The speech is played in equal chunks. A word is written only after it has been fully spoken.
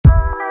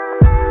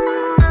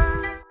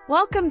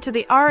Welcome to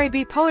the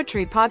RAB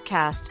Poetry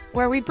Podcast,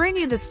 where we bring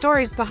you the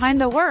stories behind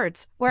the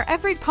words, where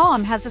every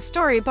poem has a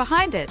story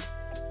behind it.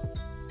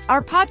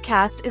 Our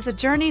podcast is a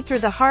journey through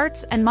the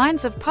hearts and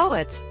minds of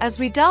poets as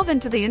we delve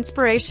into the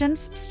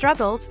inspirations,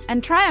 struggles,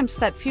 and triumphs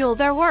that fuel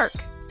their work.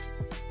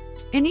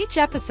 In each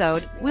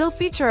episode, we'll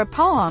feature a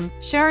poem,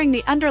 sharing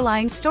the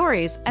underlying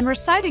stories and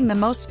reciting the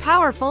most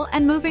powerful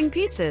and moving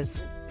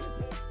pieces.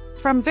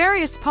 From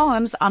various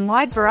poems on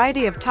wide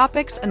variety of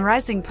topics and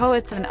rising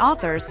poets and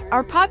authors,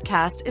 our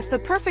podcast is the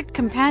perfect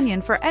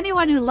companion for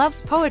anyone who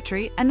loves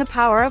poetry and the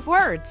power of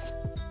words.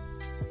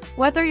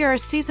 Whether you're a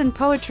seasoned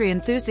poetry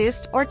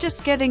enthusiast or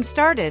just getting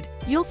started,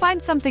 you'll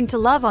find something to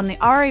love on the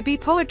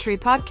RAB Poetry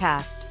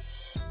Podcast.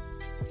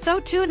 So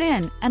tune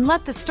in and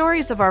let the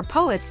stories of our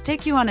poets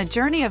take you on a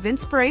journey of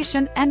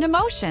inspiration and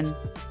emotion.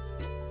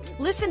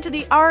 Listen to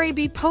the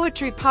RAB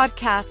Poetry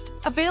Podcast,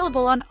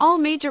 available on all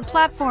major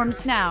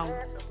platforms now.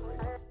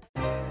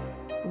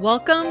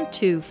 Welcome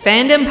to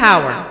Fandom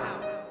Power.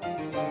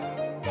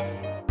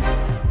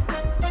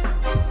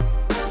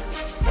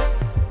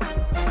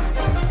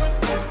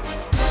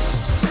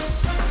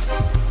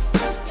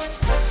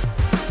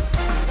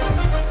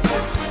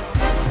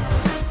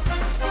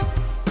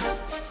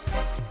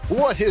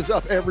 What is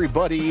up,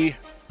 everybody?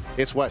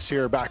 It's Wes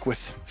here, back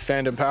with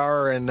Fandom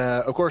Power, and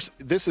of course,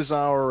 this is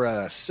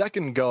our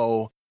second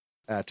go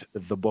at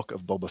the Book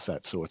of Boba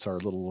Fett. So it's our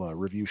little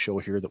review show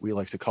here that we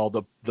like to call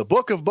the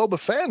Book of Boba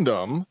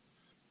Fandom.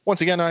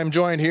 Once again, I'm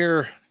joined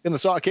here in the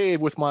Saw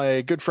Cave with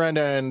my good friend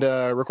and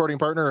recording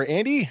partner,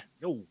 Andy.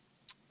 Yo.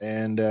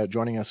 And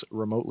joining us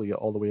remotely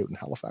all the way out in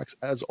Halifax,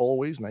 as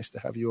always. Nice to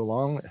have you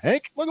along,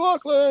 Hank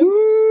McLaughlin.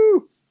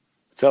 Woo!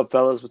 What's up,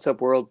 fellas? What's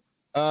up, world?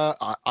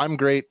 I'm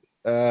great.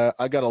 I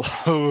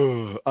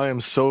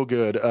am so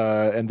good.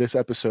 And this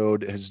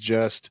episode has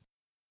just,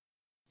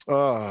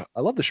 I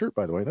love the shirt,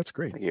 by the way. That's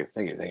great.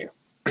 Thank you.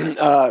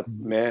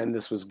 Man,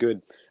 this was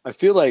good. I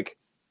feel like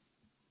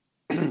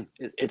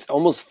it's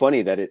almost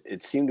funny that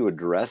it seemed to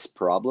address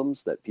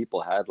problems that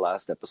people had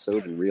last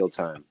episode in real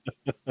time.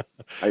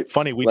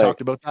 We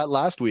talked about that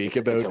last week.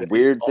 It's a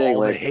weird thing.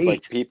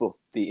 Like people,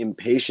 the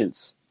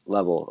impatience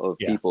level of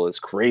people is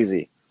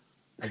crazy.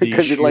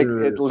 Because it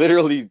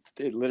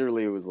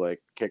literally was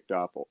like kicked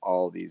off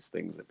all these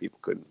things that people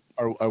couldn't.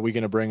 Are we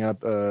going to bring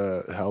up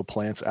how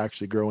plants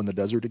actually grow in the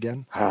desert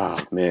again? Oh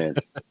man,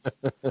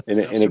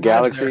 in a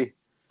galaxy,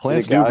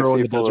 plants do grow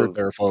in the desert,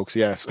 there, folks.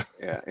 Yes.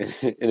 Yeah,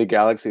 in a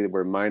galaxy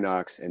where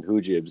Minox and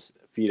Hoojibs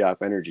feed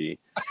off energy,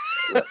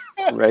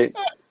 right?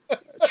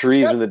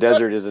 Trees in the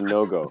desert is a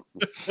no-go.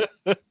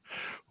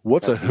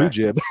 What's a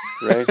Hoojib?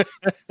 Right,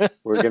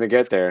 we're gonna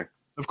get there.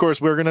 Of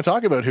course, we're going to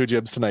talk about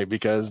Hoojibs tonight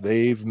because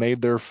they've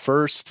made their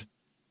first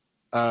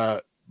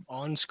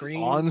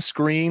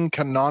on-screen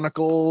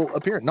canonical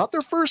appearance. Not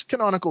their first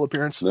canonical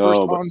appearance,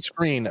 first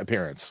on-screen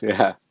appearance.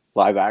 Yeah,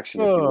 live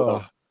action. If you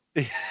will.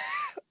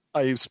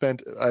 I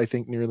spent, I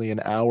think, nearly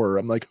an hour.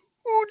 I'm like,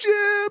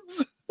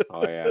 Hoojibs!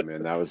 Oh yeah,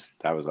 man, that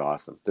was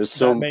awesome. There's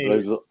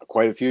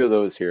quite a few of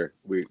those here.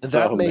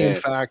 In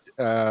fact,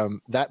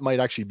 that might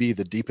actually be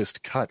the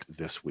deepest cut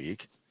this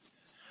week.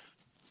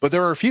 But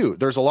there are a few.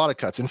 There's a lot of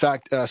cuts. In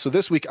fact, so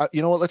this week,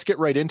 you know what? Let's get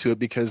right into it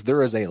because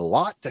there is a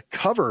lot to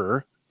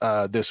cover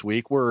this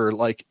week. We're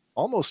like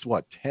almost,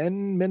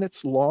 10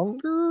 minutes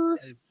longer?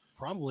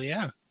 Probably,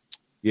 yeah.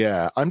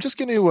 Yeah, I'm just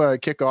going to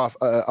kick off.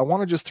 I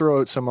want to just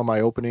throw out some of my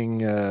opening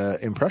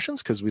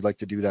impressions because we'd like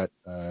to do that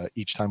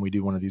each time we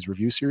do one of these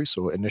review series.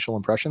 So initial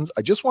impressions.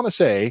 I just want to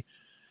say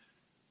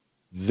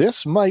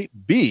this might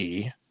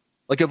be,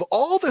 like, of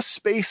all the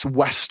space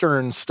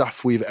Western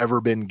stuff we've ever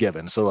been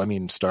given. So, I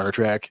mean, Star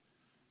Trek,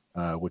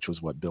 which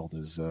was what billed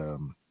as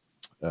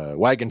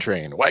Wagon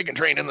Train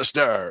in the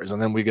Stars. And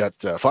then we got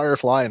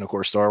Firefly, and of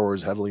course, Star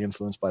Wars, heavily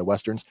influenced by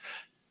Westerns.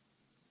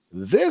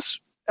 This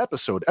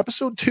episode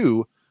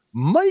 2,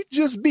 might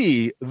just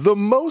be the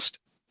most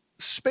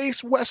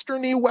space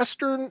Western-y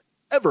Western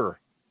ever.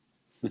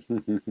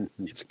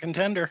 It's a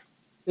contender.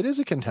 It is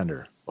a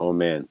contender. Oh,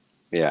 man.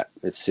 Yeah,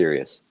 it's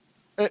serious.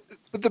 But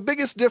the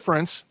biggest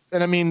difference,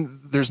 and I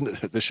mean,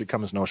 this should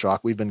come as no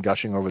shock. We've been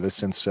gushing over this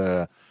since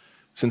The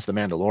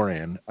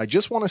Mandalorian. I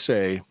just want to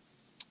say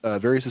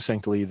very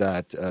succinctly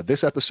that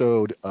this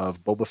episode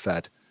of Boba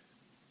Fett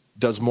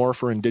does more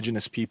for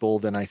Indigenous people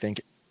than I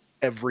think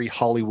every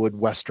Hollywood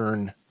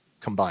Western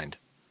combined.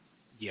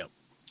 Yep.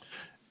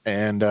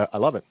 And I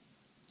love it.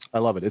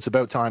 It's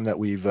about time that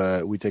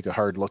we take a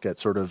hard look at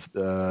sort of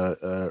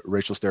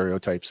racial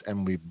stereotypes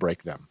and we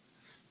break them.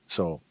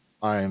 So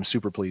I am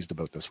super pleased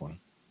about this one.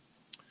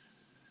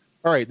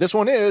 All right,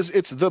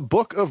 it's the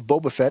Book of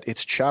Boba Fett.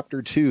 It's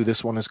chapter 2.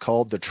 This one is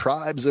called The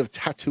Tribes of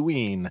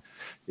Tatooine.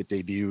 It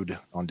debuted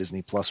on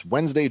Disney Plus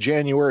Wednesday,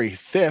 January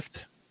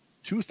 5th,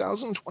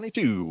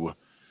 2022.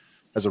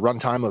 Has a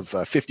runtime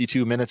of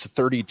 52 minutes,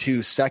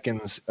 32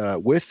 seconds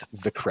with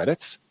the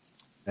credits,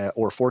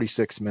 or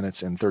 46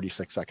 minutes and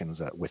 36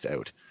 seconds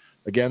without.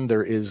 Again,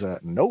 there is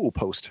no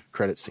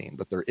post-credit scene,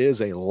 but there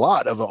is a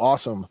lot of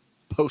awesome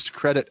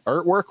post-credit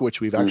artwork, which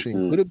we've actually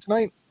included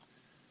tonight.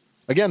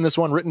 Again, this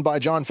one written by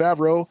Jon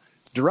Favreau,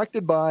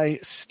 directed by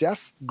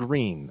Steph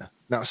Green.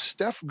 Now,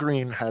 Steph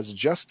Green has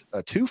just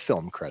 2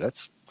 film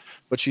credits,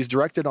 but she's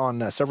directed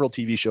on several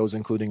TV shows,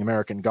 including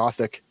American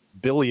Gothic,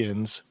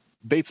 Billions,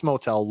 Bates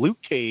Motel,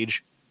 Luke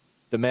Cage,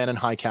 The Man in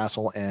High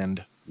Castle,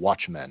 and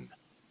Watchmen.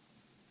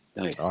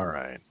 Nice. All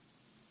right.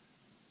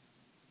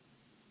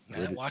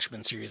 That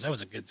Watchmen series, that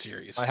was a good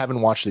series. I haven't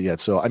watched it yet,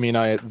 so I mean,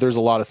 there's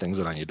a lot of things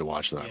that I need to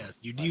watch. Though. Yes,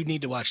 you do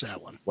need to watch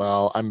that one.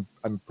 Well, I'm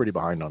pretty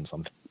behind on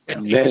something.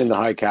 Man in the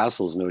High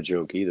Castle is no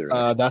joke either.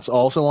 Right? That's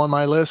also on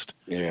my list.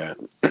 Yeah.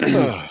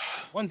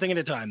 One thing at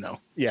a time, though.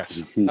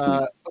 Yes.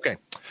 Okay.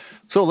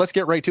 So let's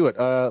get right to it.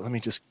 Let me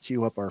just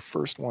queue up our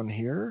first one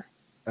here.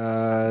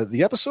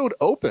 The episode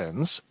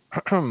opens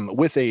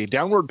with a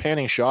downward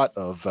panning shot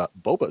of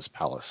Boba's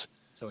palace.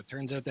 So it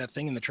turns out that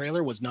thing in the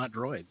trailer was not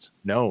droids.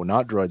 No,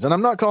 not droids. And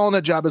I'm not calling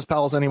it Jabba's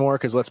palace anymore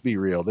because let's be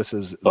real. This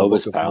is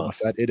Boba's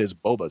palace. It is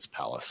Boba's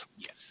palace.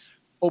 Yes.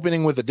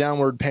 Opening with a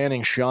downward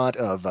panning shot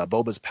of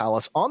Boba's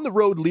palace. On the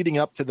road leading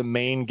up to the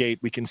main gate,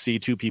 we can see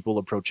 2 people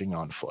approaching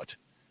on foot.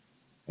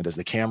 And as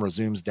the camera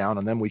zooms down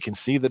on them, we can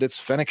see that it's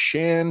Fennec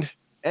Shand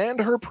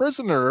and her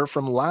prisoner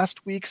from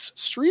last week's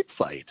street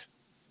fight.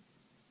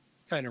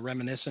 Kind of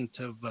reminiscent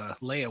of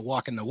Leia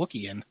walking the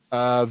Wookiee in.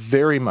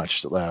 Very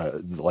much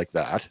like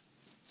that.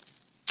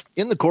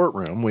 In the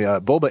courtroom,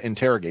 Boba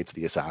interrogates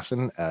the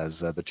assassin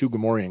as the 2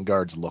 Gamorrean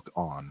guards look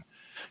on.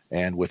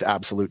 And with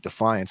absolute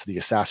defiance, the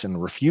assassin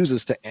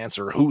refuses to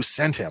answer who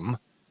sent him.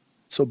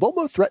 So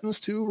Boba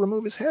threatens to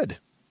remove his head.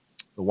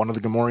 One of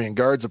the Gamorrean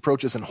guards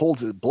approaches and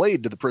holds his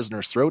blade to the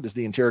prisoner's throat as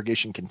the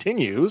interrogation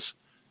continues,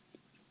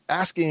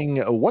 asking,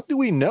 what do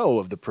we know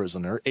of the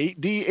prisoner?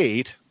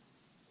 8D8,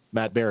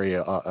 Matt Berry,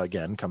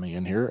 again, coming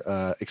in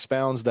here,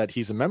 expounds that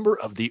he's a member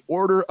of the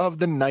Order of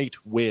the Night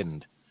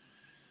Wind.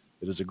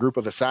 It is a group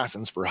of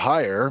assassins for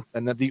hire,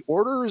 and that the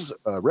Order's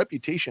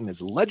reputation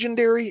is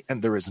legendary,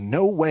 and there is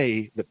no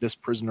way that this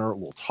prisoner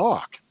will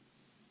talk.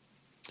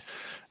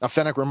 Now,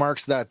 Fennec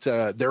remarks that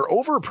they're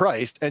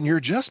overpriced, and you're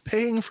just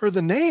paying for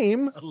the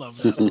name. I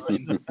love that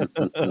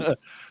line.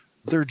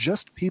 They're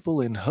just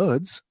people in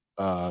hoods.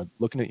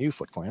 Looking at you,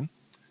 Foot Clan.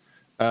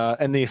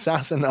 And the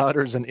assassin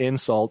utters an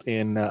insult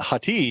in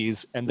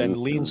Huttese and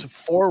then leans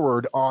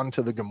forward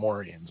onto the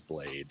Gamorrean's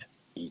blade.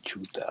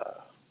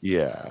 Ichuta.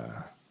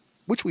 Yeah.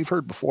 Which we've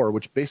heard before,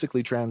 which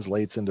basically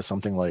translates into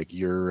something like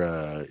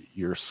your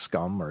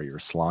scum or your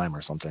slime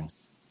or something.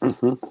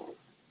 Mm-hmm.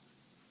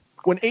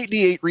 When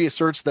 8D8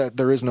 reasserts that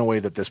there is no way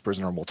that this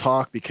prisoner will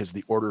talk because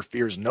the Order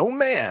fears no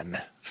man,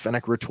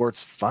 Fennec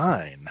retorts,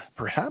 fine.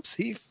 Perhaps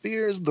he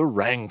fears the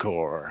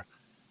Rancor.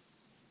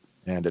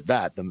 And at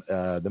that,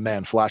 the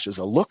man flashes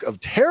a look of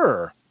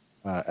terror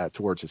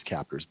towards his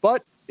captors.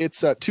 But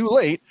it's too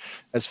late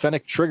as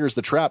Fennec triggers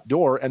the trap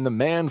door and the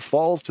man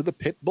falls to the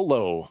pit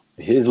below.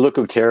 His look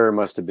of terror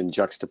must have been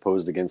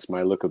juxtaposed against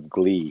my look of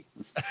glee.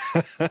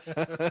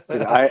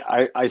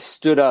 I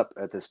stood up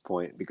at this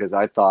point because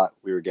I thought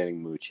we were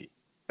getting Moochie.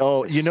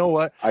 Oh, you know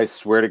what? I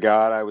swear to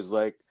God, I was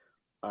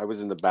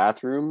in the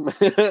bathroom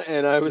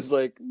and I was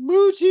like,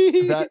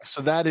 Moochie.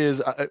 That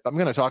is, I'm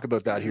going to talk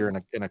about that here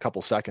in a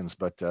couple seconds,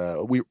 but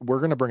we're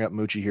going to bring up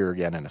Moochie here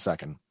again in a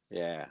second.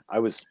 Yeah,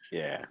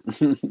 yeah.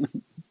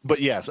 But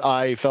yes,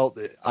 I felt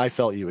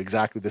you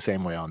exactly the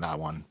same way on that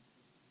one.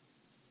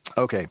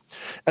 Okay,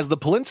 as the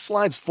plinth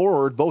slides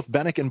forward, both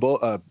Bennick and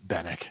Phoba.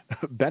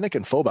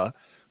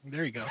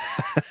 There you go.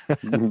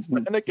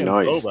 Bennick and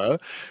Phoba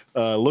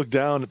look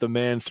down at the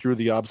man through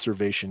the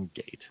observation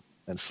gate.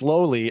 And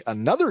slowly,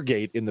 another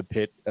gate in the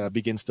pit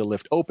begins to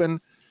lift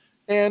open.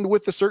 And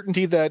with the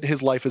certainty that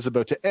his life is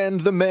about to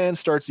end, the man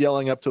starts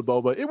yelling up to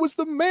Boba, "It was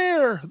the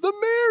mayor! The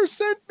mayor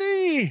sent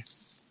me!"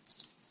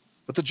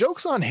 But the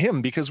joke's on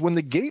him, because when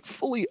the gate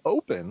fully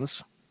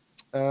opens,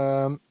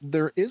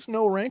 there is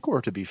no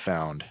Rancor to be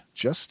found,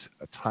 just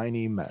a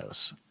tiny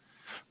mouse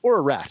or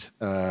a rat.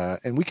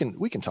 And we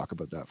can talk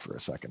about that for a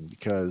second,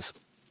 because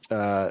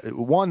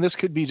one, this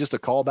could be just a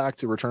callback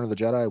to Return of the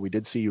Jedi. We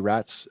did see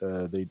rats.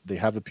 They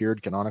have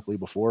appeared canonically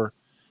before.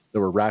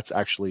 There were rats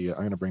actually. I'm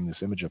going to bring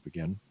this image up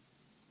again.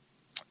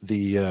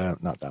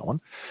 Not that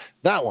one,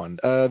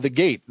 the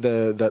gate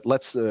that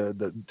lets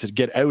to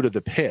get out of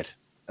the pit.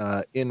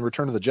 In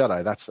Return of the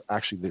Jedi, that's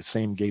actually the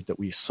same gate that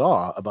we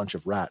saw a bunch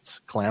of rats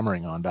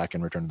clamoring on back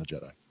in Return of the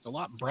Jedi. It's a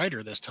lot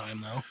brighter this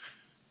time,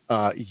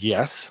 though.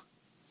 Yes.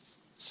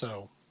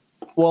 So,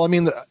 well, I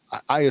mean,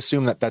 I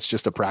assume that's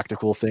just a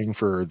practical thing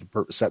for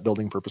the set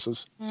building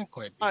purposes.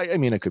 Quite. I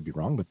mean, I could be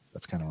wrong, but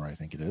that's kind of where I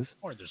think it is.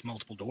 Or there's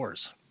multiple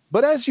doors.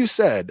 But as you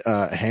said,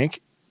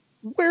 Hank,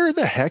 where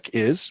the heck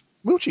is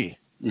Moochie?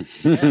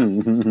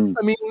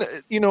 I mean,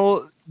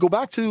 go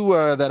back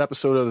to that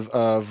episode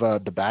of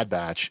the Bad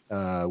Batch,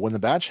 when the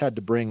Batch had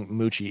to bring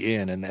Moochie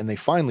in, and they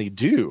finally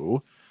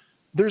do.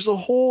 There's a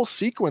whole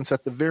sequence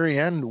at the very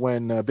end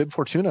when Bib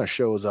Fortuna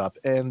shows up,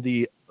 and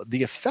the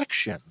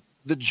affection,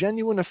 the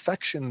genuine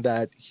affection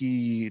that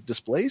he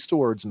displays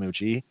towards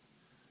Moochie.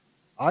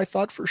 I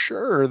thought for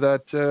sure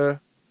that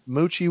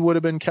Moochie would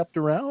have been kept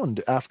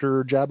around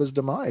after Jabba's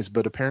demise,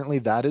 but apparently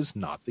that is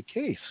not the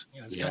case.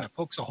 Yeah, this kind of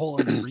pokes a hole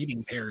in the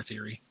breeding pair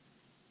theory.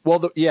 Well,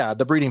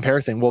 the breeding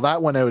pair thing. Well,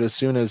 that went out as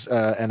soon as,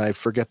 and I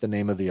forget the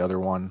name of the other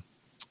one.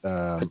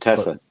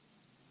 Patessa.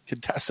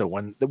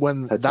 When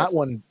that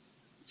one.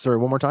 Sorry,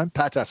 one more time.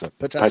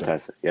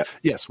 Patessa. Yeah.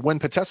 Yes, when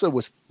Patessa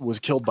was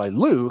killed by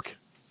Luke,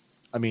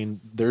 I mean,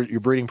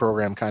 your breeding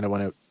program kind of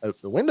went out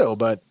the window.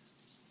 But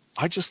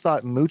I just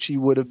thought Moochie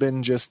would have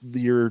been just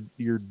your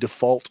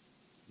default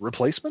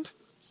replacement.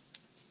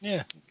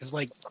 Yeah, because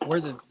like,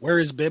 where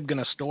is Bib going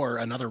to store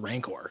another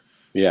Rancor?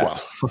 Yeah,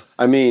 well,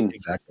 I mean,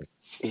 exactly.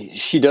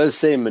 She does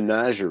say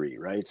menagerie,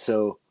 right?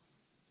 So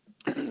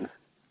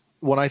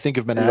when I think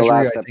of menagerie,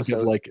 I think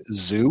of like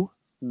zoo.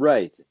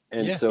 Right.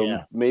 And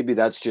maybe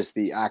that's just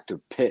the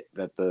active pit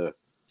that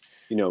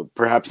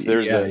perhaps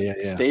there's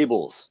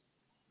stables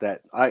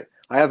that I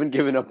haven't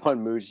given up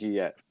on Moochie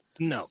yet.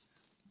 No.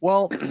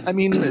 Well, I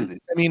mean,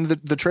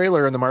 the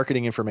trailer and the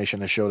marketing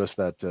information has showed us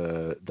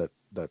that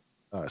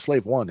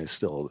Slave One is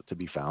still to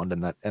be found,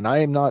 and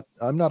I'm not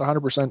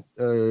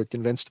 100%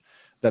 convinced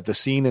that the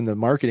scene in the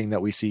marketing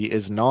that we see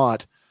is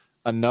not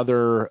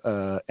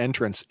another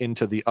entrance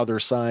into the other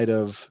side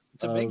of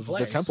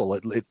the temple.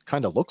 It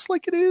kind of looks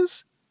like it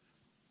is.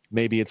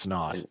 Maybe it's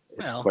not.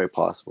 It's quite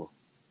possible.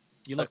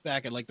 You look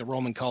back at like the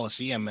Roman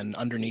Colosseum, and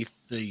underneath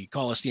the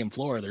Colosseum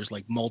floor, there's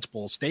like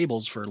multiple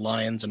stables for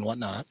lions and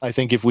whatnot. I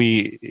think if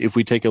we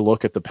take a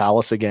look at the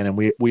palace again, and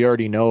we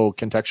already know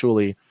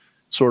contextually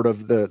sort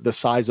of the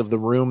size of the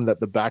room that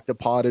the Bacta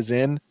pod is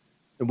in,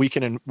 and we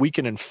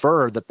can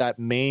infer that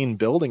main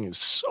building is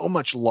so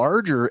much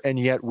larger, and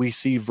yet we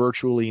see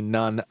virtually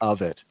none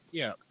of it.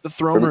 Yeah, the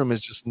throne room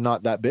is just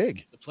not that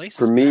big. The place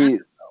for me.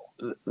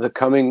 The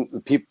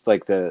people,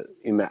 like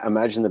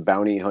imagine the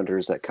bounty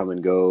hunters that come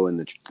and go, and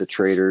the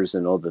traders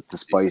and all the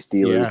spice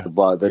dealers,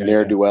 the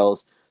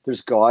ne'er-do-wells. He's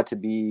got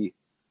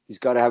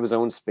to have his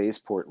own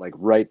spaceport, like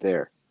right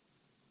there.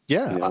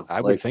 Yeah,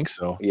 I would think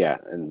so. Yeah,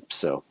 and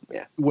so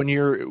when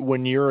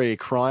you're a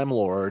crime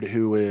lord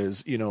who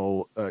is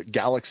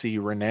galaxy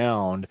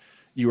renowned,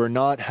 you are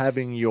not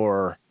having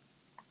your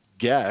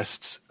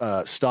guests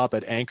stop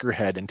at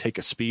Anchorhead and take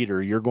a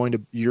speeder. You're going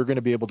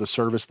to be able to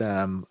service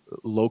them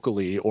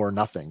locally or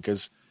nothing,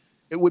 because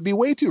it would be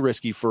way too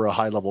risky for a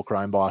high level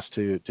crime boss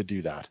to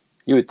do that.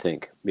 You would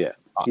think. Yeah,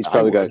 he's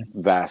probably got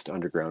vast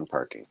underground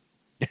parking.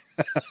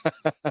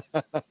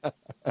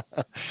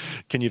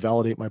 Can you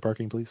validate my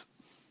parking, please?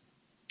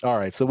 All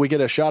right, so we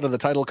get a shot of the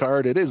title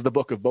card. It is the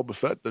Book of Boba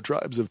Fett, The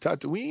Tribes of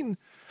Tatooine.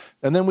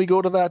 And then we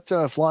go to that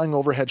flying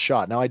overhead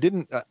shot. Now, I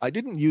didn't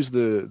use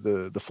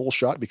the full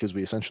shot because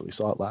we essentially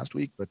saw it last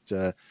week,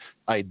 but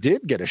I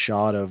did get a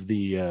shot of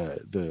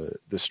the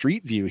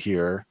street view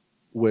here,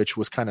 which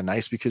was kind of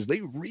nice because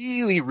they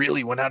really,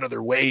 really went out of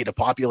their way to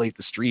populate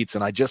the streets.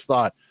 And I just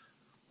thought,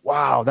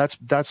 wow,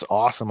 that's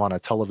awesome on a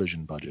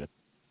television budget.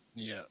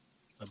 Yeah.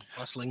 A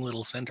bustling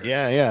little center.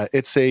 Yeah.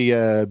 It's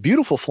a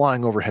beautiful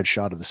flying overhead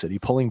shot of the city,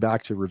 pulling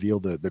back to reveal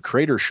the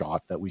crater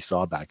shot that we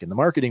saw back in the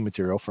marketing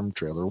material from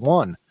trailer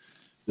 1.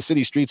 The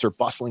city streets are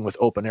bustling with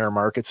open air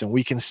markets, and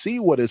we can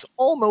see what is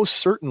almost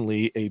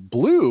certainly a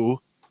blue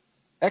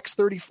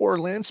X-34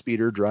 land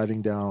speeder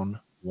driving down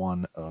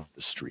one of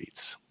the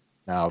streets.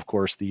 Now, of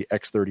course, the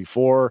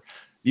X-34,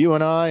 you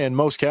and I and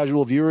most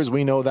casual viewers,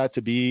 we know that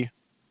to be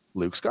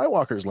Luke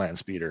Skywalker's land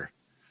speeder.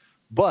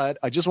 But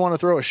I just want to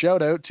throw a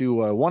shout out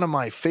to one of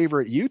my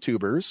favorite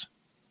YouTubers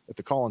at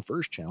the Colin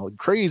First channel.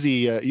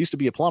 Crazy, used to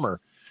be a plumber.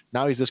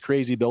 Now he's this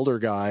crazy builder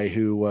guy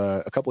who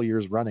a couple of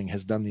years running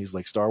has done these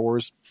like Star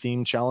Wars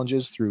themed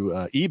challenges through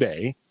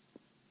eBay.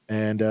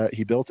 And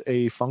he built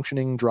a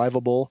functioning,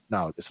 drivable,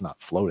 now it's not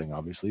floating,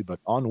 obviously, but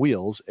on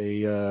wheels,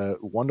 a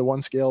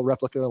 1-to-1 scale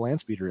replica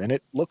land speeder. And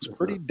it looks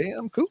pretty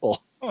damn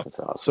cool. That's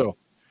awesome. So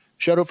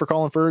shout out for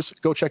Colin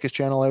First. Go check his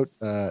channel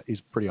out. He's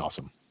pretty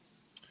awesome.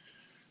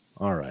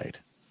 All right.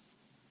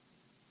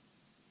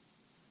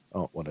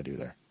 Oh, what'd I do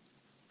there?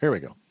 Here we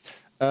go.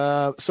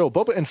 So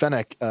Boba and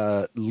Fennec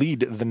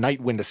lead the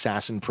Nightwind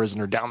assassin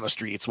prisoner down the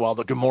streets while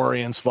the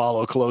Gamorreans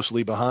follow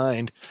closely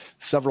behind.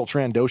 Several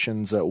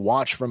Trandoshans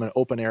watch from an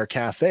open-air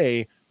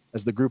cafe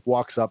as the group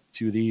walks up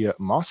to the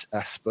Mos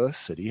Espa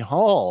City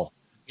Hall.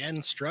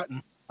 Again,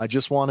 strutting. I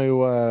just want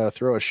to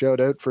throw a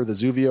shout-out for the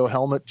Zuvio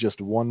helmet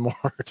just one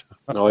more time.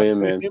 Oh, yeah,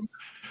 man.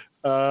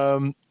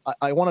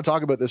 I want to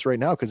talk about this right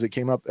now because it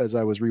came up as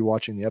I was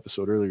rewatching the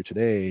episode earlier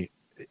today.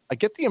 I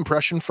get the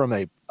impression from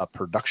a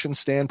production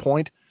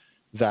standpoint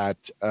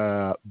that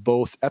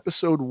both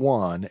episode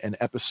 1 and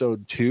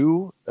episode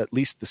 2, at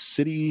least the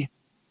city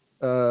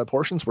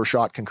portions, were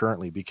shot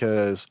concurrently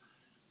because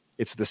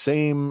it's the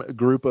same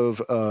group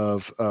of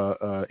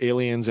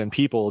aliens and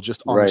people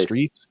just on the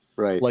streets.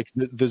 Right. Like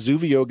the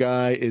Zuvio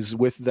guy is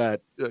with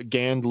that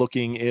Gand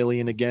looking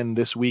alien again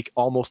this week,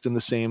 almost in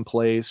the same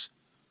place.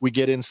 We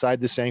get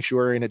inside the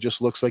sanctuary and it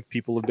just looks like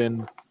people have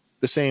been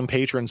the same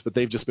patrons, but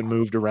they've just been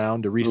moved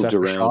around to reset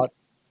the shot.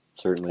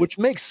 Certainly. Which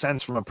makes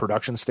sense from a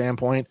production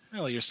standpoint.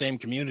 Well, your same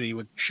community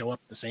would show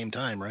up at the same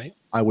time, right?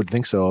 I would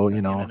think so,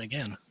 And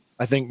again.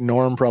 I think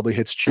Norm probably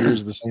hits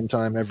cheers at the same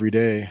time every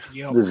day.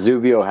 Yep. The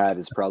Zuvio hat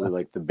is probably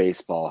like the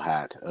baseball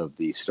hat of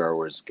the Star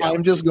Wars galaxy.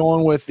 I'm just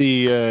going with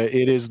the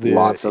it is the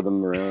lots of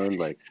them around,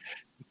 like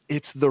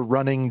it's the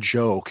running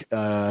joke.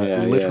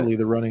 Literally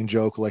the running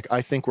joke. Like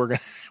I think we're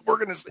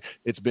gonna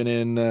it's been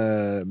in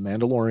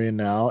Mandalorian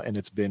now, and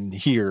it's been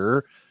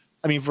here.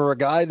 I mean, for a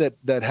guy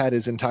that had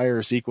his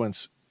entire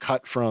sequence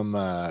cut from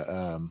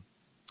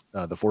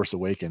The Force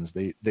Awakens,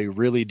 they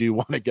really do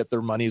want to get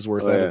their money's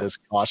worth out of this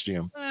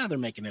costume. They're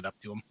making it up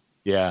to him.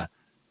 Yeah.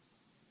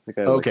 I think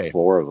I have like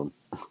 4 of them.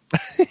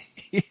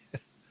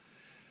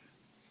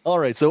 All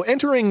right. So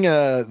entering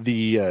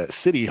the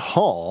city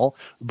hall,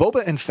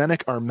 Boba and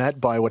Fennec are met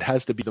by what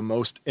has to be the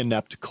most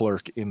inept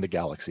clerk in the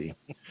galaxy.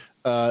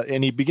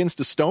 And he begins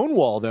to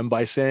stonewall them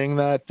by saying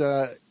that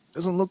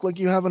doesn't look like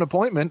you have an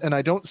appointment, and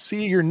I don't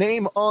see your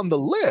name on the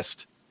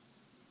list.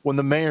 When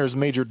the mayor's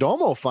major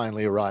domo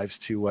finally arrives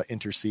to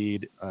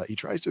intercede, he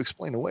tries to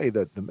explain away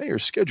that the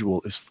mayor's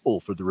schedule is full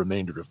for the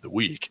remainder of the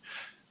week.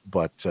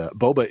 But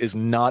Boba is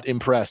not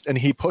impressed, and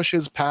he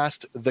pushes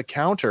past the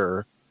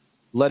counter,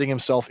 letting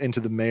himself into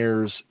the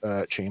mayor's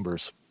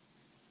chambers.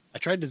 I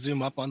tried to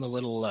zoom up on the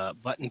little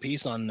button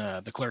piece on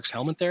the clerk's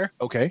helmet there.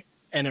 Okay.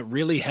 And it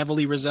really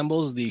heavily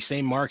resembles the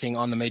same marking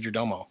on the major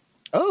domo.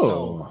 Oh,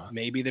 so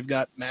maybe they've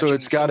got matching so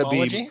it's got to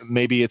be,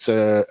 maybe it's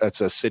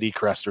a city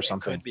crest or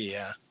something. It could be,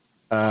 yeah.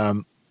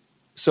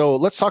 So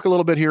let's talk a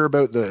little bit here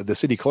about the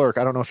city clerk.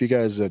 I don't know if you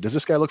guys, does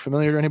this guy look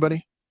familiar to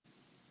anybody?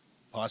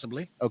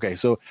 Possibly. Okay.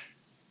 So,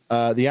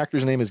 the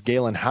actor's name is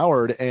Galen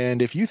Howard.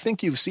 And if you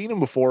think you've seen him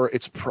before,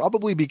 it's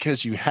probably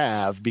because you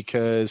have,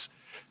 because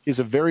he has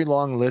a very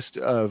long list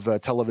of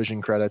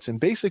television credits. And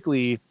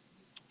basically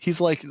he's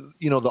like,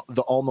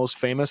 the almost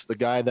famous, the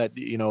guy that,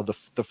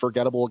 the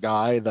forgettable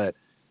guy that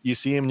you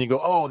see him and you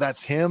go, oh,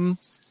 that's him.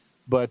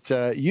 But,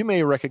 you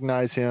may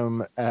recognize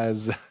him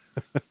as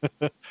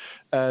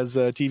as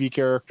a TV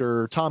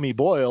character Tommy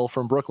Boyle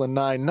from Brooklyn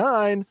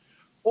Nine-Nine,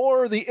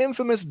 or the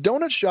infamous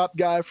donut shop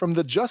guy from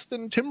the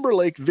Justin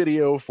Timberlake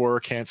video for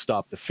Can't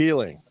Stop the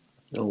Feeling.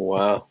 Oh,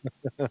 wow.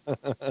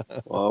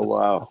 Oh,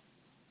 wow.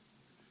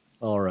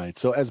 All right.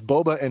 So as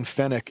Boba and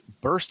Fennec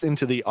burst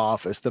into the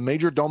office, the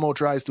major domo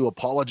tries to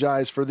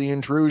apologize for the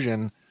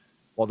intrusion,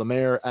 while the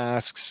mayor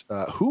asks,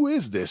 who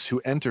is this who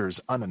enters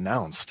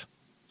unannounced?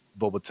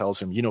 Boba tells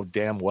him, you know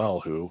damn well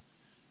who,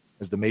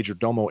 as the major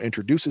domo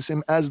introduces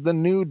him as the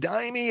new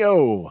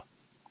daimyo.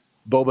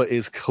 Boba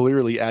is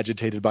clearly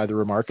agitated by the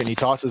remark, and he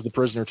tosses the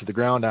prisoner to the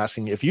ground,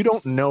 asking, if you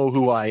don't know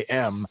who I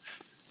am,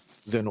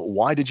 then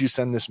why did you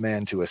send this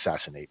man to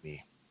assassinate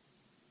me?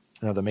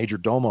 The major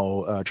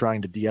domo,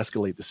 trying to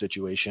de-escalate the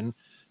situation,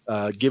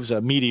 gives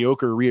a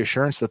mediocre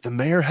reassurance that the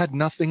mayor had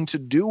nothing to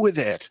do with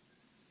it.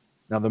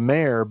 Now, the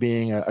mayor,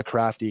 being a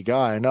crafty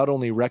guy, not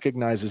only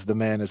recognizes the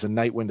man as a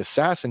Nightwind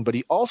assassin, but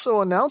he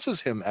also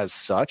announces him as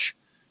such.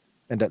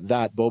 And at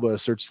that, Boba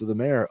asserts to the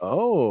mayor,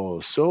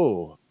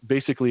 so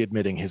basically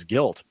admitting his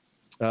guilt.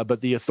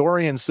 But the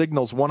Ithorian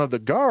signals one of the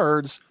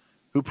guards,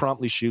 who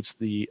promptly shoots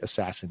the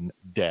assassin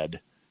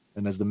dead.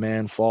 And as the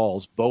man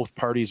falls, both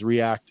parties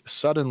react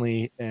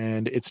suddenly,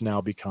 and it's now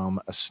become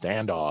a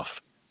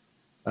standoff.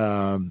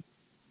 Want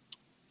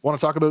to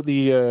talk about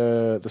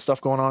the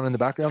stuff going on in the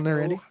background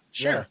there, Andy?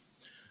 Sure.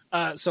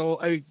 So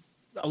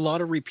a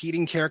lot of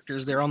repeating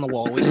characters there on the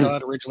wall. We saw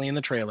it originally in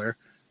the trailer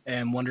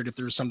and wondered if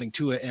there was something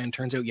to it, and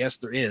turns out, yes,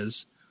 there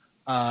is.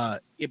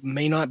 It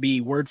may not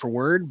be word for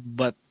word,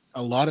 but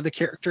a lot of the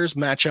characters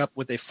match up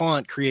with a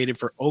font created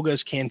for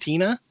Oga's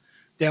Cantina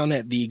down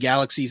at the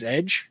Galaxy's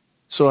Edge.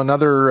 So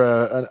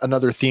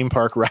another theme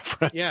park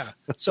reference. Yeah.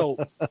 So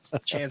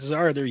chances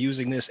are they're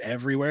using this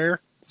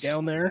everywhere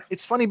down there.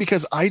 It's funny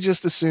because I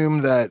just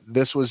assumed that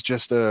this was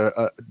just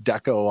a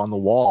deco on the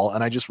wall,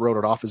 and I just wrote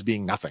it off as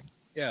being nothing.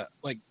 Yeah.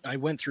 Like I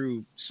went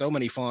through so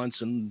many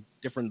fonts and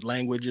different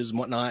languages and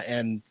whatnot,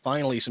 and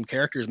finally some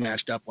characters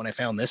matched up when I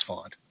found this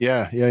font.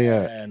 Yeah.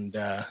 And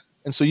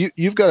so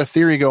you've got a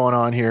theory going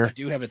on here. I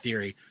do have a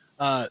theory.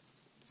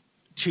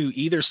 To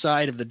either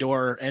side of the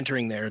door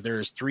entering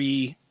there's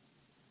 3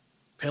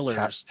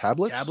 pillars.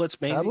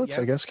 Tablets, maybe. Tablets,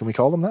 yeah. I guess. Can we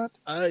call them that?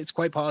 It's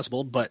quite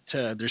possible, but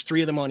there's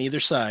 3 of them on either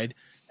side.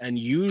 And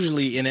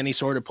usually in any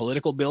sort of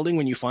political building,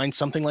 when you find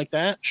something like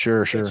that,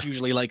 sure, it's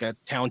usually like a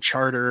town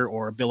charter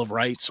or a Bill of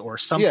Rights or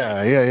something.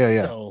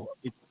 Yeah. So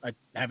I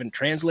haven't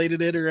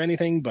translated it or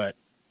anything, but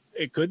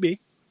it could be.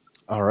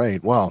 All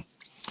right. Well,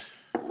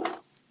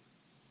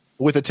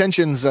 with the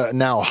tensions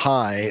now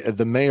high,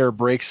 the mayor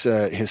breaks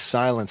his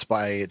silence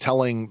by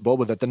telling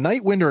Boba that the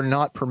Nightwind are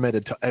not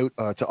permitted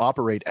to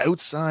operate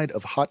outside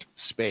of Hutt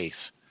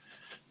space.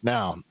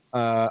 Now,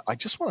 I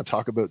just want to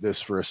talk about this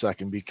for a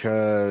second,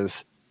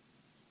 because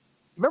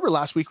remember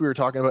last week we were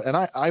talking about, and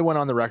I went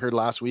on the record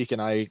last week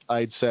and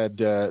I'd said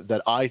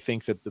that I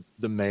think that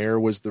the mayor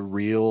was the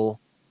real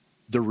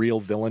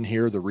villain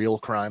here, the real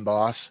crime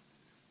boss.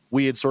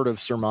 We had sort of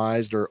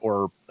surmised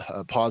or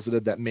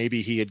posited that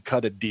maybe he had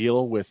cut a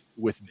deal with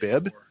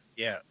Bib.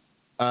 Yeah.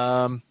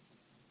 I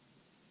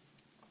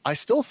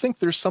still think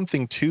there's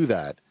something to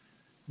that,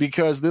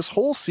 because this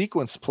whole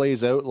sequence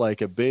plays out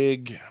like a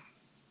big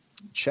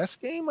chess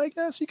game, I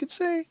guess you could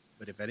say.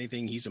 But if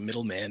anything, he's a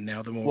middleman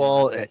now.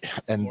 More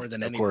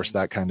than anything. Course,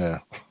 that kind of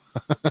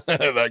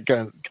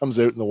comes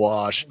out in the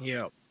wash.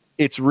 Yeah,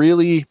 it's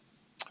really,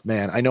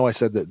 man. I know I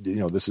said that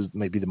this is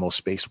maybe the most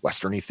space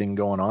westerny thing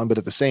going on, but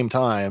at the same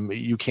time,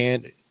 you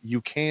can't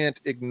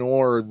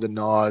ignore the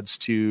nods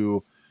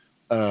to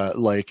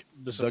like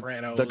the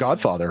Sopranos, the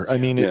Godfather. I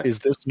mean, is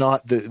this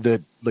not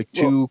the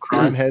two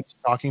crime heads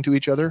talking to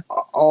each other?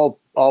 All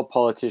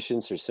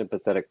politicians are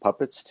sympathetic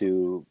puppets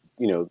to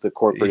the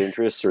corporate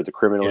interests or the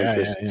criminal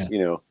interests.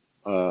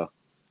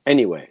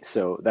 Anyway,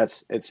 so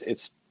that's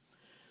it's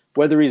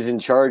whether he's in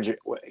charge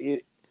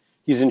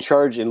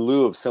in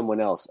lieu of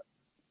someone else,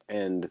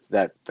 and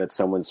that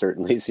someone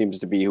certainly seems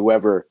to be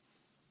whoever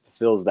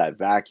fills that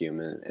vacuum,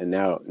 and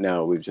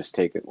now we've just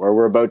taken, or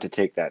we're about to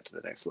take that to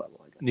the next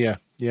level, I guess.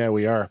 Yeah,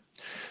 we are.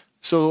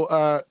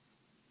 So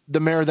the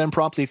mayor then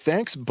promptly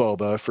thanks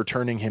Boba for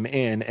turning him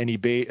in, and he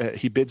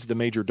bids the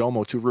major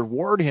domo to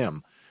reward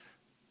him.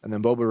 And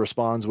then Boba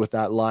responds with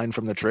that line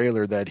from the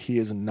trailer that he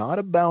is not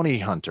a bounty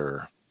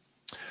hunter.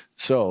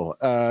 So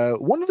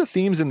one of the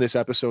themes in this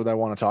episode I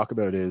want to talk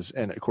about is,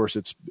 and of course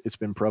it's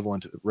been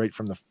prevalent right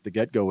from the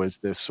get-go, is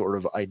this sort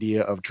of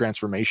idea of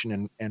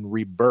transformation and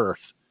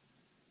rebirth.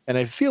 And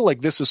I feel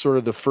like this is sort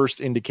of the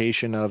first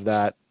indication of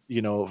that,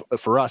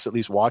 for us, at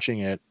least watching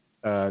it,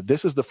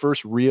 this is the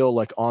first real,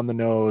 like, on the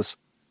nose,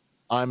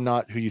 I'm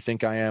not who you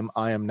think I am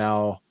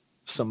now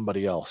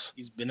somebody else.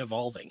 He's been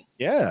evolving.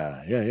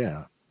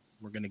 Yeah.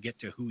 We're going to get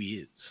to who he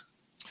is.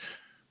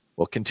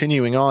 Well,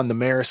 continuing on, the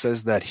mayor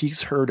says that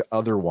he's heard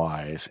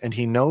otherwise, and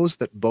he knows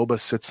that Boba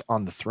sits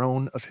on the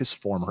throne of his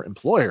former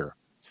employer.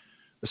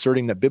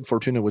 Asserting that Bib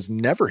Fortuna was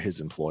never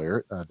his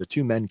employer, the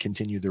two men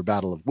continue their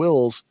battle of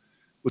wills,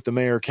 with the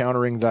mayor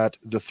countering that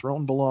the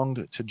throne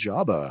belonged to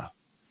Jabba.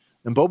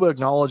 And Boba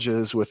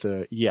acknowledges with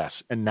a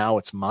yes, and now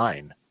it's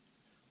mine.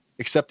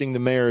 Accepting the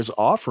mayor's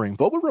offering,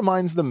 Boba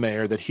reminds the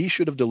mayor that he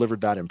should have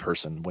delivered that in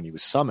person when he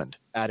was summoned,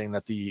 adding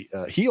that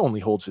he only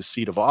holds his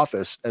seat of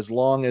office as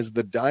long as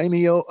the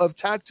daimyo of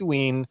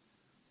Tatooine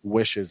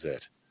wishes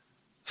it.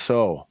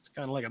 So it's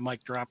kind of like a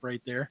mic drop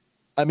right there.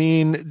 I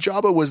mean,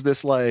 Jabba was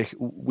this, like,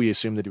 we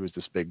assumed that he was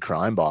this big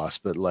crime boss,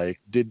 but like,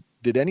 did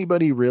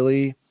anybody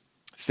really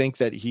think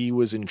that he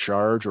was in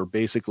charge or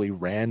basically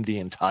ran the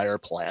entire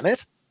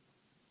planet?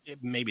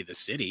 Maybe the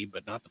city,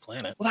 but not the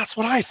planet. Well, that's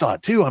what I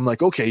thought too. I'm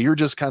like, okay, you're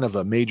just kind of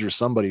a major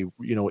somebody,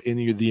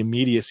 in the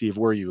immediacy of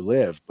where you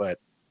live. But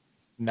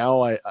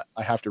now I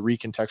have to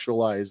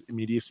recontextualize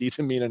immediacy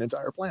to mean an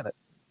entire planet.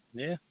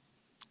 Yeah.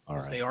 All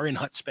right. They are in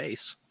Hutt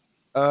space.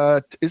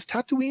 Is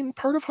Tatooine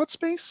part of Hutt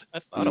space? I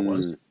thought it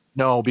was.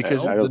 No,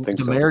 because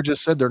the mayor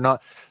just said they're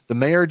not. The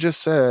mayor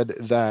just said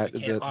that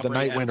the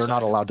Nightwind are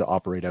not allowed to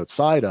operate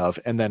outside of,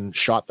 and then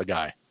shot the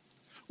guy.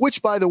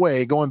 Which, by the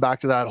way, going back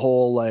to that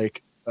whole,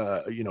 like,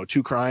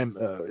 two crime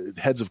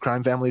heads of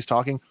crime families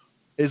talking,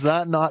 is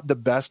that not the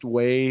best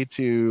way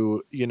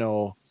to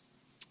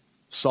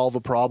solve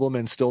a problem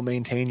and still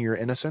maintain your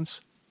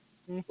innocence?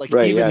 Like,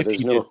 right, even yeah, if he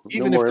did,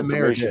 even if the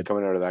mayor did,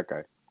 coming out of that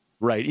guy,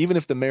 right? Even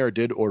if the mayor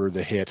did order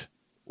the hit,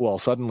 well,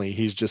 suddenly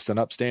he's just an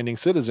upstanding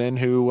citizen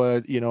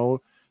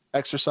who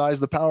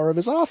exercised the power of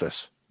his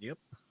office. Yep.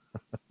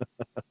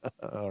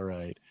 All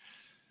right.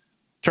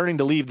 Turning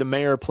to leave, the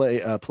mayor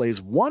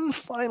plays one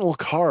final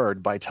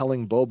card by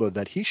telling Boba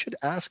that he should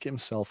ask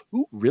himself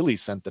who really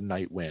sent the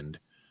night wind,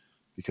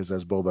 because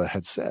as Boba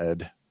had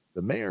said,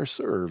 the mayor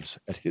serves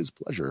at his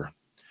pleasure.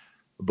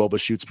 Boba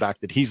shoots back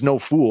that he's no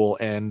fool,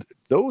 and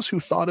those who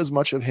thought as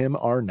much of him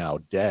are now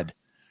dead.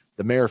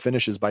 The mayor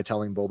finishes by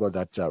telling Boba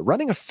that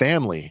running a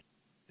family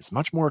is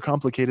much more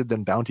complicated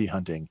than bounty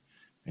hunting,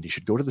 and he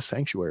should go to the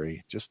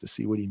sanctuary just to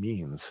see what he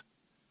means.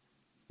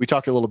 We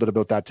talked a little bit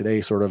about that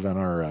today, sort of on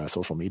our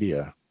social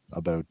media,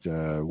 about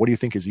what do you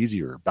think is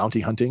easier, bounty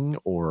hunting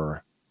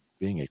or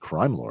being a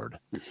crime lord?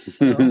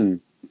 Well,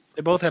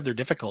 they both have their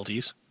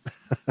difficulties,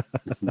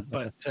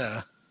 but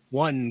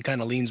one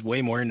kind of leans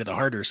way more into the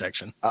harder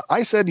section.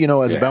 I said,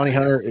 as a bounty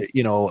hunter,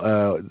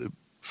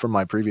 from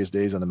my previous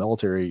days in the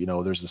military,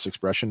 there's this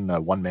expression,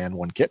 one man,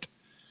 one kit.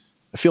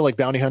 I feel like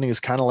bounty hunting is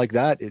kind of like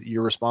that.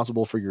 You're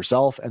responsible for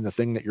yourself and the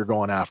thing that you're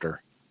going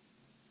after.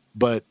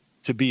 But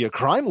to be a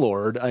crime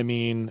lord, I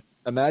mean,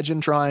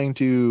 imagine trying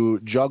to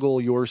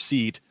juggle your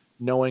seat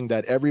knowing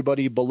that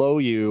everybody below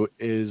you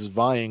is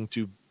vying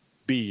to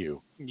be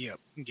you. Yep,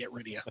 get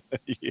rid of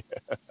you. Yeah.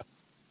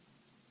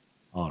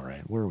 All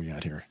right, where are we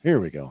at here? Here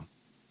we go.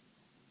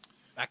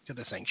 Back to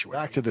the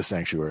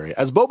sanctuary.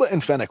 As Boba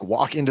and Fennec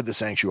walk into the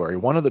sanctuary,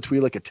 one of the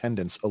Twi'lek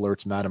attendants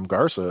alerts Madame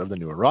Garsa of the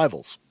new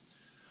arrivals.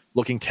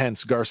 Looking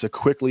tense, Garsa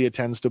quickly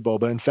attends to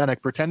Boba and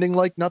Fennec, pretending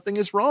like nothing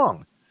is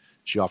wrong.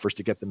 She offers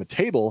to get them a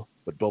table,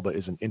 but Boba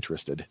isn't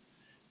interested.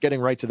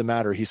 Getting right to the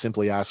matter, he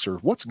simply asks her,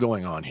 "What's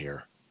going on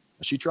here?"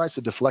 She tries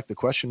to deflect the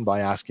question by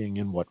asking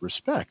in what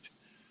respect.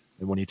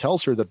 And when he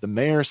tells her that the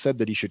mayor said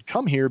that he should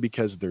come here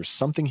because there's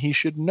something he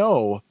should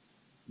know,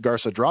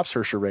 Garsa drops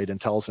her charade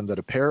and tells him that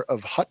a pair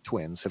of Hutt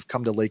twins have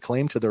come to lay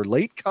claim to their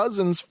late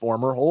cousin's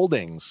former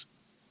holdings.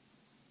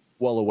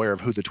 well aware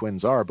of who the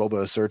twins are,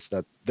 Boba asserts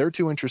that they're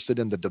too interested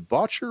in the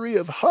debauchery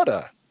of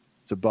Hutta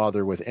to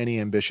bother with any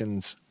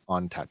ambitions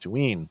on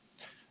Tatooine.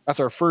 That's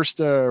our first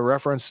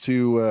reference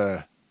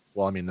to,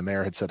 the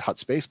mayor had said Hutt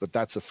space, but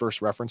that's a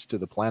first reference to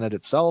the planet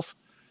itself.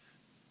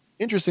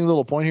 Interesting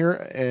little point here,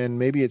 and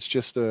maybe it's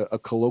just a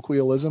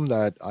colloquialism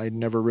that I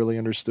never really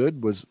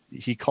understood, was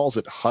he calls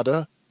it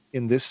Hutta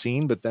in this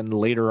scene, but then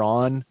later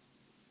on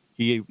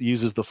he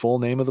uses the full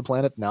name of the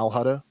planet, Nal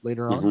Hutta,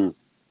 later on. Mm-hmm.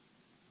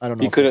 I don't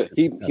know.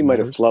 He might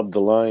have flubbed the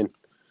line.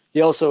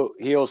 He also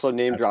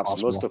name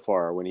drops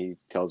Mustafar when he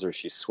tells her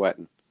she's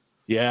sweating.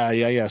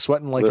 Yeah.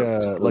 Sweating like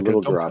a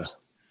drops.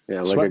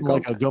 Yeah, sweating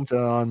like a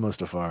Gumta on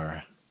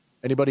Mustafar.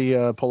 Anybody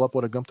pull up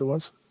what a Gumta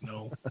was?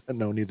 No.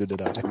 No, neither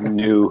did I.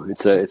 No,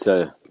 it's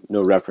a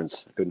no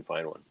reference. I couldn't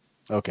find one.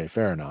 Okay,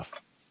 fair enough.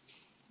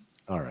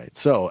 All right.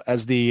 So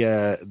as the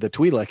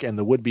Twi'lek and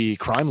the would-be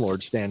crime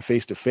lord stand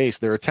face to face,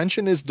 their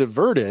attention is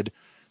diverted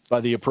by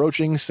the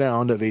approaching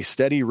sound of a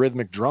steady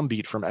rhythmic drum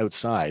beat from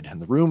outside,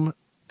 and the room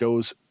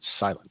goes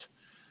silent.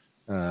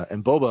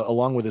 And Boba,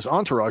 along with his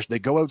entourage, they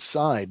go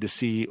outside to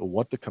see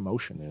what the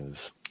commotion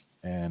is.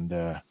 And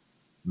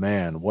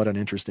man, what an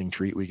interesting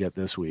treat we get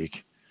this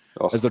week.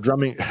 Oh. As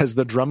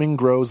the drumming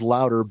grows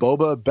louder,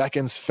 Boba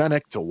beckons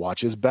Fennec to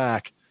watch his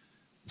back.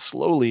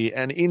 Slowly,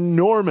 an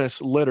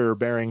enormous litter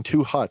bearing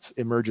 2 Hutts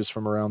emerges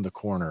from around the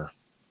corner.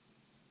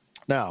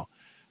 Now,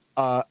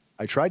 I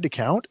tried to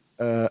count.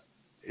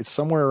 It's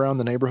somewhere around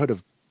the neighborhood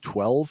of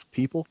 12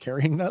 people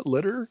carrying that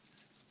litter.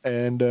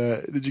 And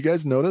did you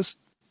guys notice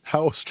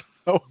how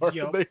hard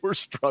they were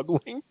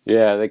struggling?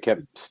 Yeah, they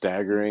kept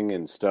staggering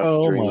and stuff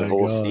during the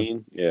whole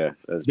scene. Yeah,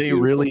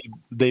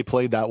 they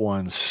played that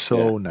one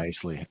so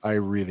nicely. I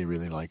really,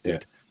 really liked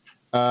it.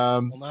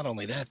 Well, not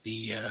only that,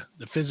 the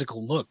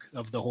physical look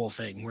of the whole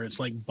thing, where it's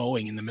like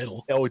bowing in the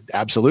middle. Oh,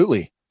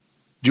 absolutely.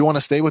 Do you want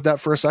to stay with that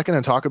for a second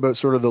and talk about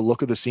sort of the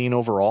look of the scene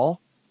overall?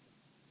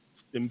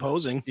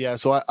 Imposing. Yeah,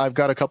 so I've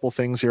got a couple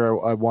things here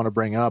I want to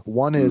bring up.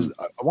 One is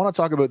I want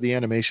to talk about the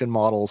animation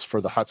models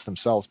for the Hutts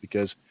themselves,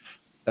 because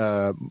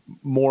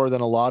more than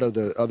a lot of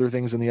the other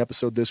things in the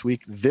episode this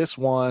week, this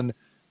one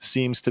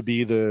seems to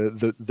be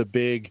the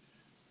big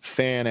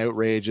fan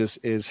outrage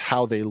is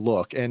how they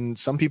look. And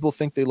some people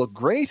think they look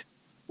great,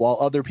 while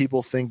other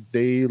people think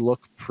they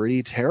look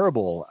pretty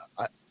terrible.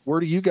 Where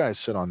do you guys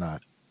sit on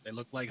that? They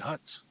look like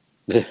Hutts.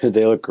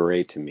 They look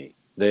great to me.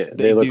 They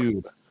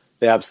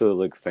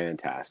absolutely look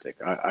fantastic.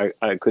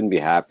 I couldn't be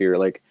happier.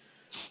 Like,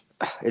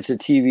 it's a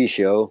TV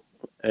show,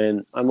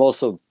 and I'm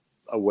also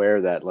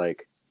aware that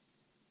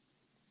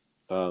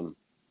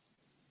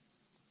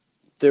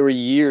there were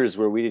years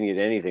where we didn't get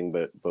anything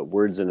but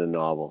words in a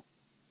novel.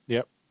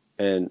 Yep.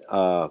 And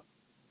I'm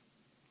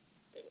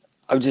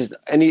just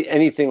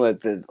anything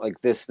like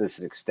this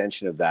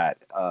extension of that.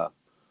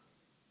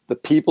 The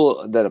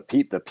people that are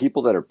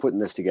putting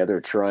this together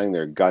are trying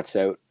their guts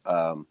out.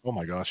 Oh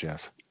my gosh,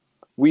 yes.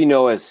 We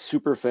know as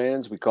super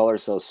fans, we call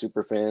ourselves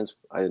super fans.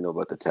 I didn't know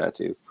about the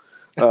tattoo.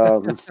 Yeah.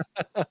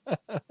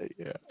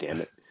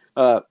 Damn it.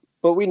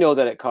 But we know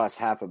that it costs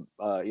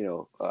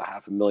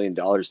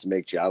 $500,000 to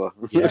make Jabba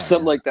or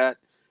something like that.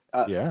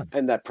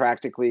 And that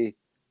practically,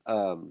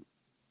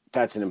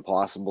 that's an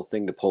impossible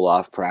thing to pull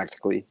off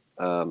practically.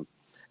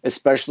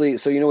 Especially,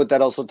 so you know what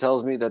that also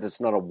tells me? That it's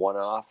not a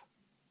one-off.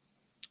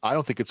 I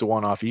don't think it's a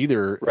one-off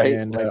either. Right.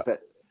 And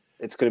that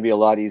it's going to be a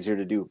lot easier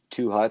to do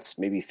 2 Hutts,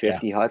 maybe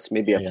 50 Hutts,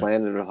 maybe a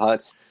planet of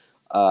Hutts.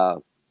 I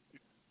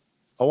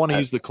want to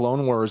use the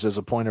Clone Wars as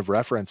a point of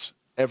reference.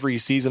 Every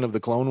season of the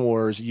Clone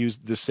Wars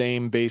used the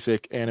same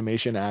basic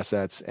animation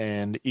assets,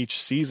 and each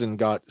season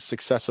got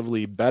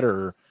successively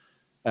better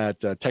at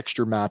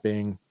texture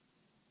mapping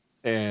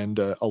and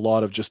a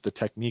lot of just the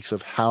techniques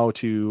of how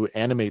to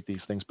animate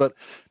these things. But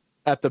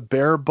at the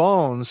bare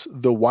bones,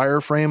 the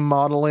wireframe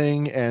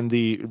modeling and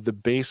the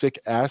basic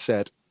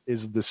asset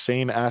is the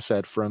same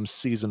asset from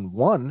season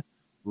 1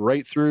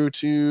 right through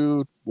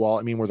to,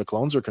 where the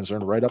clones are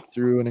concerned, right up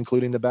through and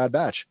including the Bad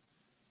Batch.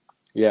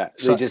 Yeah,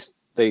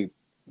 they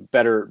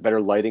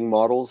better lighting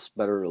models,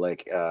 better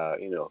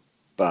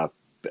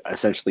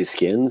essentially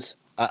skins.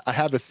 I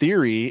have a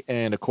theory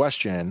and a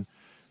question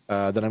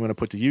that I'm going to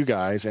put to you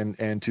guys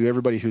and to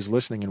everybody who's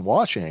listening and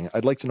watching.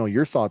 I'd like to know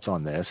your thoughts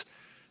on this.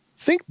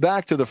 Think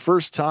back to the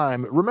first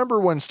time. Remember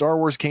when Star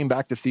Wars came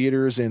back to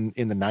theaters in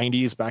the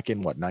 90s, back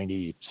in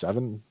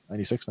 97,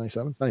 96,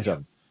 97?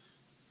 97.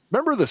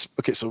 Remember this?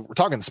 Okay, so we're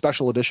talking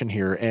special edition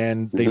here,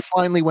 and they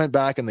finally went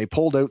back and they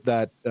pulled out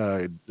that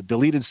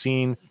deleted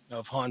scene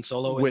of Han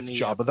Solo with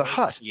Jabba the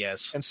Hutt.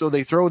 Yes. And so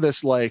they throw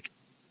this,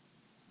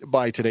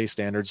 by today's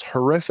standards,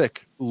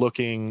 horrific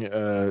looking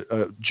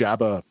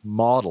Jabba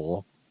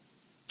model.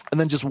 And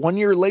then just 1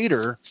 year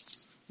later,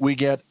 we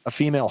get a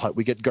female Hutt.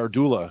 We get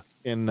Gardulla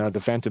in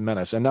The Phantom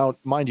Menace. And now,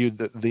 mind you,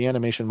 the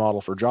animation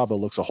model for Jabba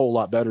looks a whole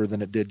lot better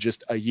than it did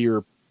just a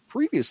year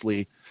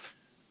previously.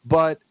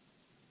 But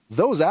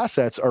those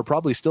assets are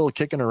probably still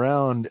kicking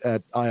around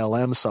at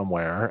ILM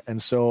somewhere.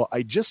 And so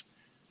I just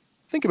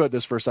think about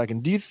this for a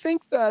second. Do you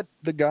think that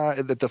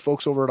the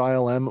folks over at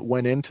ILM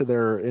went into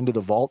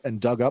the vault and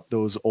dug up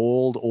those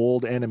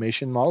old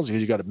animation models?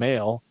 Because you got a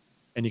male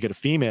and you got a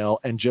female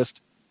and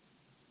just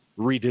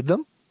redid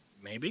them?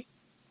 Maybe.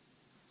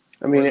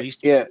 I mean, at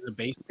least the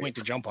base point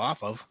to jump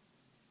off of.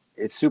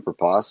 It's super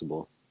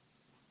possible.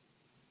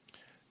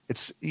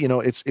 It's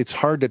it's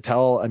hard to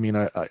tell. I mean,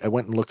 I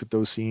went and looked at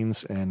those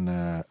scenes, and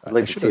I'd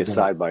like to see a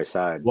side by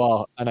side.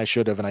 Well, and I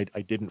should have, and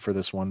I didn't for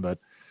this one, but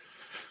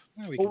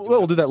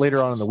we'll do that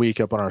later on in the week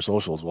up on our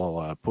socials.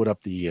 We'll put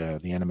up the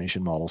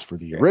animation models for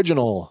the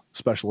original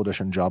special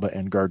edition Jabba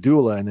and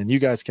Gardula, and then you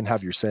guys can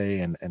have your say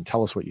and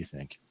tell us what you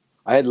think.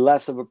 I had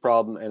less of a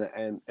problem,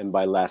 and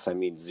by less I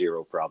mean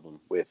zero problem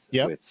with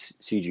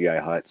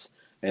CGI Hutts,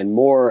 and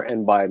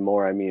by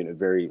more I mean a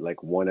very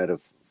 1 out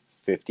of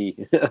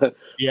 50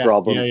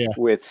 problem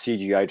with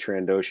CGI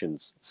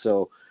Trandoshans.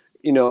 So,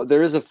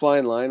 there is a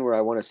fine line where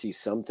I want to see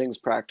some things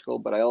practical,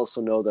 but I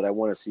also know that I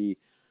want to see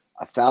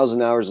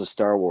 1,000 hours of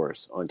Star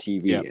Wars on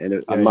TV.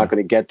 And I'm not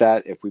going to get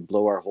that if we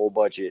blow our whole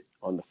budget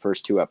on the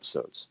first 2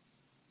 episodes.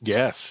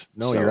 Yes.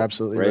 No, you're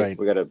absolutely right.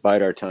 We got to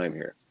bide our time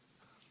here.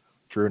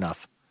 True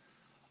enough.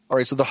 All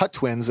right, so the Hutt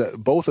twins,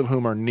 both of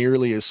whom are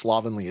nearly as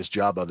slovenly as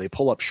Jabba, they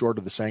pull up short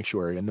of the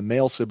sanctuary, and the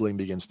male sibling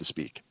begins to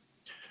speak,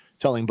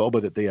 telling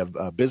Boba that they have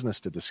business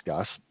to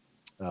discuss.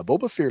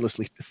 Boba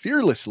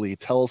fearlessly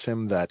tells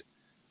him that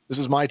this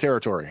is my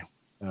territory,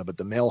 but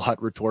the male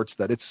Hutt retorts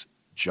that it's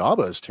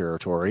Jabba's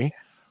territory.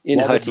 In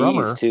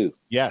Huttese, too.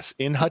 Yes,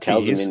 in Huttese.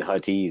 Tells him in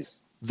Huttese.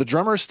 The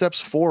drummer steps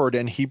forward,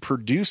 and he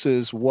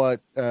produces what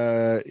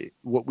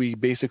we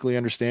basically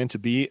understand to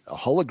be a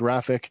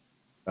holographic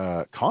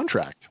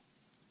contract.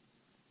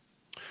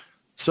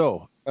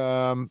 So,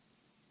 want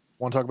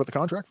to talk about the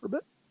contract for a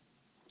bit?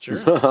 Sure.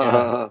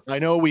 Yeah. I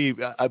know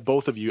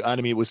both of you, I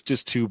mean, it was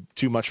just too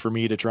much for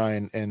me to try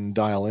and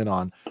dial in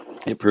on.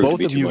 It proved both to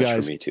be of too you much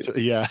guys, for me too.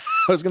 I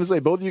was going to say,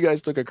 both of you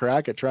guys took a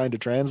crack at trying to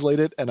translate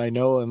it. And I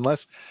know,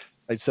 unless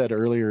I said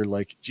earlier,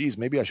 geez,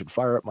 maybe I should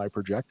fire up my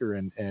projector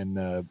and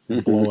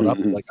blow it up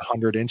to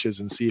 100 inches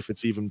and see if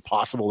it's even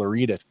possible to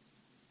read it.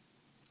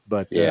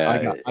 But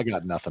I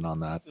got nothing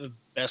on that. The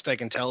best I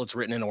can tell, it's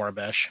written in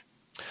Aurebesh.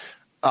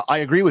 I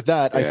agree with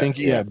that. I think,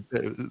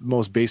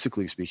 most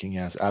basically speaking,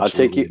 yes,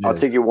 absolutely. I'll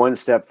take you one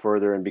step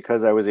further, and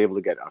because I was able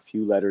to get a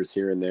few letters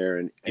here and there,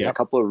 and a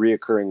couple of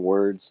reoccurring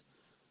words,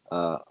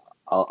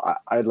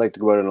 I'd like to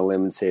go out on a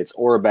limb and say it's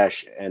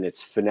Aurebesh, and it's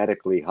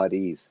phonetically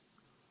Huttese,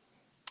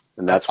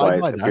 and that's why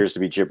it appears to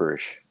be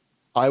gibberish.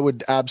 I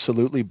would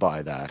absolutely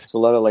buy that. It's a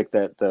lot of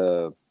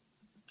the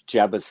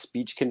Jabba's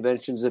speech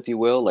conventions, if you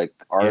will, like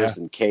R's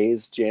and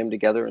K's jammed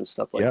together and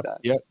stuff like that.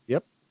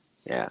 Yep.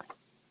 Yeah.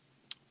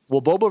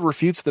 Well, Boba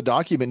refutes the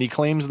document. He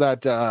claims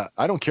that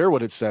I don't care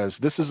what it says.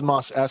 This is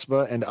Mos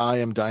Espa, and I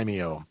am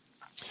Daimyo.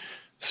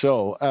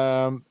 So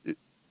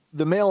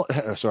the male.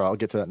 Sorry, I'll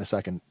get to that in a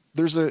second.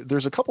 There's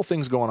a couple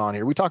things going on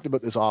here. We talked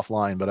about this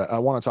offline, but I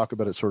want to talk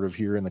about it sort of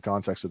here in the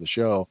context of the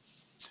show.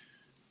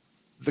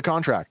 The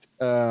contract.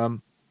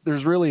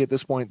 There's really, at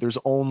this point, there's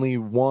only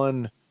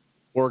one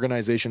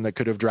organization that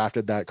could have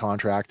drafted that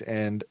contract,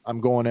 and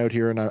I'm going out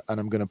here and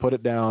I'm going to put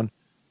it down.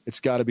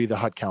 It's got to be the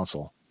Hutt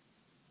Council.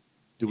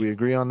 Do we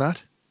agree on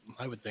that?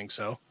 I would think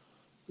so.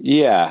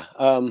 Yeah.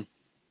 I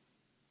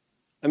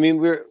mean,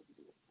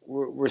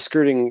 we're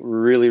skirting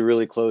really,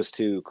 really close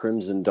to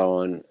Crimson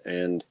Dawn,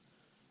 and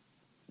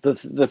the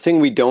thing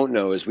we don't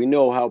know is we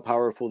know how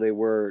powerful they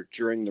were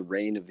during the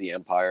reign of the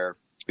Empire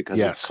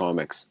because of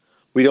comics.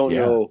 We don't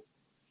know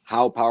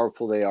how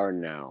powerful they are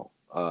now,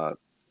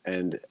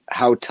 and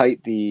how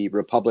tight the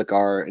Republic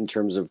are in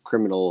terms of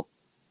criminal.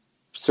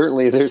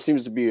 Certainly, there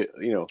seems to be,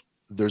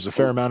 there's a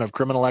fair amount of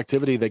criminal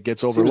activity that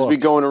gets overlooked. Seems to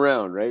be going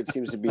around, right? It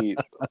seems to be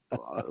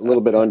a little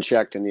bit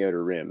unchecked in the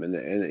Outer Rim.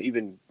 And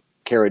even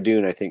Cara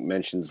Dune, I think,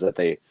 mentions that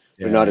they're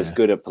not as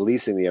good at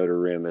policing the Outer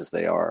Rim as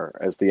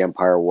the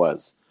Empire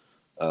was.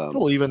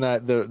 Well, even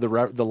that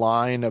the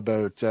line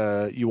about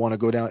you want to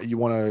go down, you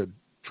want to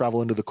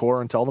travel into the core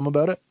and tell them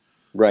about it,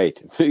 right?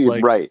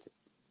 Right,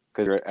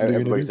 because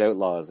everybody's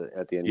outlaws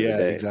at the end of the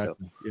day.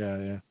 Exactly.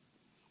 So.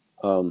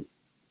 Yeah.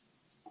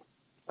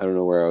 I don't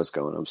know where I was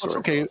going. I'm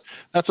sorry.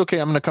 That's okay.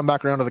 I'm going to come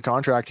back around to the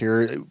contract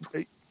here.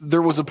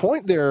 There was a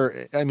point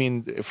there. I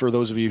mean, for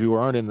those of you who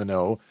aren't in the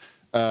know,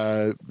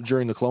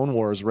 during the Clone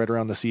Wars, right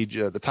around the siege,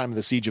 the time of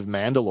the siege of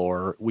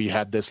Mandalore, we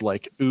had this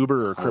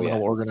uber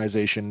criminal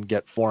organization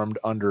get formed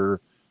under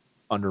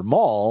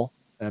Maul,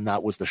 and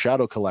that was the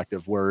Shadow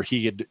Collective, where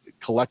he had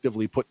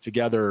collectively put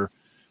together.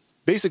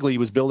 Basically, he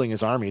was building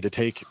his army to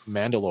take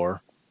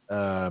Mandalore,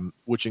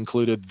 which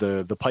included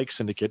the Pike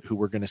Syndicate, who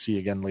we're going to see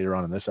again later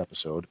on in this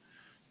episode.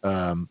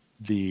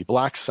 The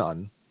Black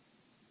Sun,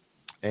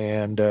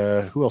 and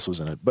who else was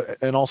in it?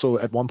 And also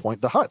at one point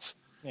the Hutts.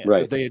 Yeah.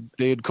 Right. They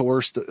had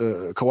co-opted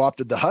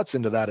the Hutts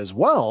into that as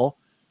well.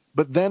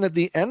 But then at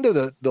the end of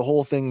the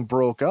whole thing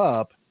broke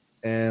up,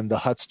 and the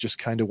Hutts just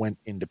kind of went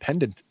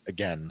independent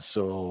again.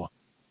 So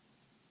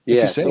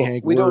Yeah, say,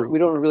 Hank, we don't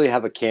really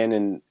have a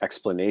canon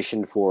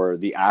explanation for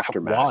the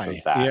aftermath of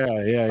that.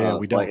 Yeah,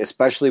 we don't. Like,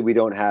 especially we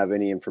don't have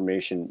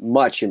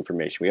much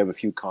information. We have a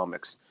few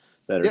comics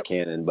that are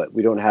canon, but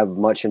we don't have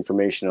much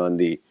information on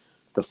the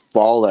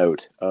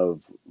fallout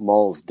of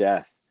Maul's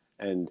death.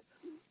 And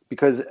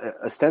because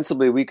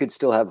ostensibly we could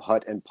still have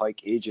Hutt and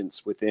Pike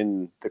agents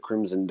within the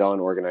Crimson Dawn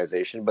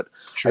organization, but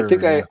I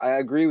think I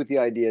agree with the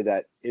idea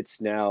that it's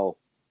now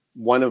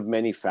one of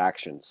many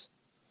factions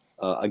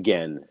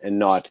again, and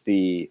not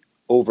the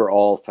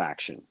overall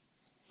faction.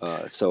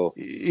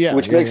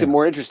 Which makes it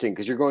more interesting,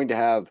 because you're going to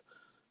have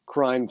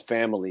crime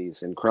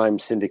families and crime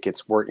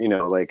syndicates work,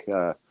 like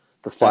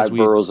the five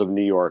boroughs of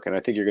New York. And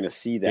I think you're going to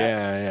see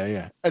that.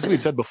 Yeah. As we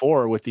had said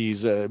before, with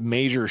these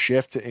major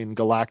shift in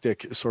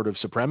galactic sort of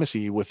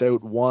supremacy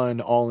without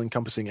one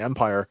all-encompassing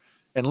empire.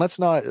 And let's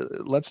not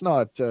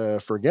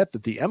forget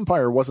that the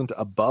empire wasn't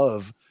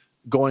above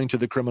going to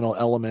the criminal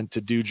element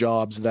to do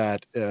jobs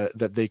that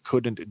they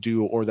couldn't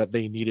do, or that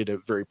they needed a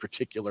very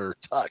particular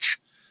touch.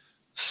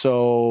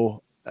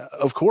 So,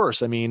 of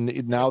course, I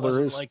mean, now there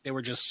is, like they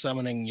were just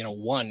summoning,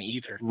 one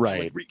either.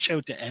 Right. Like, reach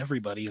out to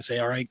everybody and say,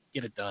 all right,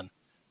 get it done.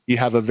 You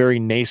have a very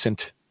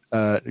nascent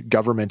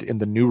government in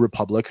the New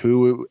Republic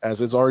who, as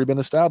has already been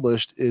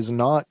established, is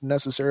not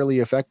necessarily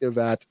effective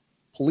at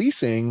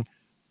policing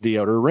the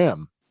Outer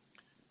Rim.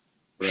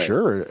 Right.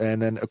 Sure.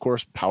 And then, of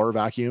course, power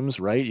vacuums,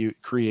 right? You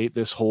create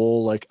this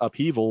whole like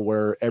upheaval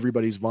where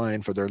everybody's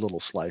vying for their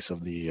little slice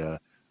of the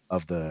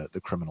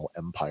criminal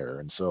empire.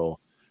 And so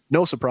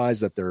no surprise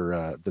that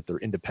they're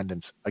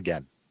independents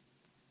again.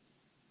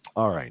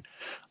 All right.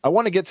 I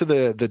want to get to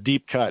the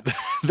deep cut.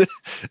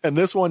 And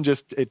this one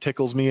it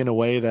tickles me in a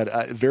way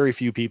that very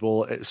few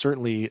people,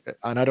 certainly,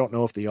 and I don't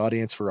know if the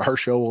audience for our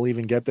show will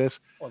even get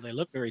this. Well, they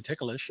look very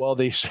ticklish. Well,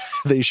 they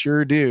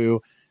sure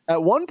do.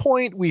 At one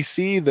point, we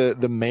see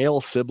the male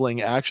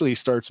sibling actually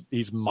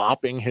he's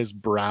mopping his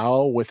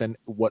brow with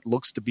what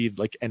looks to be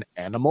like an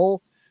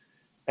animal.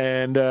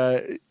 And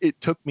it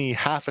took me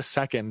half a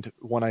second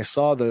when I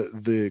saw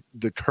the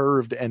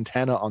curved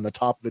antenna on the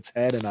top of its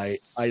head, and I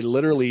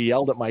literally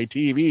yelled at my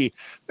TV,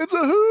 "It's a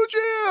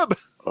hoojib!"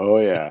 Oh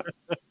yeah,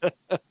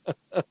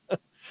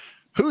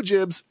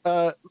 hoojibs.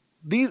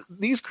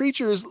 These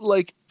creatures,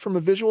 like from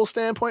a visual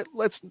standpoint,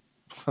 let's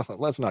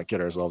not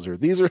kid ourselves here.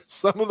 These are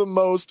some of the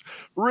most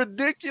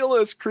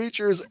ridiculous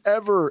creatures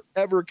ever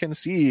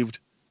conceived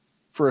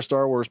for a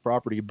Star Wars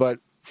property, but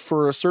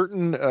for a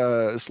certain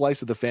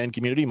slice of the fan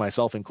community,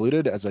 myself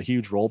included, as a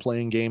huge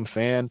role-playing game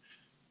fan,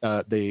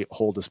 they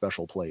hold a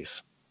special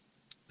place.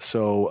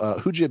 So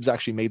hoojibs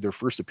actually made their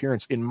first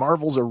appearance in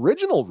Marvel's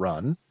original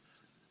run,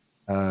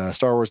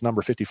 Star Wars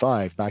number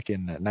 55, back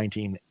in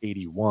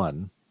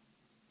 1981.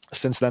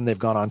 Since then, they've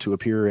gone on to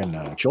appear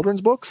in children's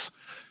books,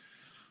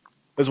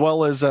 as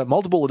well as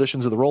multiple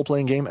editions of the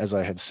role-playing game, as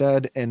I had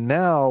said. And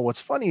now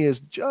what's funny is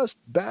just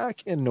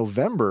back in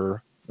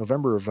November of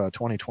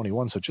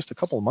 2021, so just a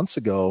couple of months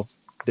ago,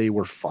 they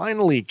were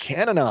finally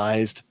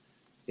canonized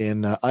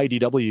in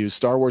IDW's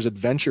Star Wars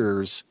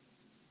Adventures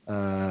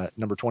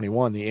number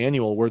 21, the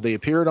annual, where they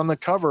appeared on the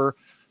cover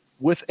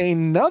with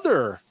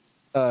another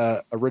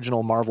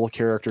original Marvel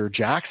character,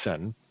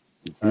 Jackson.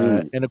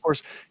 And of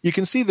course, you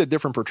can see the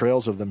different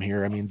portrayals of them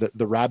here. I mean,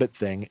 the rabbit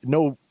thing,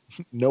 no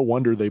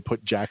wonder they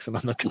put Jackson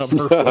on the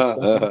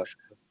cover.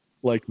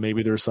 Like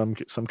maybe there's some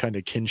kind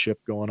of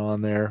kinship going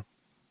on there.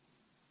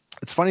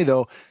 It's funny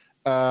though.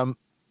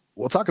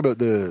 We'll talk about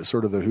the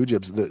sort of the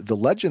hoojibs, the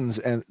legends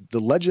and the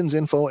legends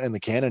info and the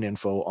canon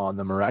info on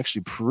them are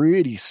actually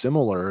pretty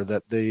similar.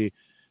 That they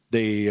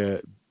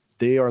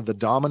are the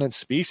dominant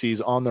species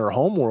on their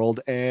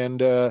homeworld, and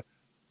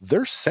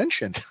they're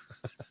sentient.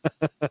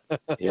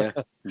 Yeah.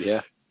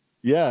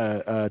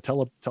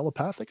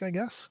 Telepathic, I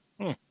guess.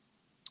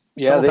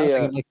 Yeah,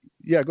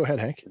 go ahead,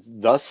 Hank.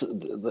 Thus,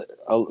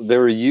 they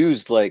were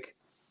used like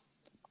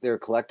they're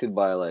collected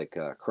by like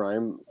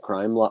crime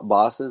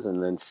bosses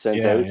and then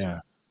sent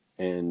out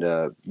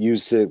and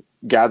used to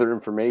gather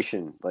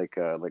information like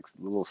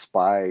little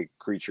spy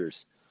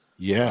creatures.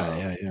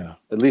 Yeah.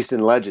 At least in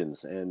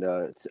Legends, and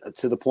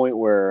to the point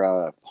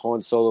where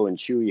Han Solo and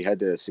Chewie had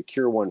to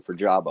secure one for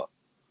Jabba.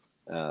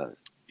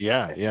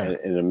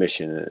 In a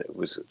mission. It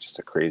was just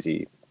a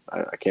crazy.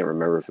 I can't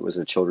remember if it was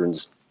a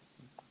children's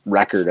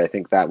record. I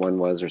think that one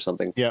was, or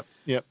something. Yeah.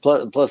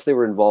 Plus, they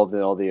were involved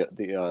in all the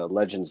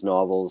Legends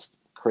novels.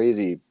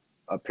 Crazy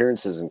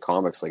appearances in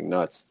comics like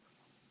nuts.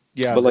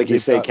 Yeah, but like you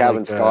say,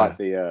 Kevin Scott,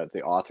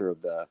 the author of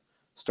the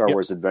Star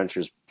Wars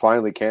Adventures,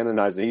 finally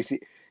canonized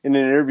it. In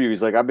an interview,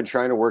 he's like, "I've been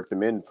trying to work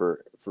them in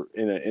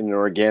in an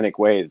organic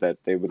way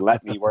that they would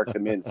let me work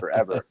them in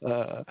forever."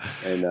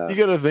 And you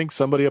got to think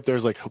somebody up there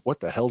is like, "What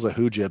the hell's a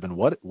hoojib, and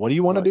what do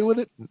you want to do with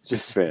it?"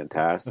 Just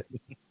fantastic.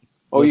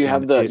 Oh, listen,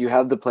 you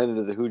have the Planet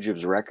of the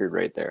Hoojibs record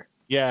right there.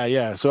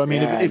 Yeah. So I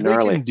mean,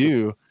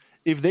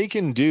 if they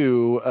can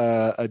do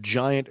a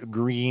giant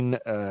green,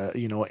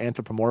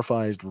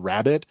 anthropomorphized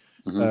rabbit,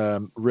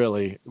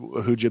 really,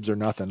 hoojibs are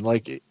nothing.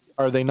 Like,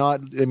 Are they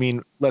not? I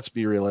mean, let's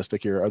be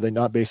realistic here. Are they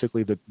not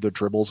basically the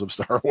dribbles of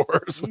Star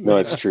Wars? No,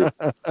 it's true.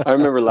 I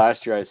remember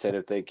last year I said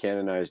if they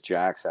canonized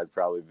Jax, I'd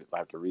probably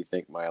have to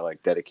rethink my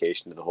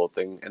dedication to the whole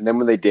thing. And then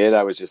when they did,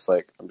 I was just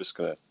like, I'm just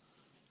gonna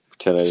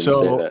pretend I didn't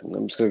say that, and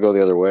I'm just gonna go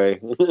the other way.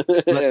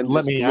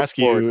 let me ask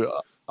you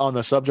on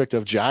the subject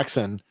of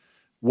Jackson,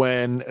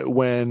 when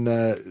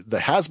the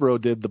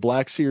Hasbro did the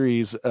Black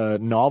Series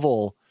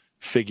novel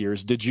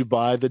figures, did you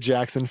buy the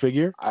Jackson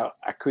figure? I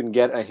couldn't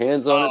get a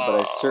hands on it,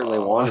 but I certainly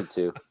wanted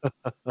to.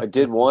 I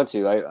did want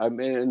to. I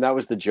mean, and that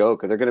was the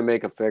joke. They're going to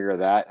make a figure of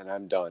that, and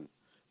I'm done.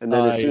 And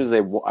then as soon as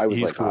I was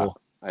he's like,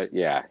 cool.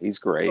 Yeah, he's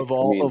great. Of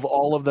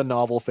all of the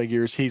novel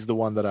figures, he's the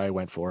one that I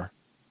went for.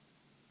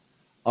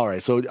 All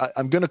right, so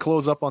I'm going to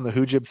close up on the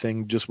Hoojib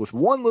thing just with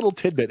one little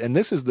tidbit, and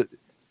this is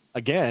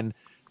again,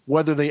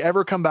 whether they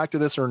ever come back to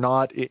this or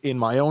not, in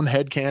my own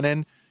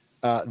headcanon,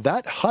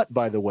 that hut,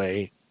 by the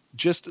way,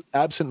 just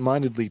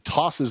absentmindedly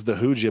tosses the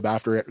Hoojib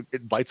after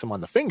it bites him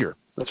on the finger.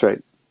 That's right.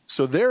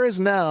 So there is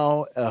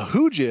now a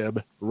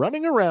Hoojib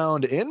running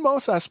around in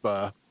Mos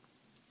Espa,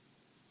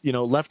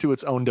 left to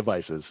its own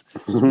devices.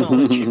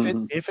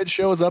 If it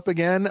shows up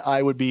again,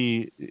 I would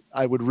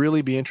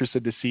really be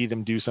interested to see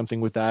them do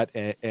something with that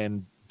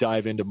and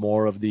dive into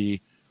more of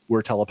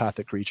we're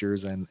telepathic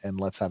creatures and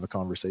let's have a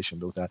conversation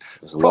about that.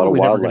 There's probably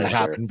never going to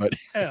happen, but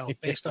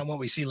based on what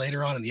we see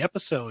later on in the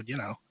episode,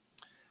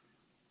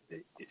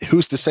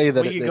 who's to say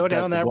that we could go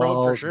down that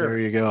road for sure. There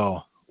you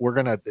go. We're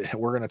gonna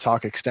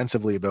talk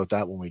extensively about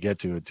that when we get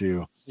to it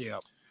too. Yeah.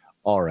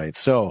 All right.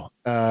 So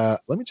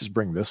let me just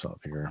bring this up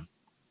here.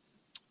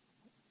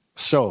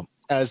 So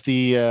as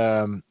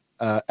the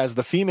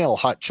female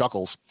hut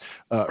chuckles,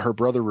 her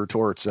brother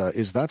retorts,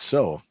 "Is that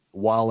so?"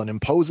 While an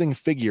imposing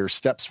figure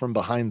steps from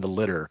behind the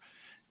litter.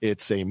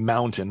 It's a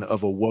mountain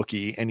of a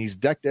Wookiee, and he's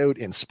decked out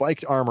in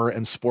spiked armor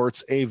and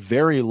sports a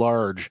very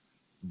large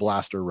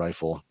blaster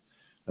rifle.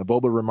 Now,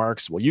 Boba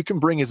remarks, "Well, you can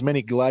bring as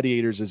many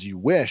gladiators as you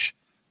wish,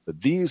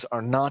 but these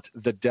are not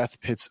the death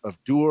pits of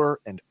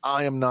Dur, and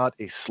I am not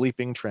a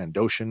sleeping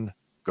Trandoshan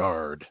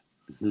guard."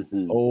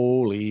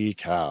 Holy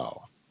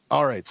cow.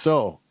 All right,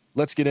 so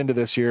let's get into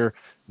this here.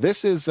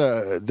 This is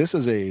a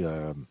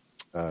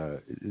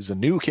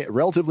new,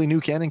 relatively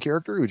new canon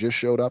character who just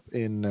showed up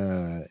in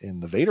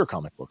the Vader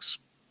comic books.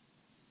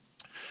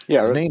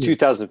 Yeah, his name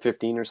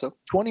 2015 or so.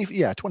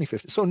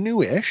 2015. So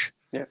newish.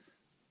 Yeah.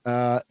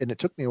 And it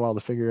took me a while to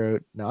figure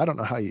out. Now I don't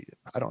know how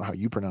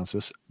you pronounce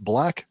this.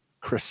 Black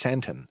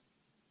Chrysantin.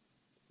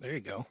 There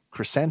you go.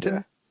 Chrysantin.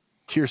 Yeah.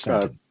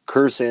 Chrysantin.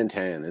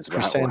 Chrysantin is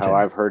how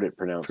I've heard it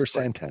pronounced.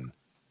 Chrysantin.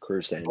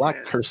 Chrysantin.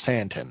 Black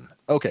Chrysantin.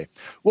 Okay.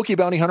 Wookiee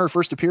Bounty Hunter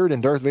first appeared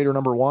in Darth Vader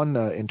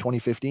 #1 in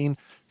 2015.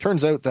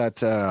 Turns out that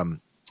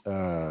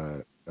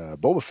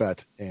Boba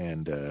Fett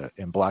and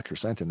Black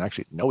Chrysantin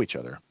actually know each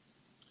other.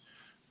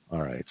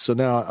 All right. So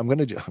now we're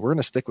going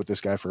to stick with this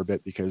guy for a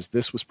bit because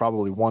this was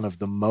probably one of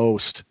the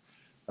most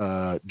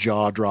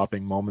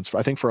jaw-dropping moments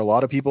I think for a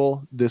lot of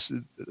people. This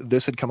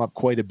had come up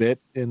quite a bit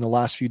in the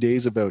last few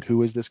days about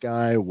who is this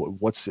guy?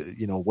 What's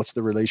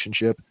the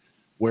relationship?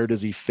 Where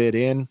does he fit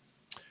in?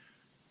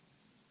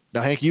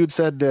 Now, Hank, you had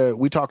said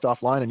we talked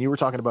offline, and you were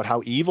talking about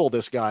how evil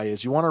this guy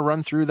is. You want to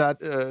run through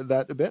that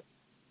a bit?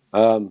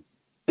 And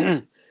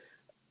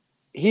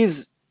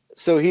this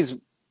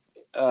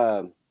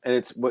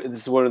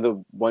is one of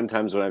the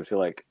times when I feel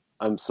like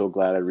I'm so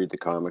glad I read the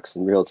comics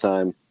in real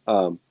time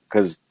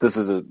because this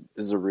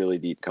is a really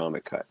deep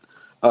comic cut.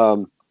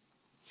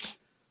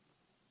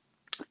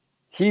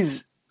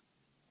 He's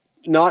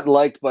not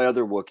liked by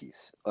other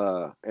Wookiees,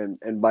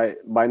 and by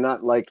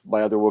not liked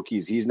by other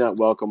Wookiees, he's not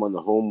welcome on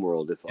the home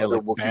world. If other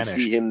Wookiees banished.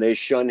 See him, they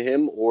shun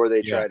him, or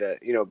they try to,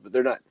 but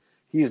they're not.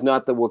 He's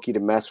not the Wookiee to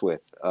mess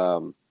with.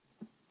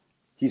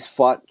 He's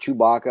fought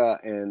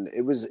Chewbacca, and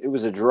it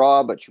was a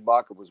draw, but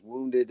Chewbacca was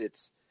wounded.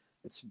 It's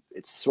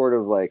sort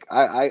of like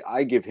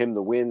I give him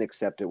the win,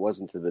 except it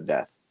wasn't to the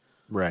death.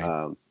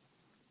 Right.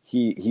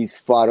 He's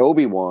fought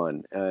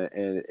Obi-Wan,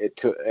 and it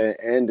took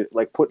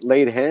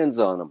laid hands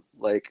on him,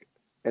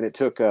 and it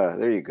took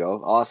there you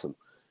go, awesome,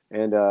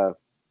 and I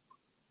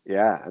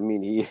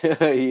mean he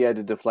he had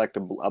to deflect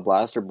a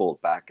blaster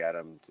bolt back at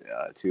him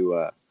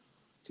to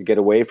get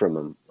away from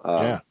him.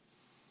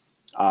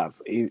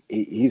 He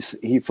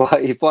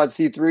fought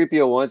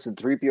C-3PO once, and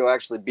 3PO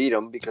actually beat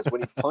him because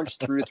when he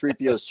punched through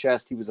 3PO's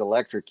chest, he was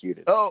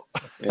electrocuted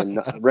and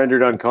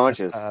rendered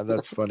unconscious.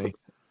 That's funny.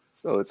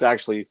 So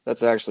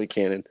that's actually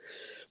canon.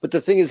 But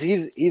the thing is, he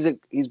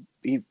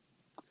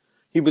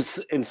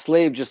was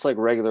enslaved just like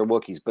regular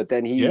Wookiees, but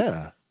then he is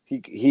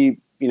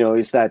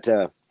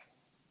that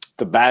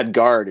the bad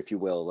guard, if you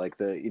will, like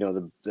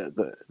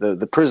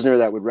the prisoner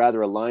that would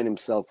rather align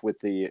himself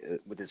with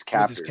his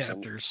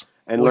captors,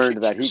 and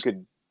learned that he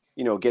could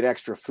get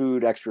extra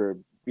food,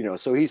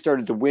 so he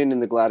started to win in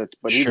the gladiator,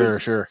 but he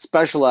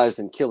specialized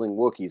in killing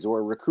Wookiees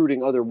or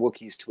recruiting other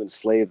Wookiees to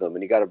enslave them,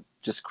 and he got a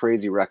just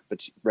crazy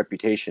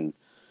reputation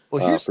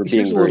for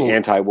being very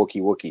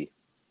anti-Wookiee.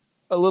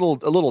 A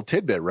little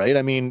tidbit, right?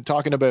 I mean,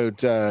 talking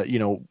about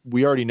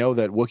we already know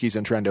that Wookiees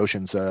and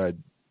Trandoshans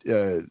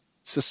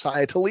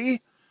societally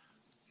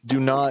do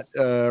not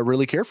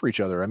really care for each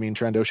other. I mean,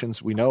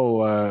 Trandoshans, we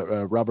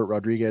know Robert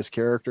Rodriguez's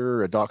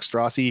character, Doc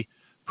Strassi,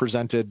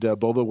 presented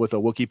Boba with a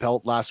Wookiee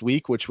pelt last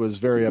week, which was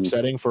very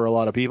upsetting for a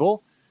lot of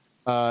people.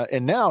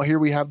 And now here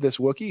we have this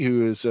Wookiee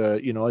who is,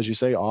 as you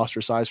say,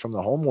 ostracized from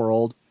the home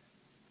world,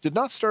 did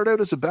not start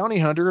out as a bounty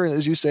hunter, and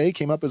as you say,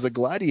 came up as a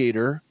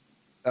gladiator,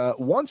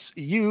 once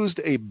used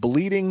a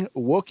bleeding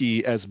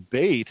Wookiee as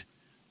bait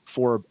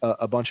for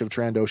a bunch of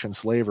Trandoshan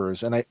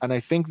slavers. And I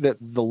think that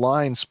the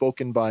line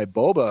spoken by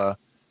Boba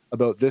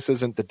about this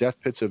isn't the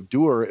death pits of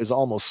Dur is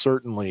almost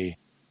certainly,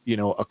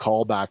 a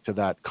callback to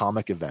that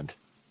comic event.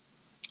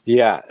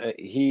 Yeah,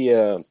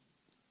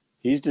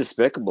 he's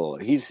despicable.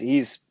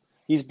 He's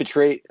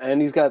betrayed,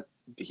 and he's got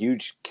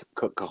huge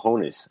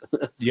cojones.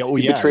 Yeah,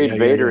 he betrayed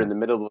Vader in the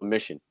middle of a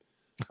mission.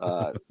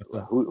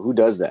 Who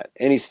does that?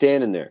 And he's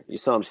standing there. You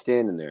saw him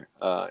standing there.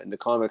 In the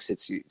comics,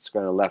 it's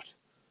kind of left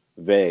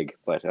vague,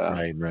 but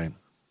right.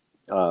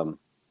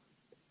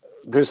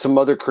 There's some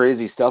other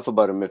crazy stuff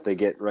about him if they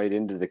get right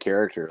into the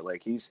character.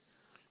 Like he's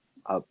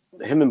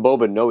him and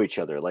Boba know each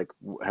other, like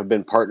have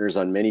been partners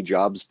on many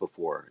jobs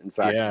before. In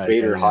fact,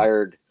 Vader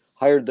hired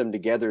them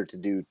together to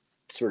do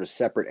sort of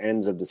separate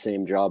ends of the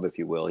same job, if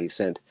you will. He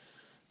sent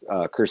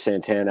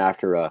Krrsantan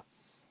after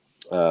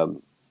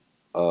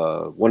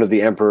one of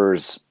the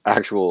Emperor's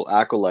actual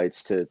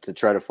acolytes to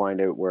try to find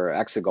out where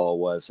Exegol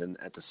was,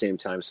 and at the same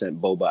time sent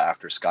Boba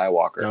after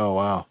Skywalker. Oh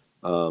wow!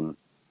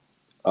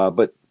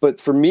 But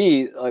for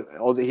me,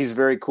 he's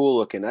very cool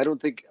looking. I don't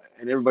think,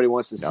 and everybody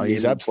wants to see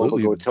he's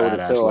absolutely go toe to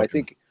toe. I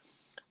think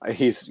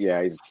he's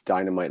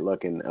dynamite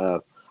looking.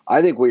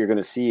 I think what you're going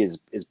to see is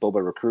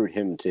Boba recruit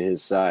him to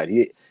his side.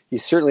 He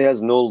certainly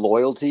has no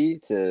loyalty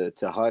to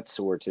Hutts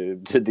or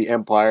to the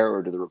Empire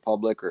or to the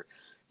Republic, or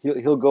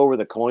he'll go where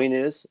the coin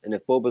is. And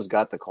if Boba's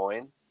got the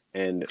coin,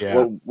 and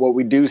what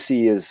we do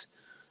see is,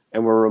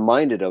 and we're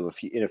reminded of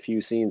in a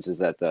few scenes, is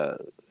that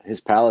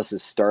his palace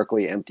is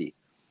starkly empty.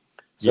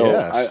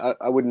 So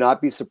I would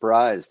not be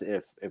surprised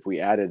if we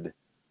added,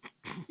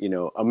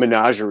 a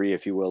menagerie,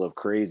 if you will, of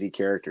crazy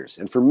characters.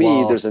 And for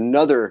me, there's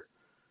another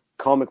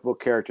comic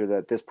book character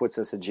that this puts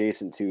us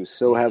adjacent to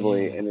so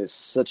heavily, and is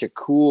such a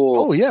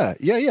cool,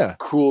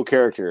 cool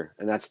character,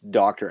 and that's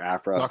Dr.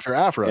 Aphra. Dr.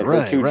 Aphra, and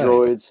right? Her two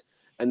droids,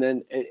 and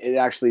then it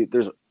actually,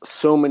 there's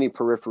so many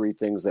periphery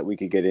things that we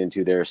could get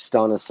into there.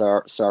 Stana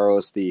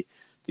Saros, the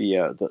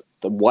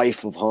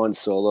wife of Han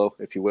Solo,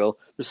 if you will.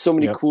 There's so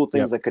many cool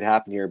things that could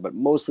happen here, but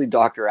mostly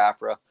Dr.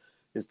 Aphra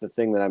is the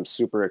thing that I'm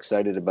super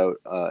excited about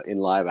in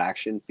live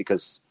action,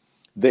 because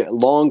they're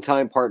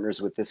longtime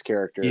partners with this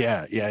character.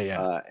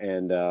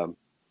 And a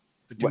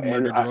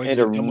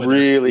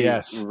really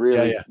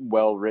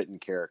well written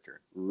character.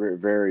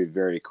 Very,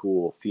 very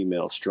cool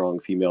strong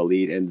female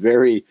lead, and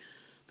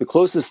the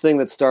closest thing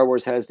that Star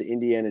Wars has to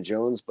Indiana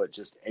Jones, but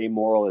just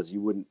amoral as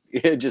you wouldn't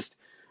just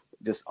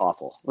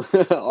awful,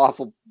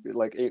 awful,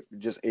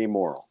 just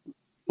amoral.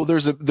 Well,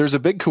 there's a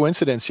big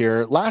coincidence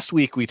here. Last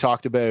week we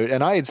talked about,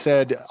 and I had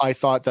said I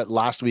thought that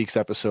last week's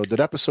episode, that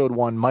episode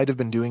 1 might have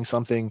been doing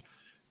something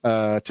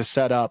to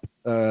set up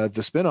the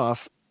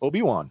spinoff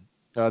Obi-Wan,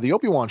 the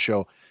Obi-Wan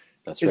show.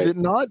 That's right. Is it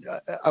not?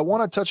 I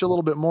want to touch a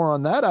little bit more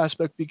on that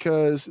aspect,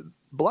 because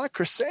Black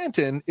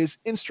Krrsantan is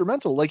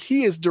instrumental. Like,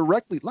 he is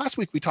directly. Last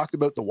week we talked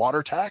about the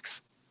water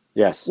tax.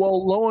 Yes.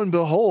 Well, lo and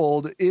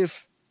behold,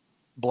 if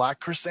Black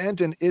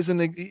Krrsantan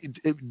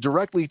isn't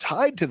directly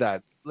tied to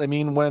that. I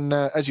mean, when,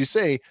 as you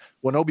say,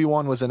 when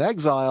Obi-Wan was in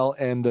exile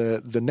and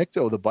the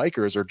Nikto, the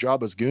bikers or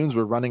Jabba's goons,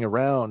 were running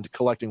around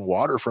collecting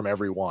water from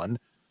everyone,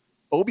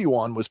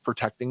 Obi-Wan was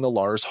protecting the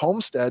Lars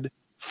homestead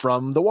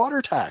from the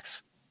water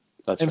tax.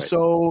 That's and right.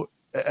 So,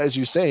 as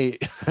you say,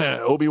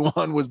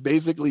 Obi-Wan was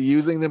basically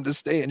using them to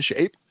stay in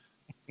shape.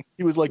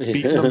 He was like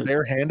beating them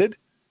barehanded.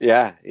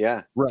 Yeah.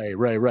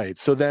 Right.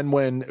 So then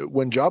when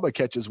Jabba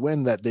catches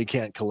wind that they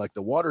can't collect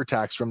the water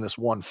tax from this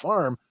one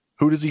farm,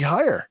 who does he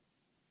hire?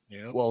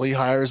 Yep. Well, he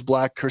hires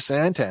Black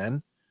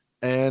Krrsantan,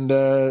 and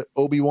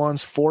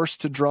Obi-Wan's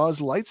forced to draw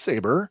his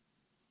lightsaber,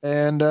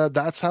 and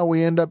that's how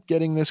we end up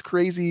getting this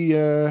crazy,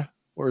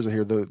 where is it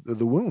here?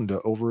 The wound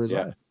over his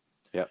eye.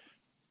 Yep.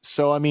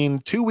 So, I mean,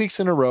 2 weeks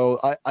in a row,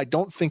 I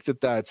don't think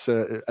that's,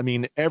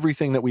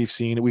 everything that we've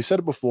seen, we've said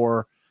it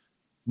before,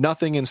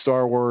 nothing in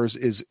Star Wars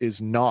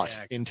is not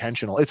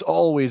intentional. It's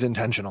always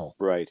intentional.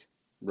 Right.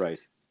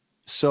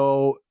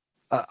 So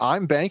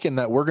I'm banking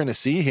that we're going to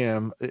see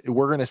him.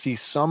 We're going to see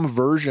some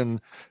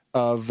version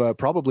of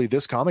probably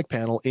this comic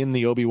panel in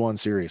the Obi-Wan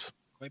series.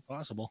 Quite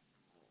possible.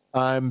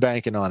 I'm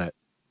banking on it.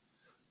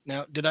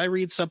 Now, did I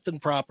read something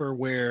proper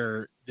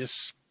where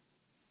this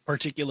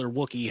particular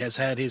Wookiee has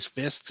had his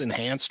fists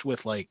enhanced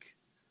with like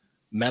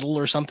metal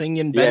or something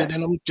embedded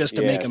in them just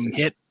to make him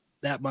hit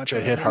that much?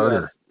 Hit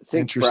harder.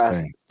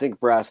 Think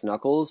brass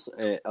knuckles,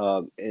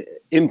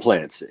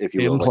 implants, if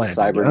you will, like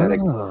cybernetic.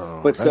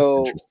 But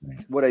so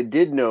what I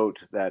did note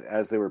that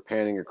as they were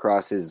panning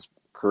across his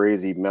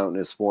crazy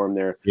mountainous form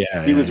there,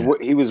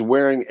 he was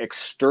wearing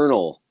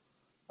external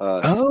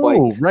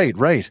spiked,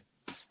 right,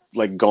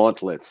 like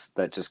gauntlets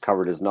that just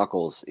covered his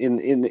knuckles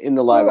in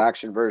the live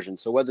action version.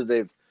 So whether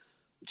they've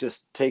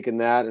just taken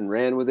that and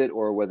ran with it,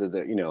 or whether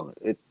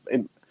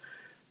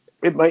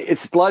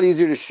it's a lot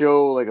easier to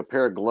show like a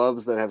pair of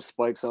gloves that have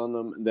spikes on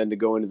them than to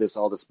go into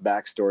all this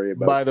backstory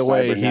about. By the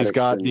way, he's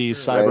got the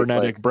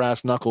cybernetic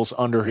brass knuckles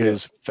under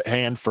his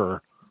hand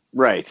fur.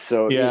 Right.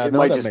 So it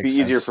might just be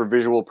easier for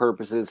visual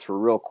purposes, for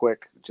real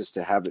quick, just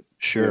to have it.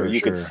 Sure.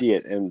 You can see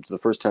it. And the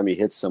first time he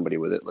hits somebody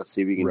with it, let's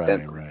see if we can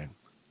dent them. Right.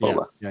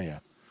 Yeah.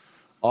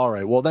 All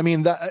right. Well, I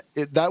mean,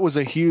 that was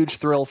a huge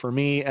thrill for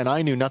me, and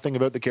I knew nothing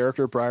about the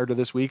character prior to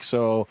this week.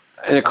 So,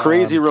 and a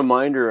crazy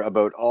reminder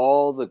about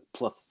all the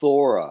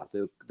plethora,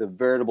 the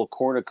veritable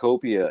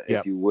cornucopia,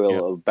 if you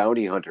will, of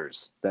bounty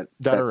hunters that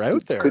are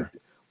out there.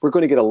 We're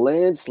going to get a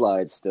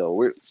landslide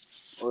still.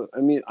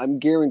 I'm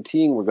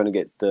guaranteeing we're going to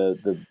get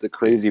the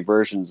crazy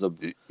versions of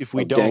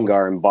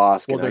Dengar and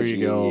Bosk. Well, there you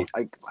go.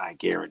 I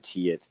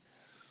guarantee it.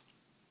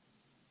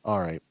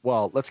 All right.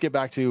 Well, let's get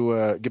back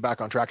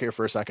on track here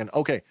for a second.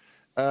 Okay.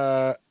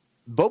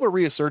 Boba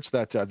reasserts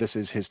that this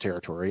is his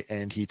territory,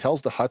 and he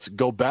tells the Hutts,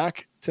 go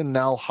back to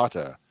Nal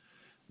Hutta.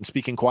 And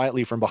speaking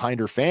quietly from behind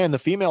her fan, the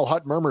female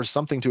Hutt murmurs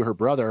something to her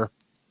brother,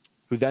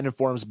 who then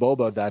informs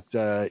Boba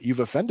that you've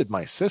offended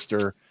my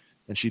sister,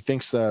 and she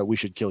thinks we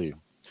should kill you.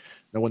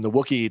 Now, when the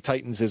Wookiee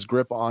tightens his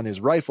grip on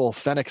his rifle,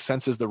 Fennec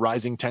senses the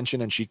rising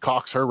tension, and she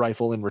cocks her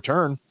rifle in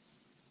return.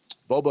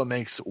 Boba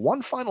makes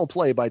one final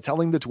play by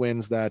telling the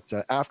twins that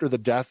after the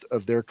death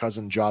of their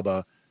cousin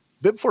Jabba,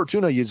 Bib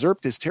Fortuna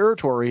usurped his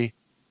territory,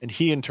 and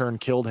he in turn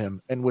killed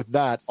him. And with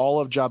that, all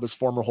of Jabba's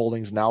former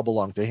holdings now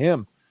belong to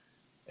him.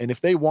 And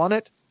if they want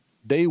it,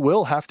 they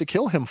will have to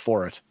kill him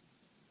for it.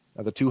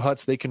 Now, the two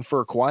Hutts, they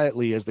confer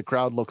quietly as the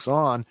crowd looks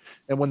on.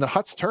 And when the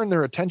Hutts turn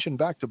their attention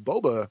back to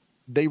Boba,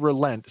 they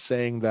relent,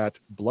 saying that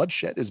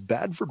bloodshed is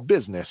bad for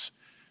business,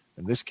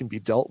 and this can be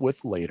dealt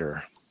with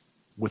later.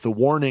 With a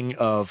warning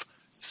of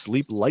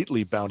sleep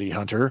lightly, bounty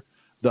hunter,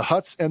 the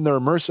Hutts and their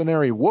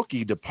mercenary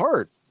Wookiee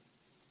depart.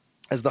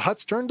 As the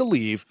Hutts turn to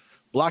leave,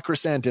 Black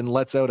Chrysanthemum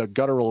lets out a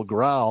guttural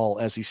growl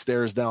as he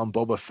stares down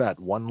Boba Fett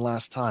one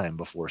last time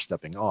before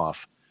stepping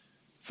off.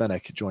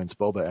 Fennec joins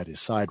Boba at his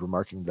side,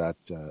 remarking that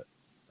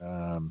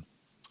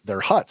they're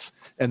Hutts,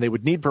 and they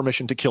would need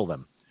permission to kill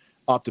them.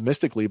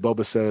 Optimistically,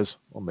 Boba says,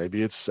 well,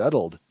 maybe it's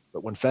settled.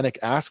 But when Fennec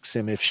asks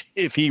him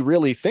if he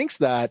really thinks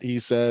that, he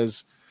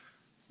says,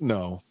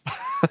 no.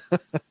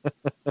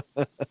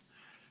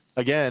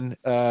 Again,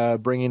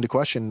 bringing into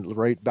question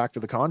right back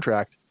to the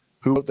contract.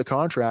 Who wrote the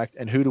contract,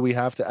 and who do we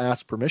have to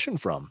ask permission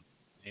from?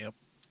 Yep.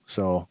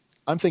 So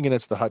I'm thinking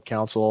it's the Hutt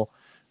Council.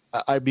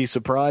 I'd be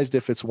surprised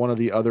if it's one of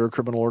the other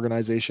criminal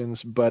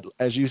organizations. But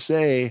as you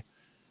say,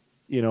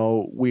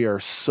 we are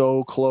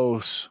so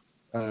close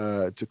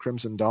to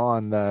Crimson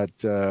Dawn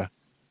that,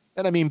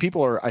 and I mean,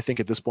 people are, I think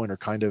at this point are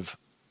kind of,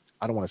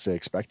 I don't want to say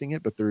expecting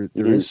it, but there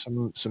is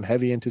some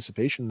heavy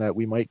anticipation that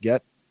we might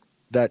get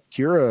that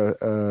Kira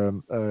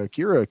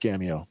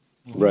cameo.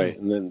 Right.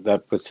 And then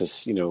that puts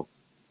us,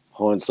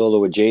 Han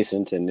Solo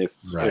adjacent, and if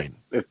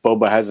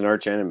Boba has an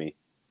arch enemy,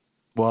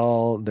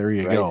 well, there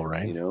you go,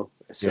 right?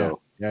 So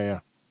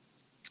yeah.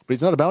 But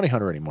he's not a bounty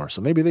hunter anymore,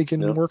 so maybe they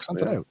can work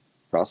something out.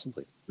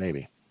 Possibly,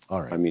 maybe.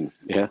 All right. I mean,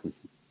 yeah.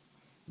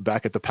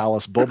 Back at the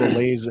palace, Boba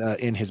lays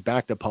in his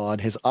Bacta-pod.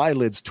 His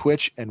eyelids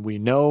twitch, and we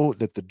know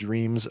that the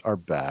dreams are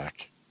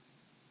back.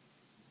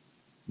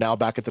 Now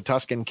back at the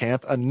Tusken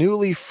camp, a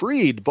newly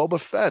freed Boba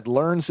Fett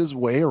learns his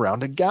way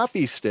around a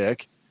gaffi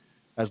stick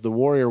as the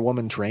warrior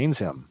woman trains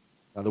him.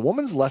 Now, the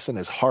woman's lesson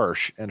is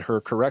harsh, and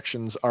her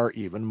corrections are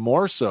even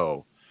more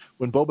so.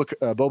 When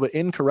Boba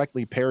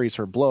incorrectly parries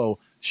her blow,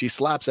 she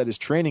slaps at his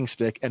training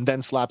stick and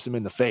then slaps him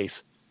in the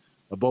face.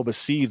 Boba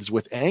seethes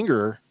with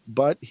anger,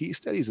 but he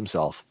steadies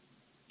himself.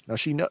 Now,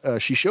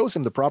 she shows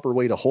him the proper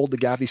way to hold the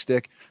gaffi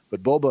stick,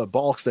 but Boba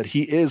balks that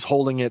he is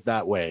holding it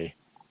that way.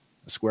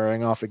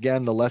 Squaring off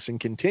again, the lesson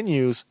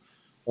continues,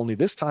 only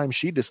this time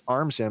she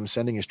disarms him,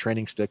 sending his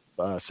training stick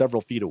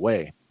several feet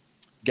away.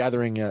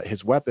 Gathering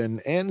his weapon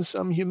and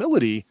some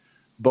humility,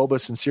 Boba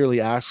sincerely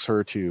asks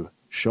her to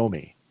show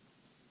me.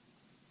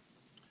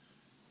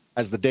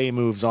 As the day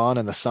moves on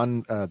and the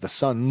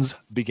suns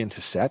begin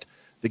to set,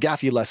 the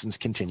gaffi lessons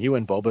continue,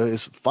 and Boba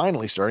is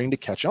finally starting to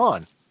catch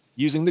on.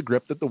 Using the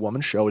grip that the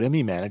woman showed him,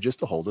 he manages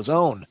to hold his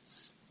own.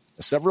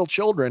 Several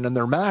children and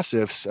their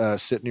massives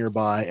sit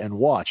nearby and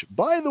watch.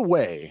 By the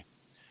way,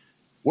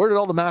 where did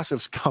all the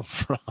massives come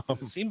from?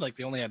 It seemed like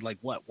they only had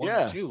one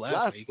or two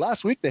last week.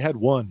 Last week they had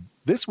one.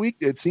 This week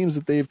it seems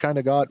that they've kind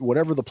of got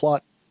whatever the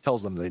plot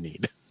tells them they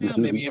need. Yeah,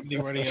 maybe they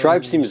already.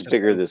 Tribe seems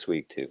bigger this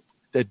week too.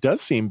 It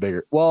does seem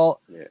bigger.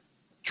 Well,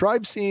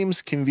 Tribe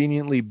seems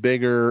conveniently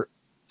bigger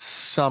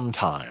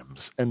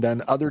sometimes, and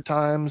then other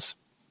times,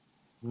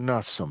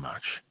 not so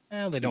much.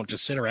 Well, they don't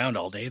just sit around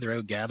all day; they're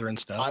out gathering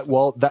stuff.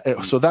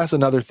 So that's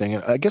another thing,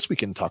 and I guess we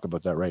can talk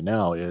about that right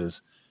now.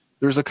 Is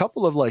there's a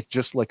couple of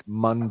just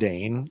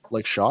mundane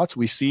shots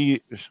we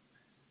see.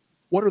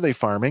 What are they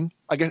farming?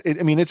 I guess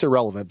it's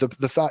irrelevant.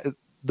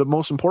 The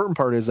most important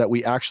part is that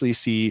we actually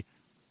see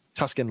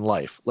Tusken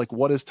life.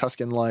 What is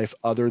Tusken life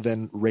other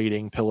than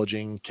raiding,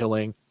 pillaging,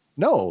 killing?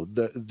 No,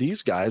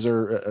 these guys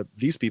are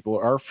these people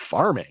are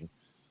farming.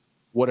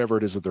 whatever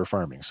it is that they're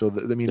farming. So,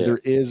 there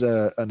is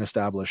an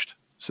established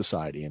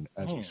society. And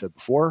as we said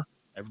before,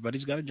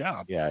 everybody's got a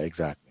job. Yeah,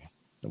 exactly.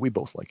 We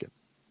both like it.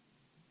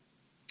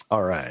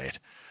 All right.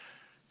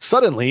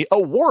 Suddenly, a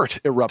wart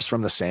erupts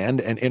from the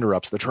sand and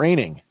interrupts the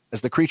training. As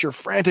the creature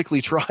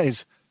frantically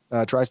tries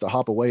to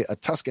hop away, a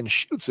Tusken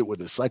shoots it with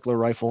his cycler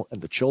rifle,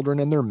 and the children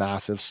and their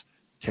mastiffs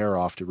tear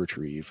off to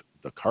retrieve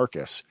the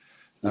carcass.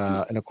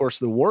 And of course,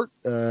 the wart,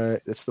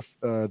 it's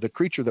the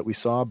creature that we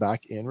saw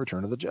back in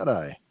Return of the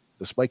Jedi,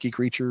 the spiky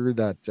creature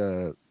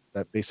that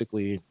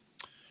basically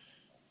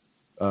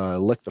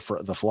licked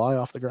the fly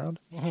off the ground.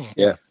 Mm-hmm.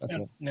 Yeah.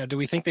 Now, do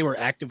we think they were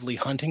actively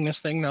hunting this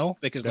thing though?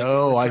 Because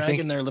no, I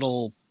think their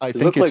little. I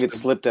think it looked like it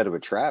slipped out of a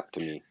trap to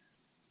me.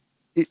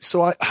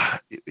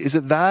 Is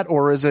it that,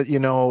 or is it,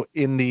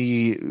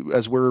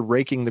 as we're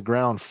raking the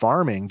ground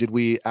farming, did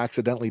we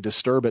accidentally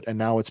disturb it and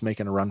now it's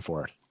making a run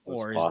for it?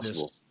 Or is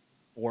this,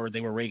 or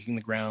they were raking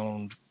the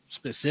ground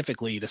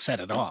specifically to set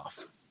it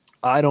off?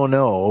 I don't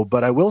know,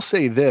 but I will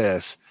say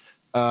this.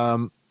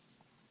 The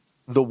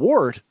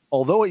wart,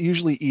 although it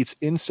usually eats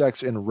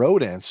insects and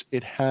rodents,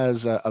 it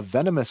has a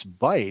venomous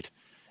bite.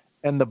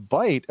 And the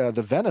bite,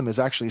 the venom is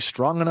actually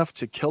strong enough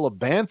to kill a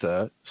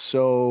bantha.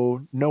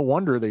 So no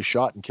wonder they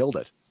shot and killed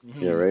it.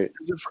 Yeah, right.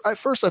 At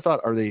first I thought,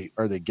 are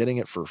they getting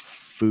it for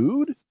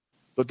food?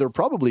 But they're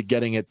probably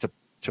getting it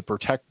to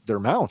protect their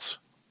mounts.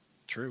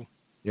 True.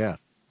 Yeah.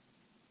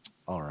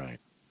 All right.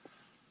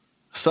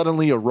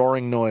 Suddenly a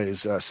roaring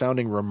noise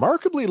sounding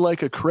remarkably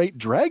like a crate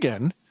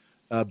dragon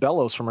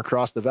bellows from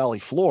across the valley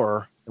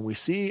floor. And we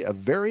see a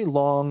very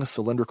long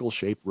cylindrical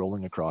shape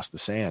rolling across the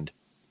sand.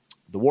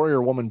 The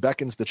warrior woman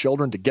beckons the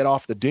children to get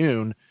off the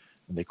dune,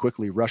 and they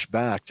quickly rush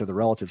back to the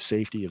relative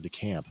safety of the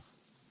camp.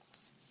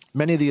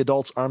 Many of the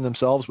adults arm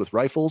themselves with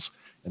rifles,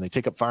 and they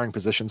take up firing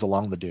positions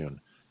along the dune.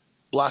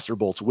 Blaster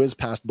bolts whiz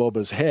past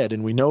Boba's head,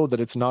 and we know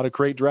that it's not a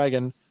crate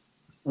dragon.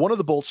 One of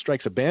the bolts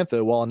strikes a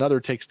bantha, while another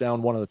takes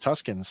down one of the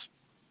Tuskens.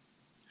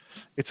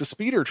 It's a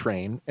speeder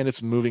train, and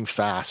it's moving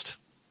fast.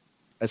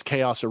 As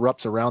chaos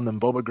erupts around them,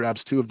 Boba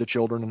grabs two of the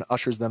children and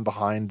ushers them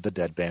behind the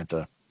dead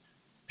bantha.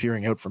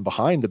 Peering out from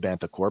behind the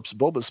bantha corpse,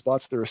 Boba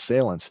spots their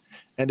assailants,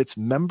 and it's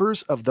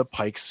members of the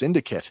Pike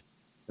Syndicate.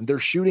 And they're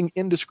shooting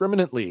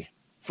indiscriminately.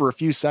 For a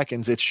few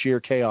seconds, it's sheer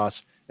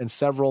chaos, and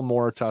several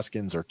more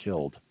Tuskens are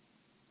killed.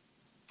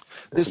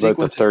 This is about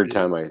the third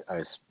time I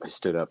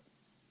stood up.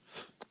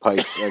 The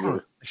Pikes.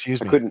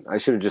 Excuse me. I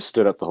should have just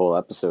stood up the whole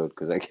episode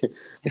because I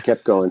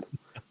kept going.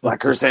 Black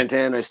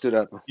Santan, I stood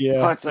up. Yeah.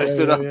 Putz, I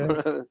stood up.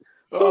 Yeah.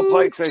 Oh,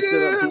 Pikes, I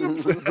stood up.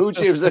 Who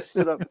James, I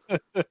stood up.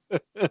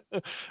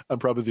 I'm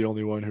probably the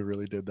only one who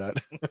really did that.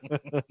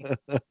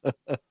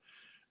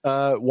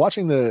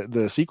 Watching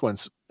the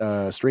sequence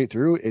straight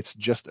through, it's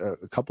just a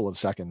couple of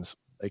seconds.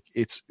 Like,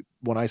 it's,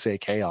 when I say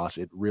chaos,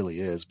 it really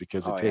is,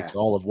 because it takes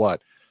all of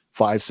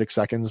 5-6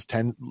 seconds,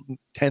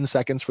 10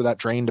 seconds for that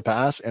train to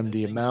pass, and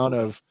the amount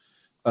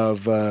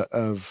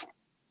of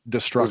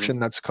destruction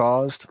that's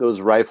caused. Those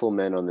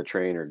riflemen on the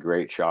train are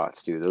great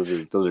shots too. Those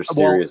are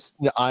serious.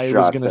 Well, I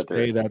was going to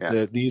say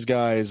that these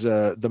guys,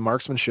 the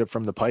marksmanship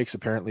from the Pikes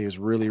apparently is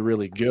really,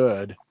 really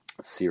good.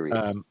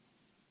 Serious.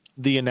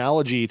 The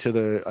analogy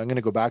to I'm going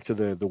to go back to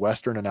the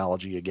Western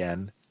analogy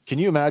again. Can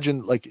you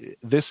imagine, like,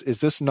 this?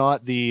 Is this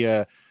not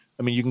the?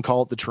 You can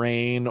call it the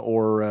train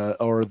or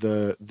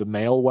the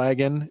mail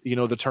wagon.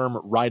 The term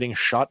riding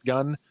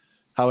shotgun.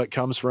 How it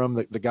comes from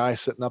the guy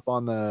sitting up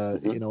on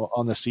the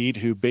on the seat,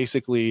 who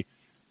basically,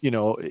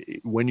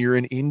 when you're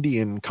in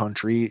Indian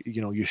country,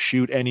 you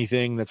shoot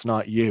anything that's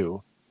not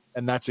you,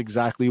 and that's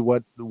exactly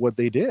what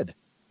they did.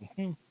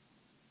 Mm-hmm.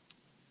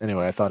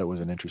 Anyway, I thought it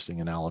was an interesting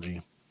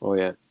analogy. Oh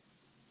yeah.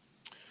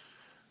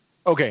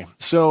 Okay,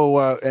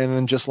 so and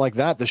then just like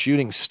that, the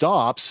shooting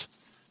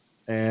stops,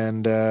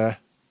 and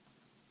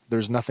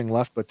there's nothing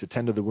left but to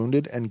tend to the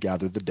wounded and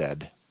gather the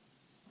dead.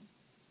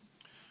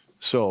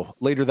 So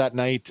later that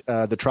night,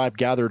 the tribe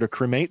gather to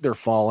cremate their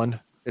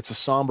fallen. It's a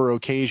somber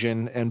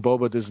occasion, and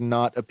Boba does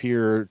not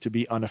appear to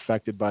be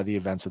unaffected by the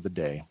events of the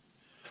day.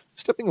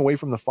 Stepping away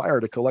from the fire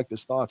to collect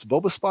his thoughts,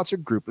 Boba spots a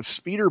group of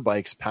speeder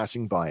bikes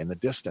passing by in the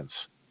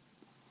distance.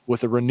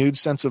 With a renewed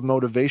sense of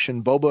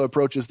motivation, Boba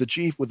approaches the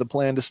chief with a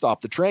plan to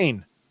stop the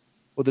train.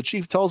 Well, the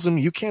chief tells him,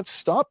 "You can't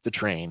stop the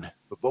train."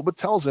 But Boba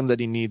tells him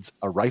that he needs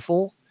a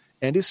rifle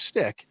and his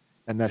stick,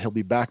 and that he'll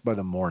be back by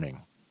the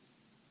morning.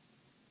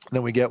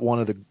 Then we get one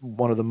of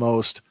the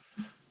most,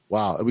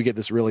 we get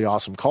this really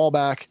awesome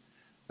callback.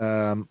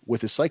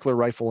 With his cycler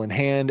rifle in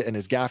hand and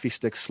his gaffy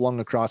stick slung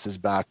across his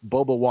back,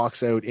 Boba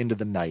walks out into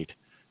the night.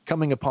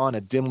 Coming upon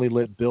a dimly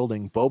lit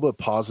building, Boba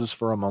pauses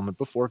for a moment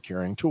before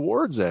carrying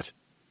towards it.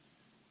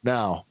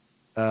 Now,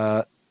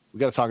 we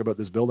got to talk about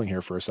this building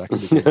here for a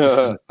second,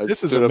 because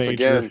this is a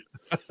major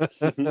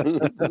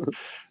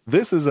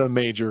this is a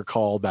major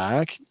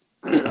callback.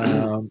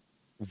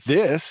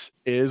 This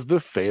is the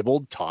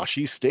fabled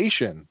Tosche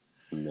Station.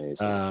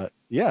 Amazing.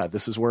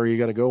 This is where you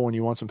got to go when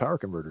you want some power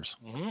converters.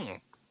 Mm-hmm.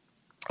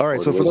 All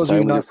right, so for those of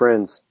you not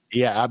friends,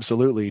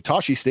 absolutely,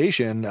 Tosche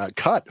Station,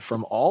 cut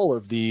from all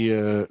of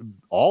the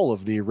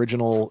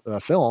original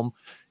film,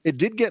 It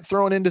did get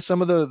thrown into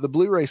some of the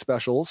Blu-ray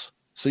specials,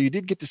 so you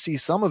did get to see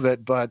some of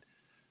it, but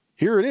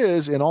here it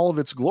is in all of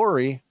its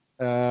glory.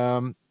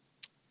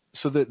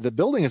 So the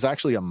building is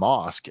actually a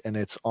mosque, and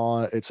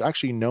it's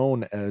actually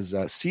known as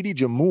Sidi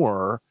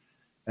Jamur,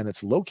 and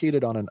it's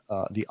located on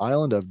the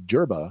island of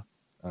Jerba,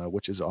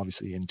 which is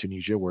obviously in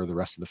Tunisia, where the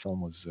rest of the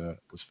film was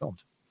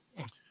filmed.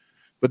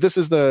 But this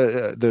is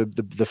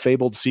the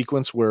fabled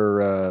sequence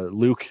where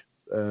Luke,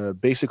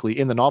 basically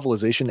in the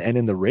novelization and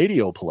in the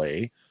radio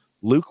play,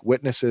 Luke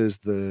witnesses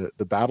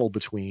the battle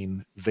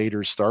between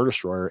Vader's Star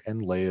Destroyer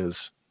and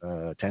Leia's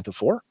Tantive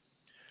 4.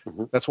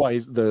 Mm-hmm. That's why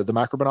the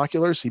macro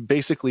binoculars, he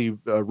basically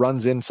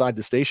runs inside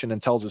the station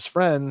and tells his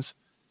friends,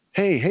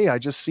 hey, I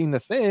just seen the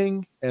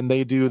thing. And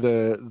they do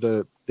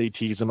they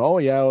tease him. Oh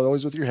yeah,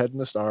 always with your head in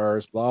the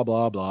stars, blah,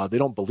 blah, blah. They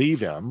don't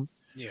believe him.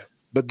 Yeah.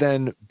 But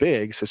then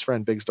Biggs, his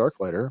friend Biggs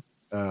Darklighter,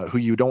 who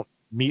you don't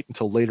meet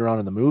until later on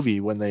in the movie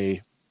when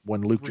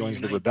Luke joins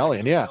the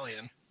rebellion. Yeah.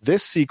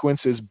 This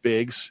sequence is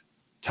Biggs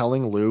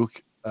telling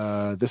Luke,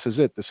 this is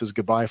it. This is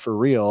goodbye for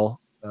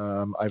real.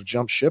 I've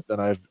jumped ship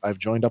and I've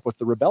joined up with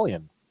the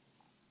rebellion.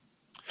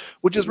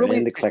 Which is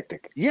really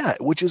eclectic. Yeah,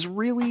 which is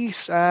really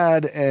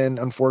sad and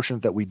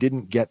unfortunate that we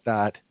didn't get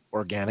that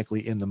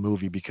organically in the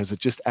movie, because it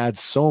just adds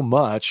so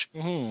much.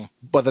 Mm-hmm.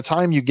 By the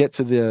time you get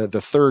to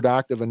the third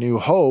act of A New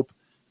Hope,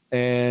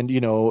 and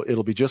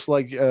it'll be just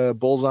like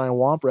Bullseye and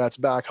Womp Rats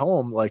back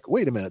home. Like,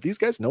 wait a minute, these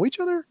guys know each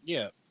other?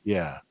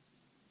 Yeah.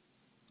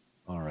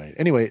 All right.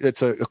 Anyway,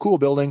 it's a cool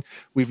building.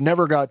 We've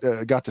never got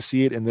to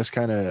see it in this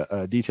kind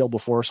of detail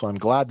before, so I'm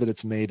glad that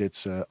it's made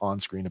its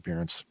on-screen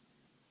appearance.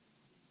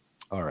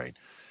 All right.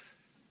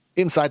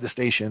 Inside the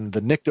station,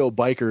 the Nikto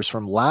bikers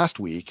from last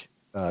week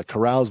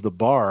carouse the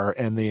bar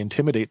and they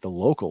intimidate the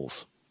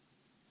locals.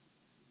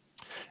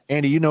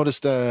 Andy, you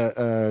noticed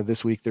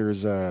this week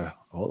there's it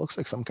looks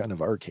like some kind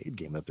of arcade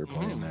game that they're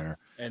playing there.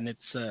 And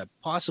it's a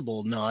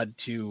possible nod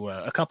to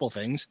a couple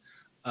things.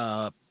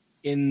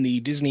 In the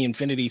Disney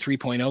Infinity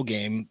 3.0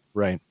 game,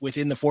 right,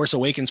 within the Force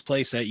Awakens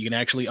playset, you can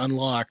actually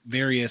unlock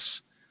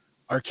various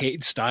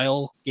arcade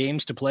style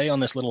games to play on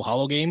this little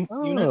holo game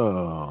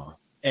unit.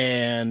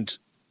 And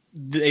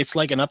it's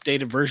like an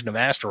updated version of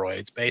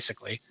Asteroids,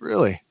 basically.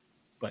 Really?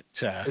 But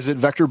is it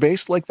vector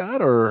based like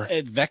that, or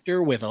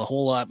vector with a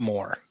whole lot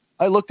more?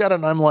 I looked at it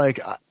and I'm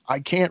like, I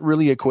can't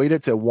really equate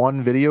it to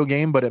one video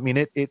game, but I mean,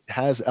 it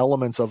has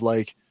elements of,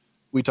 like,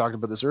 we talked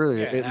about this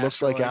earlier. Yeah, it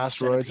looks like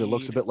Asteroids. Centipede. It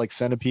looks a bit like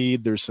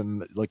Centipede. There's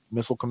some like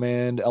Missile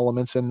Command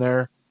elements in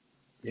there.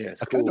 Yeah,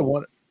 it's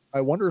cool. I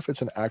wonder if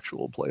it's an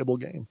actual playable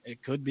game.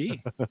 It could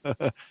be.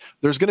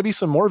 There's going to be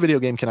some more video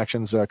game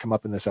connections come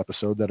up in this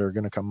episode that are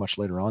going to come much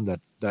later on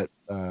that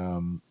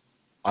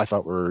I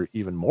thought were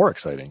even more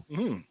exciting.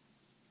 Mm-hmm.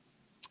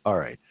 All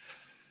right.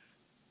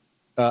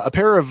 A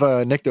pair of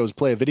Niktos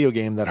play a video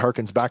game that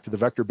harkens back to the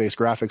vector-based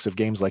graphics of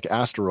games like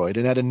Asteroid,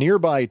 and at a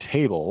nearby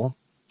table,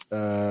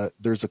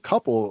 there's a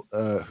couple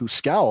who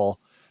scowl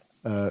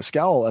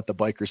at the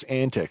bikers'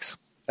 antics.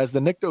 As the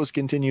Niktos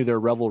continue their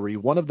revelry,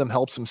 one of them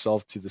helps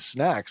himself to the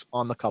snacks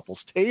on the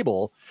couple's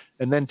table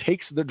and then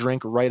takes the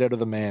drink right out of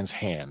the man's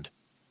hand.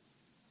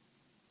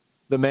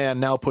 The man,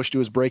 now pushed to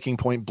his breaking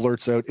point,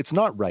 blurts out, "It's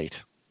not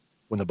right."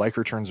 When the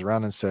biker turns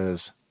around and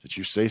says, "Did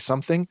you say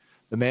something?"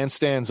 the man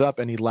stands up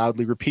and he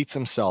loudly repeats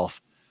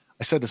himself,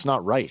 "I said it's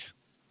not right."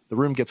 The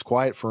room gets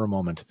quiet for a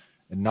moment,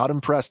 and not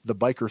impressed, the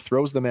biker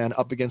throws the man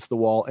up against the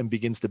wall and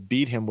begins to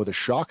beat him with a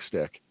shock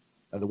stick.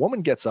 Now, the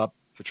woman gets up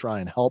to try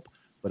and help,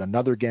 but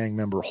another gang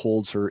member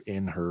holds her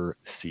in her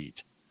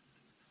seat.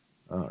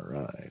 All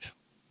right.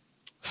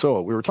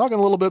 So we were talking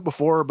a little bit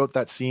before about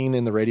that scene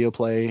in the radio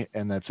play,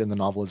 and that's in the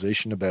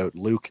novelization about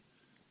Luke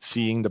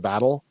seeing the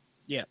battle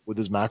with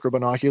his macro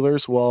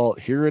binoculars. Well,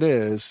 here it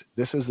is.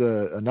 This is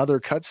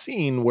another cut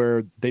scene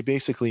where they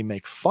basically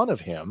make fun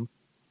of him,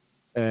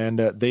 and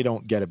they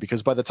don't get it,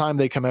 because by the time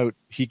they come out,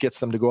 he gets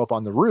them to go up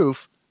on the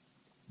roof.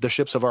 The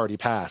ships have already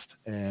passed,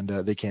 and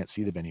they can't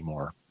see them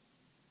anymore.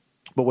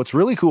 But what's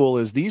really cool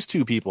is these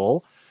two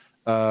people,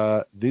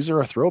 these are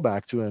a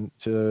throwback to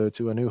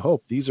A New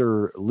Hope. These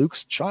are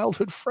Luke's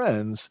childhood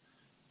friends,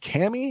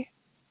 Cammy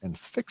and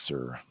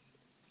Fixer.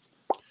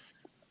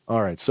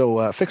 All right,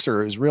 so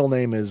Fixer, his real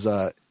name is,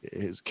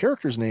 his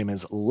character's name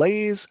is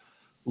Lays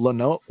is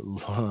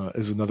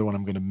another one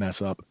I'm going to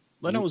mess up.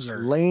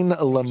 Lane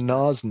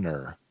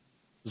Lenozner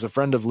is a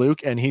friend of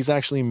Luke, and he's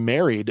actually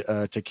married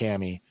to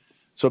Cammy.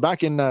 So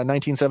back in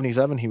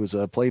 1977, he was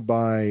played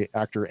by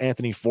actor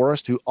Anthony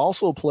Forrest, who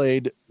also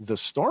played the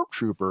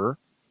stormtrooper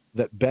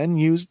that Ben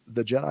used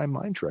the Jedi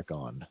mind trick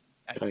on.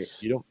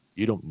 Nice. You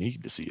don't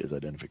need to see his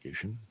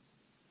identification.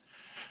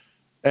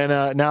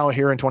 And now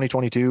here in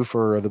 2022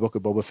 for the Book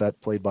of Boba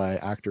Fett, played by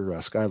actor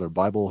Skylar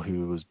Bible,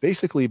 who's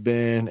basically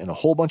been in a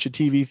whole bunch of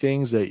TV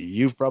things that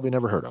you've probably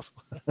never heard of.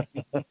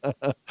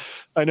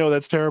 I know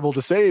that's terrible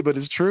to say, but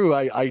it's true.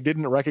 I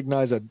didn't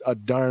recognize a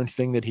darn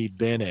thing that he'd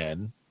been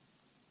in.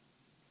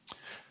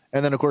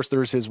 And then, of course,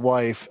 there's his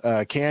wife,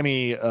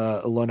 Cammy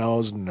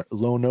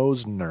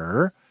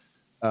Lonosner,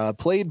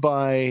 Played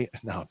by,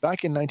 now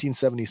back in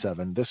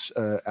 1977, this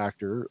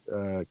actor,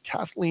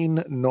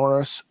 Kathleen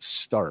Norris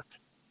Stark,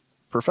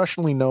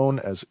 professionally known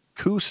as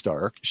Koo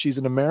Stark. She's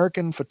an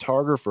American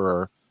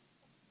photographer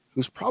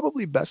who's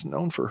probably best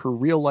known for her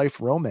real-life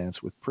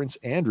romance with Prince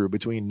Andrew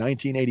between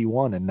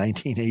 1981 and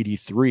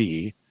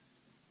 1983.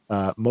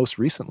 Most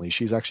recently,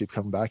 she's actually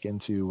come back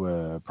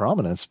into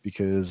prominence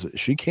because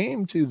she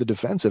came to the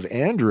defense of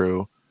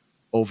Andrew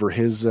over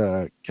his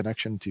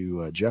connection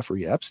to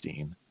Jeffrey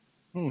Epstein.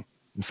 In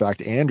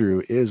fact,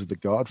 Andrew is the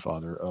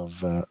godfather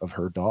of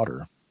her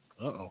daughter.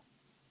 Uh-oh.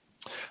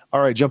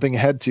 All right, jumping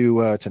ahead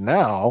to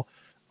now,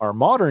 our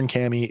modern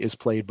Cammy is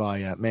played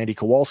by Mandy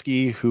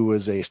Kowalski, who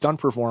is a stunt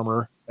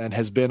performer and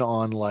has been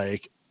on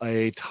like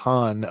a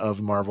ton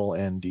of Marvel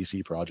and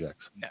DC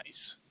projects.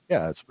 Nice.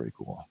 Yeah, it's pretty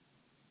cool.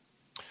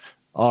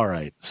 All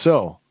right,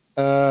 so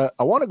I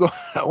want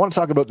to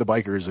talk about the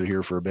bikers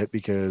here for a bit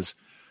because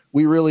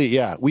we really,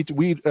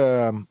 we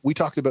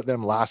talked about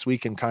them last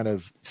week and kind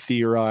of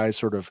theorized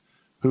sort of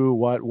who,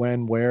 what,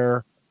 when,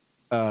 where.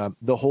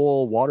 The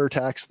whole water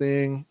tax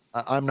thing,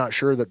 I'm not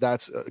sure that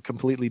that's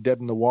completely dead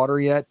in the water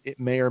yet. It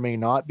may or may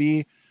not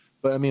be,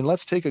 but I mean,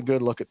 let's take a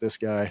good look at this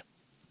guy.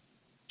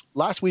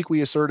 Last week, we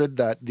asserted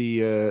that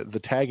the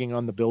tagging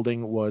on the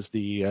building was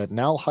the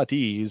Nal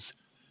Hutties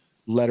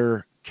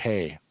letter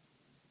K.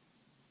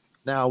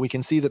 Now we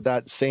can see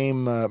that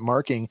same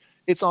marking,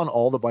 it's on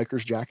all the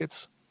bikers'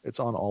 jackets. It's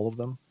on all of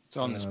them. It's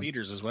on the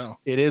speeders as well.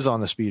 It is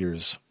on the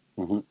speeders.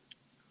 Mm-hmm.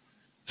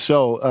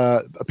 So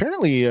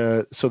apparently,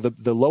 so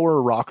the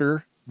lower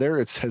rocker there,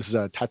 it says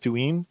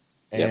Tatooine.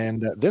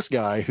 And this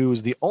guy, who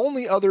is the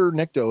only other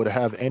Nikto to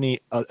have any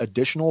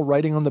additional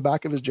writing on the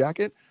back of his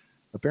jacket,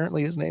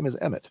 apparently his name is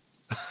Emmett.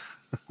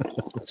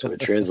 That's what it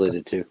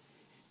translated to.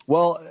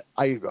 Well,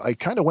 I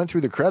kind of went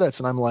through the credits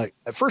and I'm like,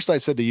 at first I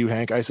said to you,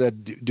 Hank, I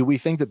said, do we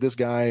think that this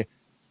guy,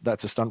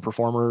 that's a stunt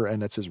performer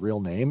and that's his real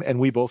name? And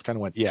we both kind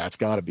of went, yeah, it's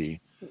got to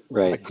be.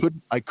 Right.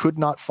 I could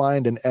not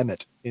find an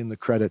Emmett in the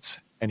credits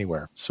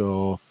anywhere.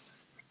 So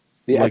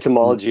the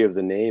etymology of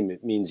the name,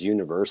 it means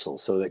universal.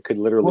 So that could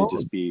literally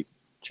just be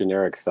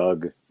generic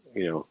thug,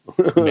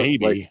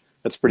 maybe. Like,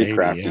 that's pretty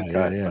crafty.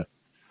 Yeah.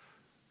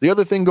 The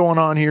other thing going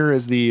on here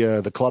is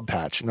the club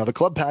patch. Now the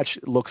club patch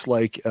looks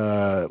like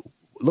a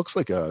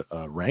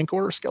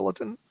Rancor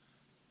skeleton.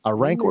 A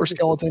Rancor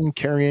skeleton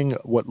carrying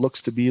what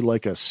looks to be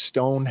like a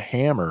stone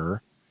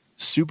hammer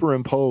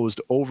superimposed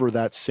over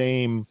that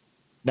same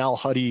Nal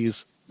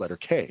Hutties letter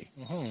K.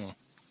 Mm-hmm.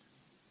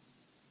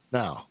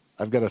 Now,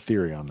 I've got a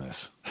theory on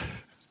this.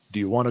 Do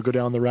you want to go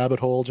down the rabbit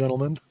hole,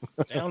 gentlemen?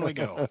 Down we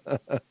go.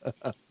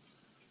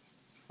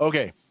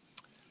 Okay.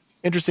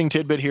 Interesting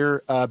tidbit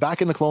here.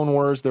 Back in the Clone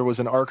Wars, there was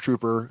an ARC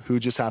trooper who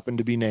just happened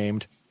to be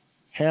named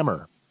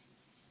Hammer.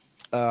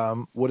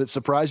 Would it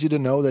surprise you to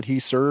know that he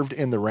served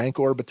in the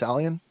Rancor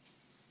battalion?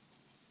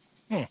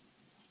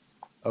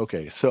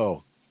 Okay,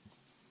 so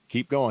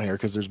keep going here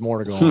because there's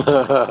more to go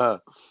on.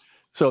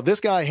 So this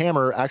guy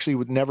Hammer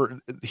actually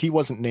he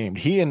wasn't named.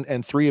 He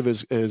and three of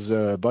his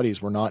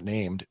buddies were not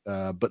named.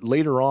 But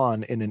later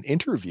on in an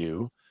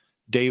interview,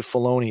 Dave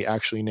Filoni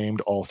actually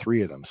named all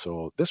three of them.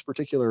 So this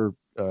particular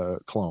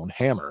clone,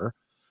 Hammer,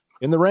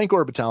 in the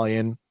Rancor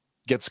battalion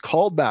gets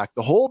called back.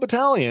 The whole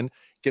battalion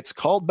gets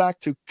called back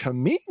to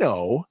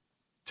Kamino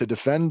to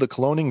defend the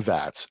cloning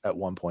vats at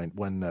one point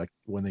when the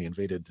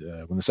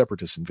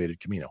Separatists invaded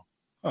Kamino.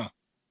 Huh.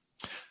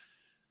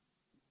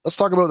 Let's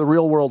talk about the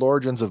real world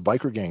origins of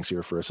biker gangs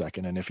here for a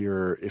second. And if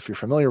you're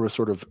familiar with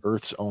sort of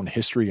Earth's own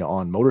history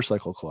on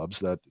motorcycle clubs,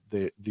 that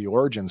the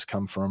origins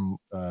come from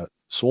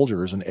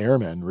soldiers and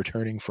airmen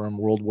returning from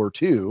World War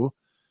II,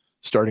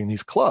 starting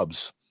these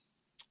clubs.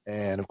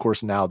 And of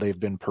course, now they've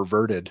been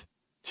perverted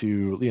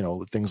to,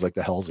 things like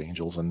the Hells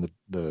Angels and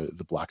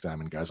the Black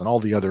Diamond guys and all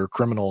the other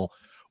criminal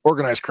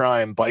organized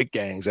crime bike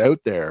gangs out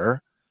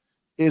there.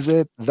 Is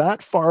it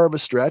that far of a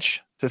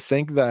stretch to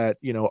think that,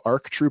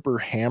 ARC Trooper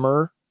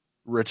Hammer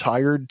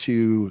retired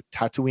to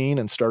Tatooine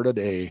and started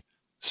a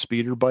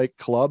speeder bike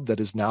club that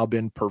has now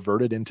been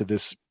perverted into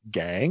this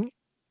gang?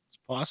 It's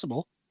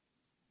possible.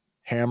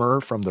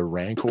 Hammer from the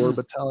Rancor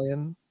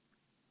battalion,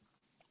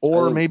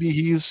 or maybe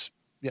he's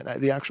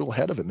the actual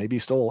head of it. Maybe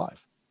he's still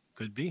alive.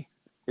 Could be.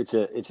 It's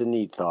a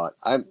neat thought.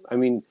 I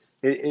mean,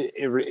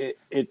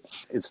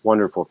 it's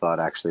wonderful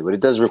thought actually, but it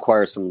does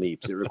require some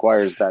leaps. It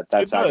requires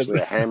that's actually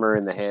a hammer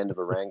in the hand of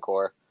a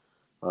Rancor.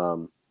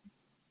 So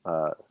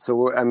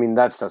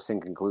that stuff's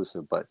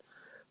inconclusive, but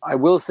I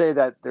will say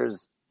that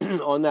there's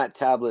on that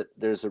tablet,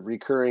 there's a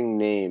recurring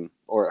name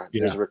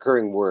there's a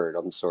recurring word.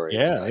 I'm sorry.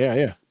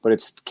 Yeah. But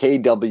it's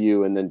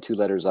KW and then two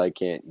letters I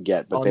can't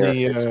get, but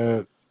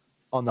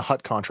on the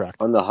Hut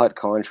contract. On the Hut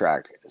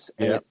contract.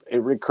 And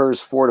it recurs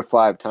 4 to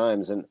 5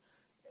 times. And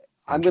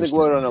I'm going to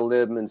go out on a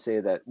limb and say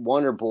that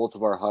one or both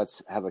of our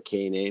Huts have a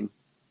K name.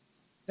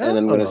 And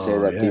I'm going to say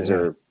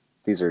that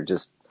these are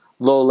just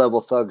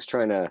low-level thugs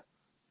trying to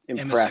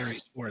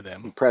impress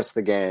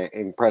the gang,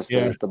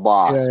 the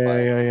boss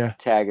by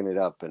tagging it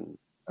up and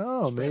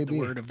maybe the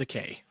word of the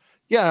K.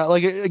 Yeah,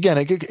 like again,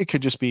 it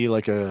could just be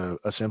like a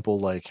simple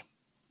like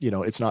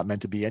it's not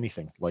meant to be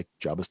anything like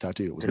Jabba's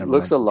tattoo. It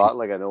looks a lot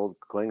like an old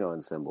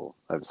Klingon symbol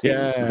I've seen.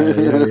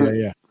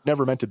 Yeah.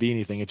 Never meant to be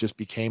anything. It just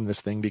became this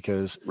thing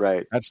because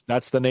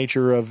that's the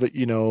nature of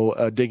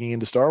digging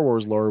into Star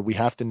Wars lore. We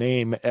have to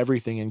name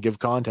everything and give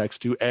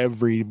context to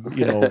every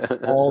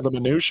all the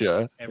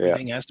minutia.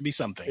 Everything has to be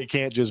something. It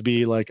can't just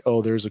be like,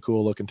 oh, there's a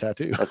cool looking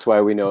tattoo. That's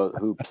why we know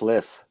who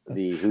Pliff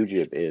the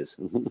Hujib is.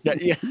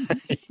 Yeah.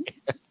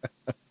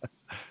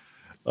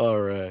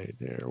 All right,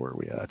 there. Where are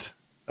we at?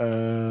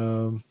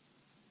 When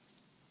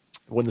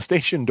the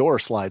station door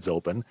slides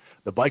open,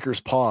 the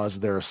bikers pause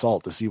their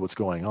assault to see what's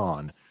going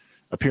on.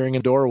 Appearing in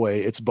the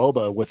doorway, it's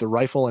Boba with a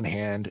rifle in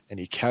hand, and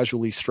he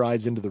casually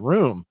strides into the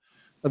room.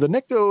 Now, the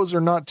Niktos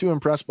are not too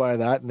impressed by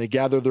that, and they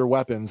gather their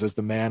weapons as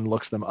the man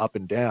looks them up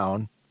and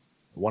down.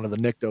 One of the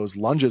Niktos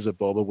lunges at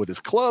Boba with his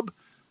club,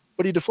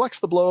 but he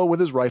deflects the blow with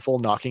his rifle,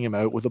 knocking him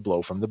out with a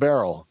blow from the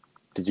barrel.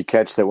 Did you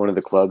catch that one of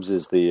the clubs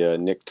is the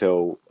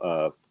Nikto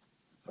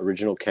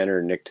original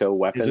Kenner Nikto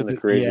weapon?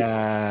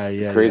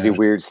 The crazy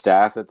weird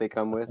staff that they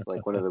come with,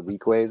 like one of the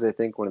weak ways, I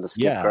think, one of the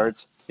skip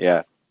guards.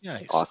 Yeah.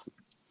 Nice. Awesome.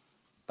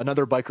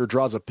 Another biker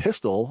draws a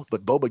pistol,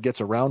 but Boba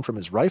gets a round from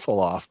his rifle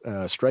off,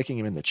 striking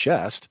him in the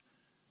chest.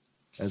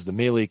 As the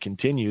melee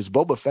continues,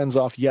 Boba fends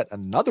off yet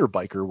another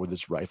biker with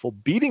his rifle,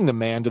 beating the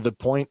man to the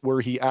point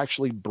where he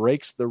actually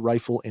breaks the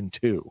rifle in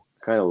two.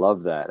 Kind of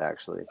love that,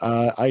 actually.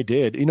 I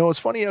did. It's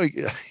funny how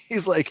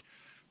he's like,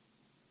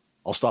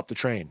 I'll stop the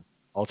train.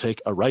 I'll take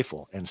a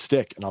rifle and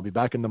stick, and I'll be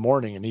back in the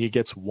morning. And he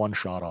gets one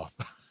shot off.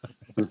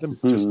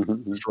 Just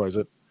destroys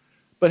it.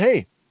 But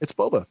hey, it's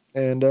Boba,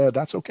 and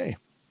that's okay.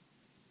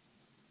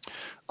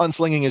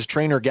 Unslinging his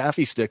trainer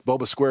gaffy stick,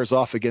 Boba squares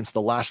off against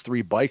the last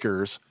three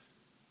bikers.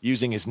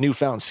 Using his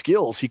newfound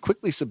skills, he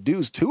quickly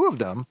subdues two of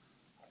them,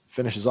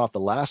 finishes off the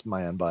last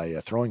man by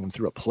throwing him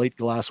through a plate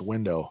glass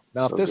window.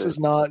 Now, if this is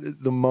not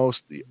the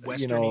most,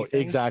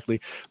 exactly,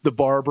 the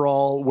bar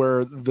brawl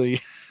where the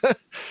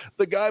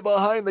the guy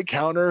behind the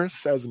counter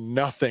says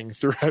nothing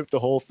throughout the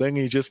whole thing.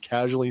 He just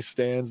casually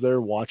stands there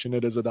watching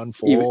it as it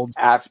unfolds.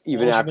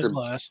 Even after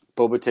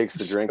Boba takes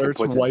the drink and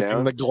puts it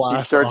down,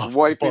 he starts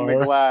wiping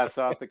the glass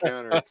off the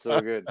counter. It's so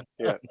good.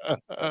 Yeah.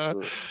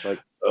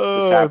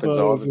 This happens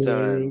all the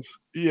time.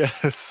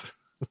 Yes.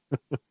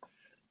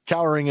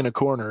 Cowering in a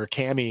corner,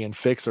 Cammy and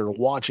Fix are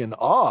watching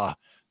awe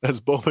as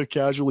Boba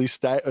casually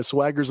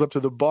swaggers up to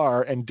the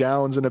bar and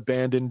downs an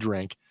abandoned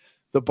drink.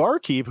 The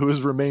barkeep, who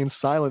has remained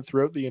silent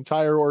throughout the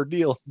entire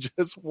ordeal,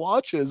 just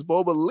watches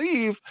Boba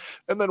leave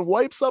and then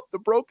wipes up the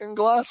broken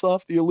glass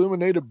off the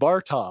illuminated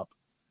bar top.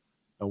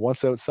 And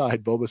once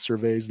outside, Boba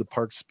surveys the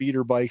parked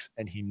speeder bikes,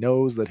 and he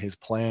knows that his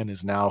plan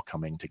is now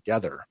coming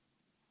together.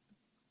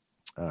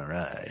 All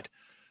right.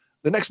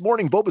 The next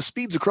morning, Boba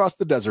speeds across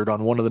the desert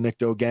on one of the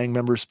Nikto gang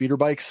members' speeder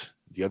bikes.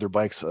 The other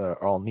bikes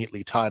are all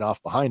neatly tied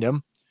off behind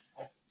him.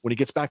 When he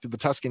gets back to the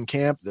Tusken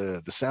camp,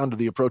 the sound of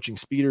the approaching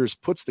speeders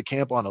puts the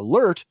camp on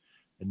alert,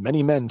 and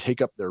many men take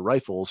up their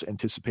rifles,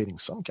 anticipating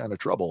some kind of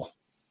trouble.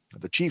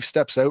 The chief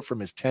steps out from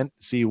his tent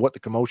to see what the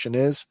commotion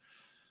is,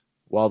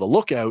 while the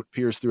lookout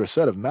peers through a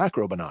set of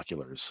macro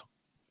binoculars.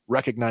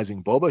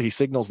 Recognizing Boba, he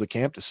signals the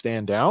camp to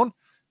stand down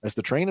as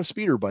the train of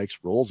speeder bikes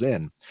rolls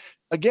in.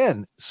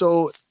 Again,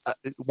 so I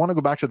want to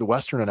go back to the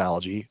Western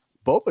analogy.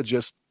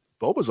 Boba's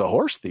a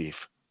horse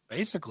thief.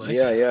 Basically.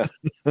 Yeah.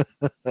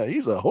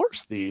 He's a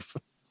horse thief.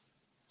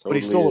 But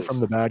he stole it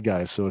from the bad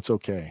guys, so it's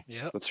okay.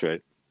 Yeah, that's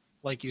right.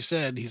 Like you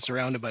said, he's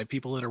surrounded by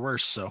people that are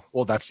worse. So,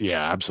 well,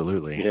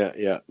 absolutely.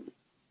 Yeah.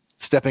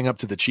 Stepping up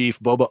to the chief,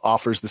 Boba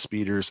offers the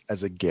speeders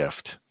as a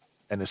gift.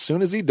 And as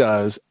soon as he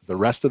does, the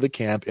rest of the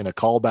camp, in a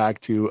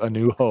callback to A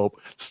New Hope,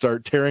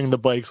 start tearing the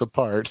bikes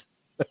apart.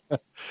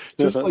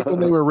 Just like when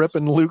they were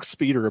ripping Luke's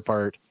speeder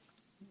apart.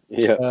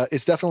 Yeah.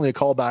 It's definitely a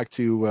callback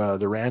to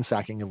the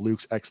ransacking of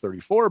Luke's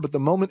X-34, but the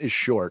moment is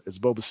short as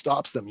Boba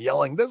stops them,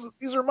 yelling,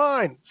 "These are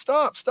mine!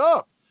 Stop!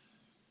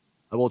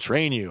 I will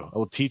train you. I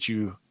will teach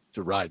you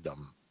to ride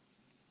them."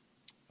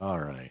 All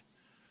right.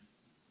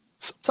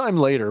 Sometime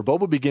later,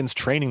 Boba begins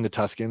training the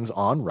Tuskens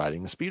on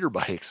riding the speeder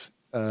bikes.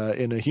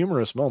 In a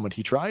humorous moment,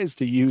 he tries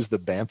to use the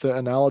Bantha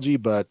analogy,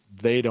 but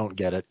they don't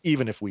get it,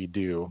 even if we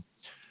do.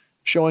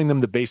 Showing them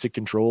the basic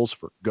controls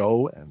for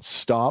go and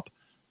stop,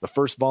 the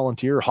first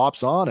volunteer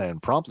hops on and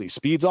promptly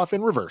speeds off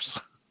in reverse.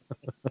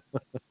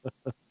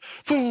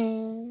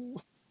 I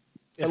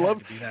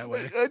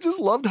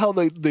just loved how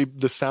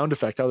the sound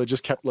effect, how they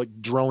just kept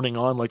like droning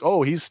on, like,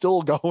 oh, he's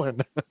still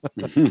going.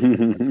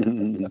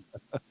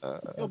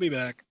 He'll be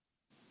back.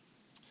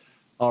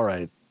 All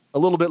right. A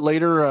little bit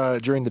later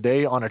during the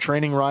day on a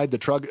training ride, the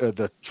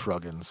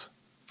Tuskens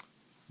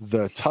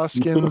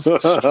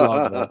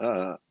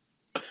struggle.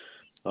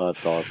 Oh,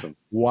 that's awesome.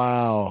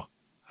 Wow.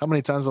 How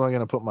many times am I going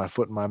to put my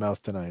foot in my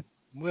mouth tonight?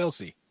 We'll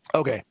see.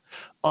 Okay.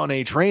 On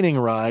a training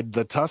ride,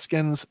 the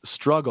Tuskens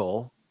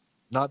struggle,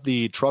 not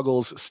the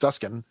Truggles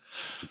Stusken.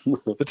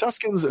 The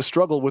Tuskens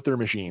struggle with their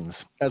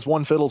machines. As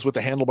one fiddles with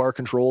the handlebar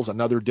controls,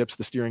 another dips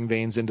the steering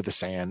vanes into the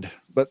sand.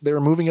 But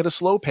they're moving at a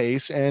slow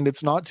pace, and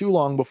it's not too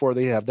long before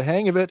they have the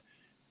hang of it,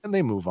 and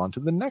they move on to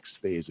the next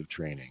phase of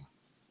training.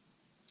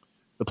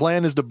 The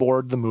plan is to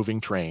board the moving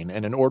train,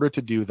 and in order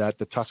to do that,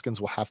 the Tuskens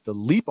will have to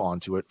leap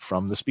onto it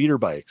from the speeder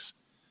bikes.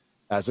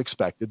 As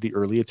expected, the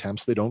early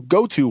attempts, they don't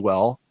go too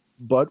well,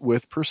 but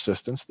with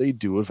persistence, they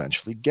do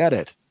eventually get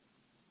it.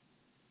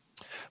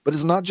 But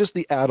it's not just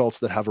the adults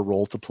that have a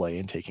role to play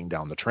in taking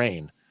down the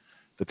train.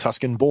 The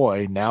Tusken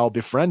boy, now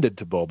befriended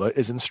to Boba,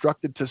 is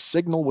instructed to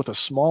signal with a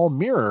small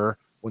mirror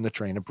when the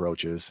train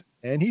approaches,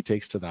 and he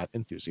takes to that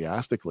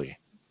enthusiastically.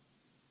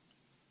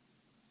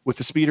 With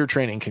the speeder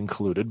training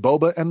concluded,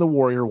 Boba and the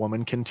warrior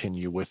woman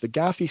continue with the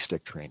gaffy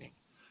stick training.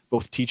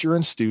 Both teacher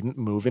and student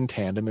move in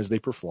tandem as they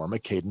perform a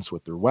cadence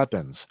with their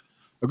weapons.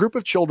 A group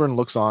of children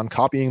looks on,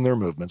 copying their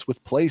movements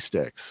with play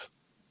sticks.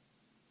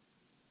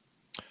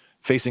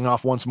 Facing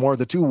off once more,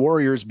 the two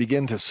warriors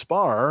begin to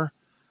spar.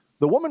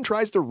 The woman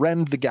tries to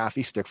rend the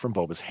gaffy stick from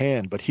Boba's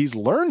hand, but he's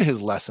learned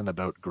his lesson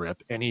about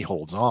grip, and he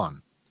holds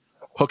on.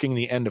 Hooking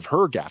the end of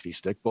her gaffy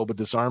stick, Boba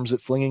disarms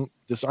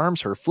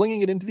her,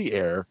 flinging it into the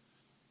air,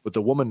 but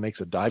the woman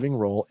makes a diving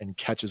roll and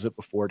catches it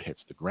before it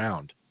hits the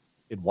ground.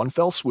 In one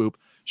fell swoop,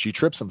 she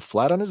trips him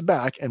flat on his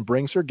back and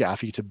brings her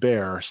gaffy to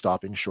bear,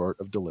 stopping short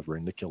of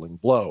delivering the killing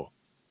blow.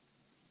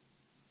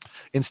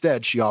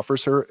 Instead, she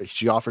offers her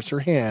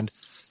hand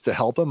to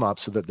help him up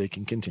so that they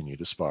can continue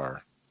to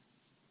spar.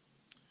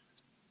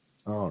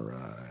 All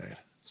right.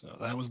 So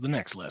that was the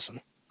next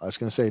lesson. I was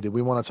going to say, did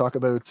we want to talk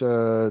about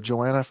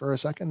Joanna for a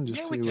second?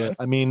 We can.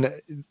 I mean,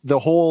 the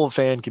whole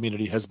fan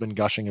community has been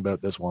gushing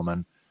about this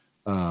woman,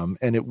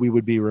 and we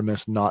would be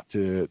remiss not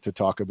to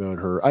talk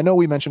about her. I know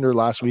we mentioned her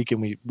last week,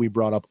 and we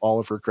brought up all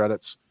of her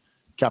credits,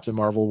 Captain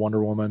Marvel,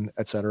 Wonder Woman,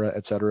 et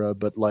cetera,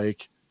 but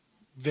like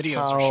videos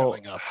are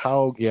showing up.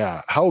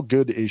 How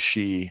good is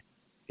she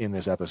in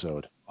this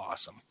episode?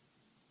 Awesome.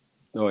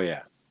 Oh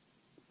yeah,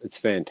 it's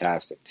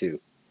fantastic too.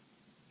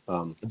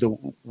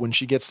 When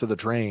she gets to the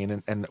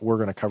train, and we're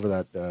going to cover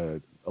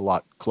that a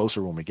lot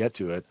closer when we get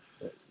to it.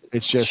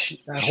 It's just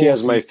she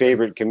has my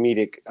favorite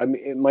comedic. I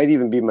mean, it might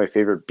even be my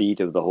favorite beat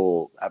of the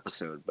whole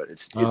episode. But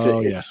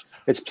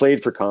it's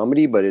played for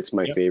comedy, but it's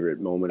my favorite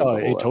moment. Of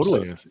the whole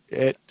totally episode. is.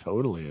 It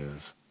totally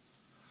is.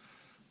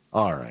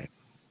 All right,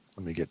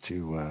 let me get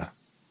to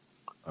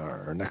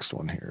our next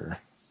one here.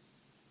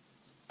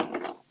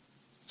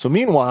 So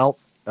meanwhile,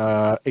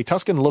 a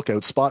Tusken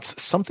lookout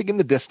spots something in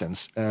the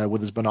distance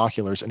with his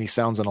binoculars, and he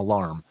sounds an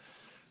alarm.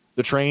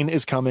 The train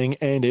is coming,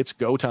 and it's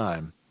go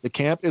time. The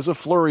camp is a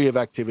flurry of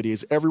activity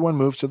as everyone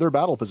moves to their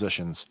battle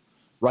positions.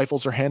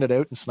 Rifles are handed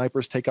out, and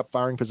snipers take up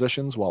firing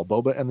positions, while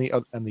Boba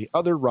and the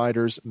other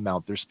riders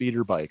mount their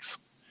speeder bikes.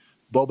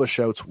 Boba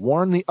shouts,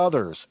 "Warn the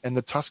others," and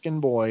the Tusken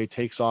boy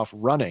takes off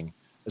running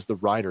as the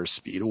riders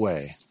speed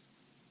away.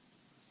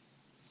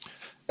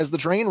 As the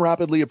train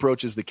rapidly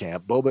approaches the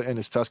camp, Boba and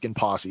his Tusken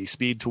posse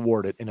speed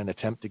toward it in an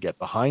attempt to get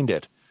behind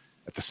it.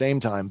 At the same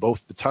time,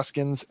 both the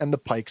Tuskens and the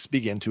Pikes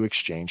begin to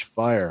exchange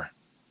fire.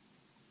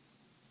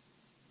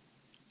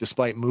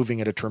 Despite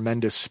moving at a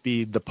tremendous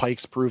speed, the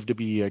Pikes prove to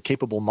be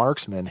capable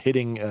marksmen,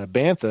 hitting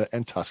Bantha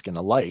and Tusken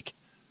alike.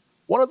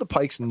 One of the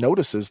Pikes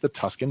notices the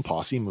Tusken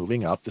posse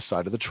moving up the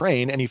side of the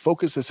train, and he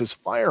focuses his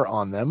fire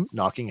on them,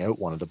 knocking out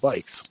one of the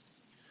bikes.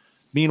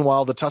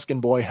 Meanwhile, the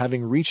Tusken boy,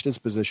 having reached his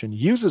position,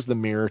 uses the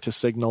mirror to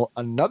signal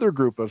another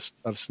group of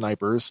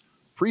snipers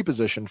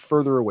pre-positioned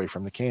further away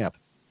from the camp.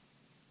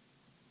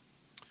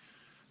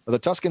 The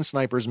Tusken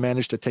snipers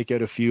manage to take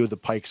out a few of the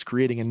Pikes,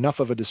 creating enough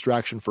of a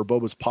distraction for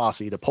Boba's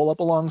posse to pull up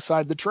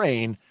alongside the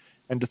train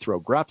and to throw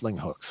grappling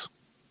hooks.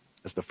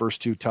 As the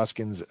first two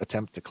Tuskens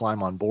attempt to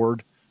climb on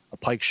board, a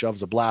Pike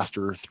shoves a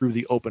blaster through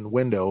the open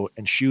window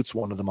and shoots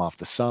one of them off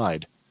the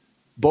side.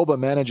 Boba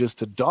manages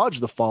to dodge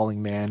the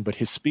falling man, but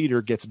his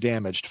speeder gets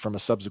damaged from a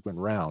subsequent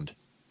round.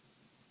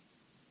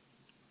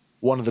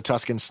 One of the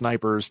Tusken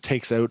snipers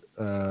takes out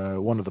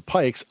one of the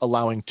Pikes,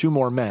 allowing two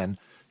more men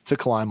to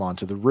climb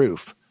onto the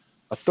roof.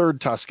 A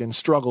third Tusken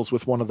struggles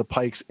with one of the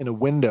Pikes in a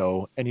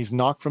window, and he's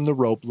knocked from the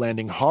rope,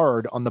 landing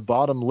hard on the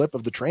bottom lip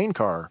of the train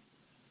car.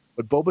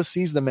 But Boba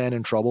sees the man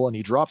in trouble, and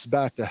he drops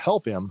back to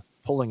help him,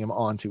 pulling him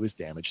onto his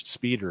damaged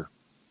speeder.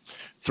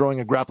 Throwing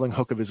a grappling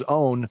hook of his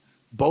own,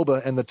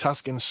 Boba and the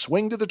Tusken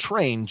swing to the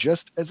train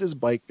just as his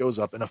bike goes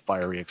up in a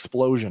fiery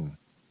explosion.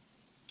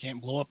 Can't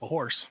blow up a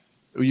horse.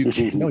 You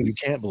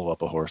can't blow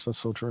up a horse. That's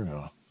so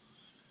true.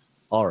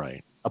 All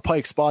right. A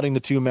Pike spotting the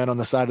two men on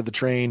the side of the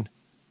train,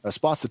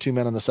 spots the two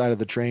men on the side of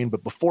the train,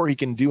 but before he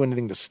can do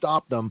anything to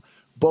stop them,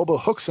 Boba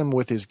hooks him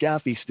with his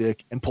gaffy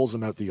stick and pulls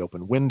him out the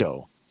open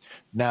window.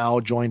 Now,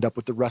 joined up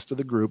with the rest of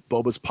the group,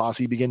 Boba's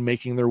posse begin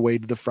making their way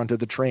to the front of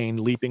the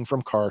train, leaping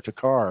from car to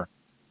car.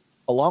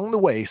 Along the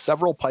way,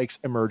 several Pikes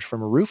emerge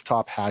from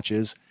rooftop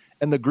hatches,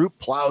 and the group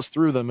plows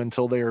through them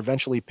until they are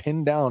eventually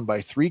pinned down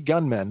by three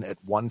gunmen at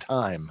one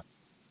time.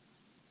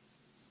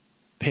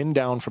 Pinned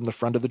down from the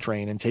front of the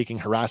train and taking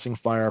harassing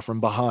fire from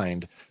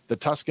behind, the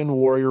Tusken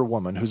warrior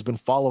woman who's been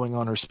following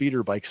on her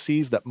speeder bike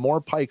sees that more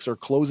Pikes are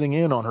closing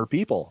in on her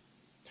people.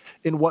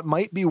 In what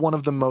might be one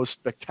of the most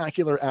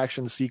spectacular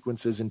action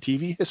sequences in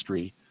TV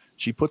history,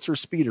 she puts her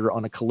speeder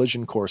on a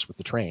collision course with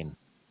the train.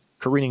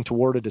 Careening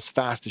toward it as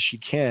fast as she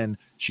can,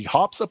 she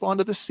hops up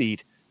onto the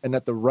seat and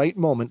at the right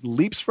moment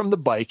leaps from the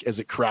bike as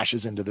it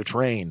crashes into the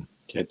train.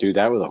 Can't do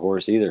that with a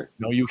horse either.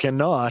 No, you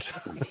cannot.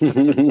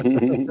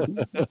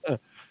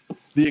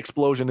 The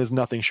explosion is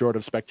nothing short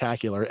of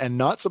spectacular and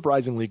not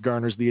surprisingly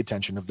garners the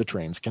attention of the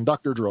train's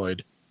conductor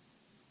droid.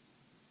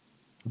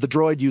 The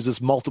droid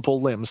uses multiple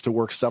limbs to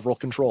work several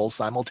controls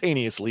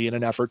simultaneously in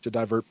an effort to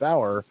divert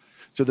power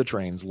to the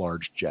train's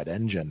large jet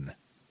engine.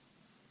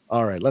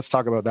 All right, let's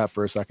talk about that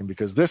for a second,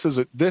 because this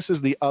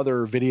is the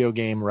other video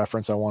game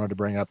reference I wanted to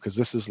bring up, because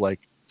this is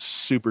like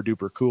super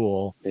duper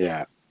cool.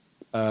 Yeah.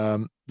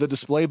 The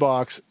display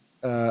box,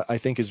 I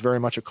think, is very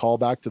much a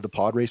callback to the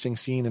pod racing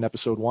scene in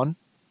episode 1,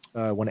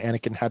 when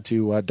Anakin had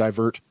to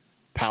divert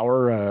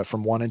power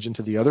from one engine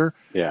to the other.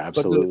 Yeah,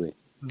 absolutely.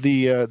 But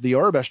the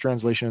Aurebesh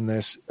translation in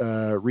this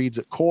reads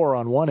core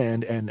on one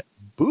end and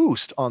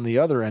boost on the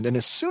other end. And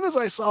as soon as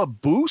I saw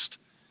boost,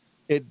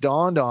 it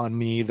dawned on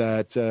me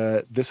that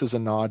this is a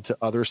nod to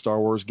other Star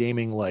Wars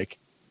gaming like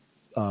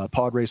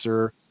Pod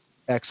Racer,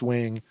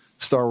 X-Wing,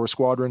 Star Wars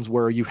Squadrons,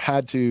 where you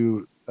had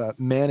to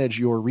manage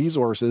your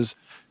resources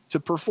to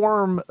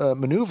perform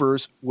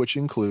maneuvers, which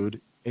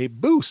include a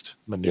boost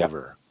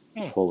maneuver.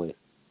 Yeah, fully.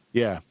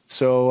 Yeah.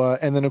 So,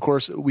 and then of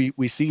course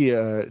we see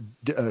 3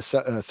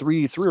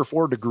 or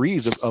 4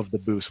 degrees of the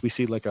boost. We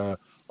see like a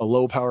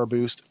low power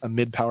boost, a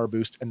mid power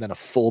boost, and then a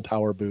full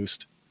power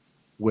boost,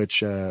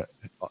 which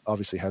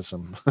obviously has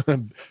some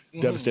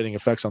devastating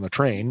effects on the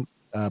train.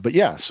 But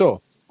yeah,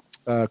 so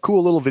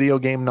cool little video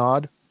game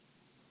nod.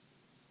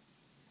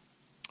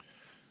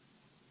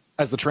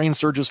 As the train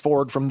surges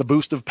forward from the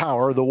boost of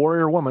power, the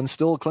warrior woman,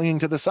 still clinging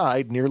to the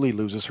side, nearly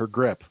loses her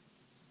grip.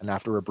 And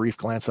after a brief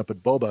glance up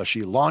at Boba,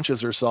 she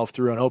launches herself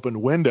through an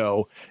open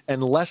window,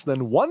 and less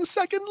than 1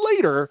 second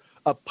later,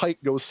 a pike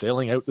goes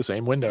sailing out the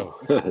same window.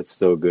 That's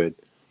so good.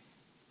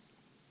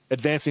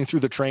 Advancing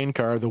through the train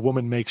car, the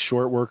woman makes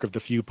short work of the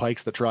few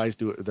pikes that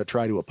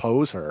try to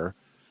oppose her.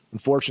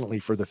 Unfortunately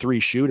for the 3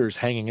 shooters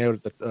hanging out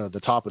at the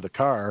top of the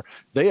car,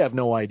 they have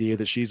no idea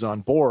that she's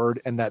on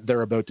board and that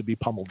they're about to be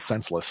pummeled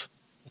senseless.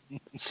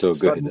 So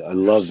good. I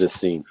love this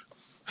scene.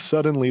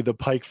 Suddenly, the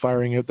pike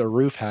firing out the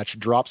roof hatch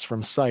drops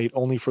from sight,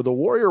 only for the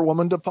warrior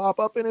woman to pop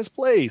up in his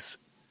place.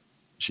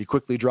 She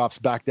quickly drops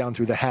back down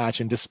through the hatch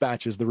and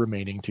dispatches the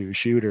remaining 2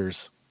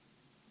 shooters.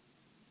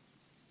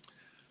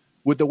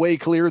 With the way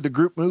clear, the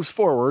group moves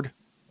forward,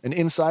 and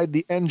inside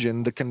the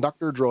engine, the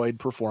conductor droid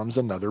performs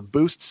another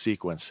boost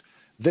sequence,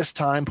 this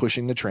time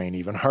pushing the train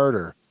even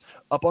harder.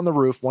 Up on the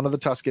roof, one of the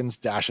Tuskens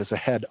dashes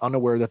ahead,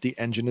 unaware that the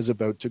engine is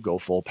about to go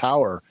full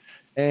power,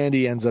 and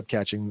he ends up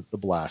catching the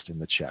blast in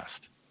the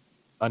chest.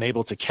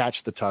 Unable to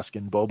catch the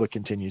Tusken, Boba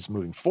continues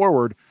moving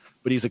forward,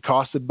 but he's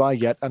accosted by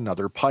yet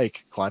another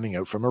pike climbing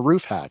out from a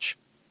roof hatch.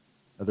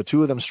 Now, the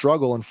 2 of them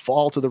struggle and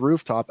fall to the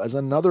rooftop as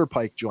another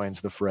pike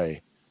joins the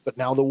fray. But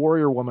now the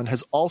warrior woman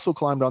has also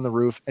climbed on the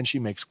roof, and she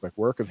makes quick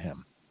work of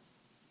him.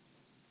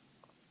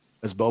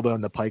 As Boba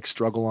and the pike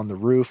struggle on the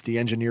roof, the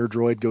engineer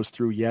droid goes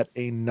through yet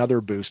another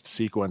boost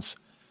sequence.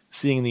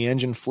 Seeing the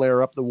engine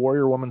flare up, the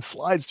warrior woman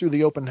slides through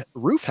the open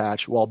roof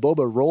hatch while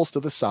Boba rolls to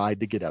the side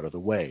to get out of the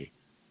way.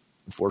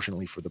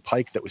 Unfortunately for the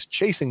pike that was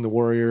chasing the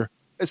warrior,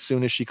 as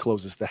soon as she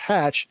closes the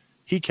hatch,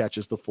 he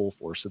catches the full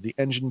force of the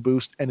engine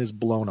boost and is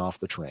blown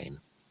off the train.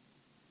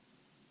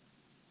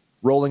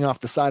 Rolling off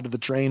the side of the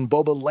train,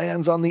 Boba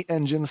lands on the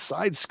engine's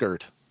side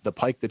skirt. The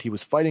pike that he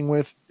was fighting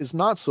with is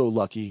not so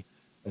lucky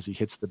as he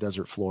hits the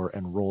desert floor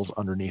and rolls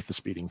underneath the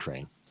speeding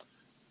train.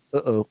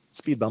 Uh-oh,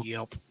 speed bump.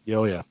 Yep.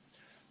 Oh, yeah.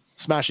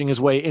 Smashing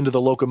his way into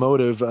the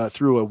locomotive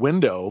through a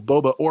window,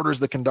 Boba orders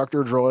the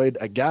conductor droid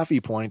a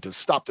gaffy point to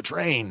stop the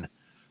train.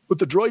 But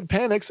the droid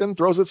panics and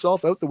throws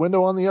itself out the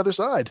window on the other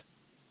side,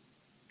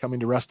 coming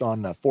to rest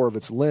on 4 of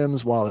its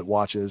limbs while it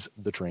watches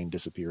the train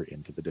disappear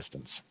into the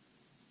distance.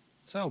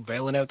 So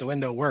bailing out the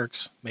window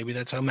works. Maybe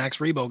that's how Max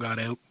Rebo got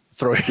out.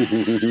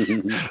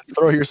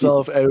 Throw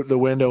yourself out the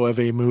window of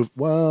a move.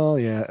 Well,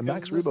 yeah,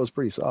 Max Rebo's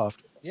pretty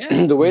soft.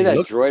 Yeah, the way that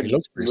droid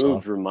moved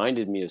soft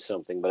reminded me of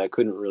something, but I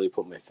couldn't really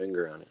put my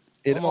finger on it.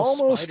 It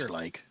almost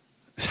spider-like.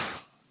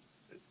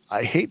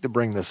 I hate to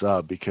bring this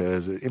up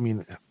because, I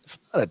mean, it's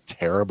not a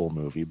terrible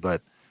movie,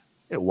 but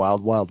it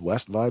Wild Wild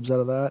West vibes out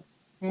of that.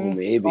 Well,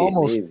 maybe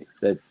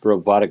that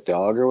robotic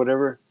dog or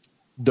whatever.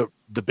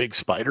 The big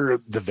spider,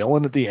 the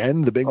villain at the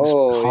end, the big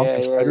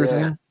spider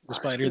thing. The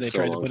spider they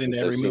tried to put into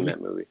every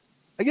movie.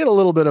 I get a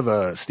little bit of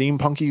a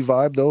steampunky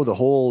vibe, though. The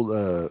whole,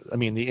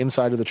 the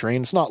inside of the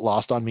train. It's not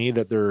lost on me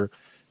that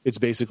it's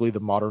basically the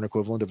modern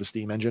equivalent of a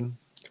steam engine.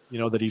 You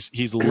know, that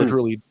he's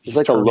literally he's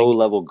like turning, a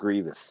low-level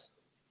Grievous.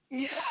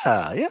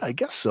 Yeah, I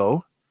guess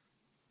so.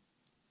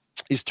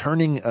 He's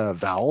turning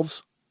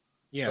valves.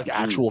 Yeah, like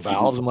actual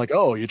valves. I'm like,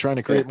 oh, you're trying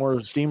to create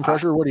more steam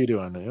pressure? What are you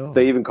doing? You know?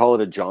 They even call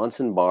it a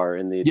Johnson bar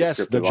in the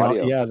descriptive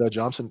audio. The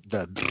Johnson,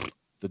 the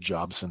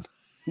Jobson,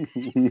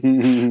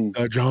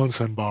 the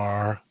Johnson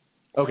bar.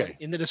 Okay.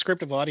 In the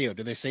descriptive audio,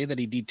 do they say that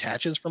he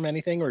detaches from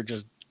anything or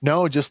just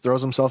just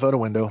throws himself out a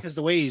window? Because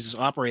the way he's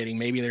operating,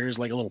 maybe there is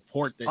like a little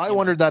port that I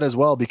wondered that as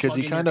well, because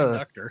he kind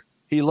of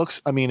He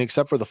looks, I mean,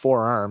 except for the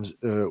forearms,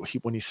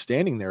 when he's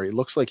standing there, he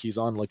looks like he's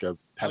on like a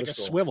pedestal. Like a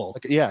swivel.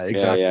 Yeah,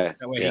 exactly. Yeah.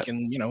 That way he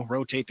can,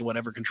 rotate to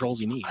whatever controls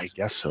he needs. I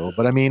guess so.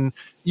 But I mean,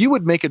 you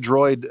would make a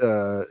droid,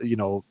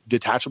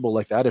 detachable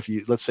like that if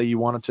you, let's say you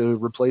wanted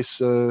to replace,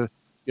 you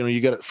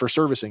got it for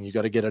servicing, you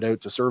got to get it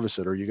out to service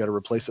it, or you got to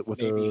replace it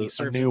with Maybe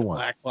a new one.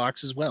 Black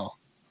box as well.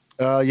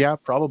 Yeah,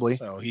 probably.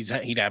 So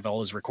he'd have all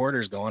his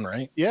recorders going,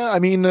 right? Yeah, I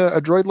mean,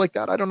 a droid like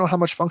that, I don't know how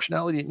much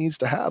functionality it needs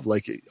to have.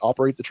 Like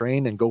operate the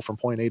train and go from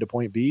point A to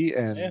point B,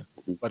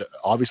 but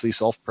obviously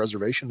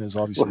self-preservation is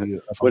obviously.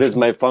 What is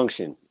my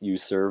function? You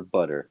serve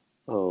butter.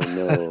 Oh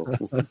no!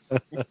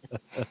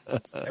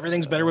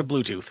 Everything's better with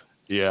Bluetooth.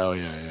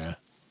 Yeah.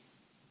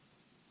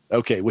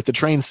 Okay, with the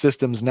train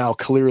systems now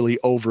clearly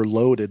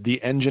overloaded,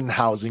 the engine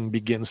housing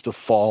begins to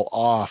fall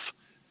off.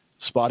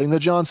 Spotting the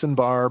Johnson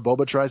bar,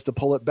 Boba tries to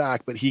pull it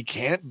back, but he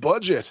can't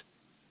budge it.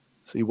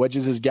 So he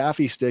wedges his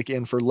gaffy stick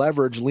in for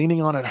leverage,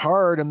 leaning on it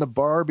hard, and the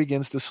bar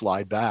begins to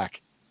slide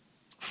back.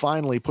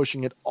 Finally,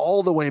 pushing it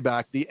all the way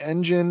back, the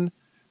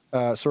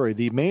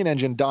main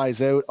engine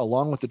dies out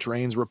along with the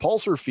train's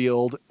repulsor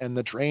field, and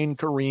the train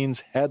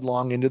careens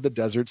headlong into the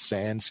desert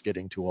sand,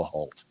 skidding to a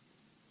halt.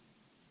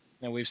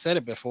 Now, we've said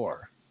it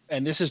before,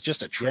 and this is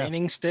just a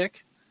training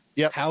stick.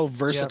 Yep. How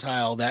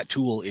versatile that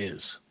tool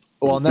is.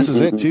 Well, and this is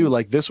it too.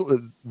 Like this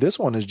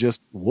one is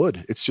just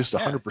wood. It's just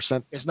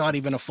 100%. It's not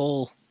even a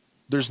full.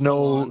 There's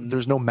no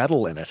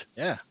metal in it.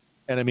 Yeah.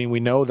 And I mean, we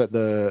know that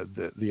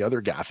the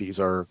other gaffies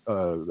are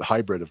a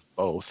hybrid of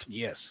both.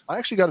 Yes. I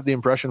actually got the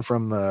impression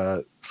from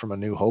A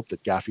New Hope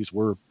that gaffies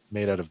were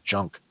made out of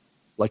junk,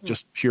 like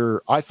just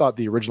pure. I thought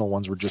the original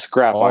ones were just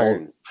scrap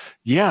iron.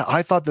 Yeah,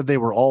 I thought that they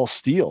were all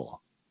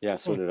steel. Yeah,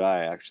 so did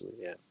I actually.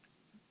 Yeah.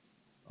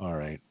 All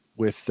right.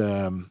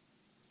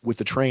 With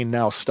the train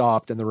now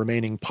stopped and the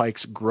remaining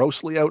Pikes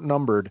grossly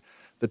outnumbered,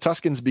 the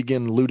Tuskens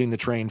begin looting the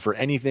train for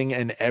anything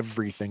and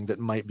everything that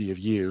might be of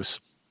use.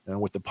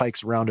 And with the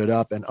Pikes rounded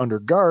up and under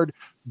guard,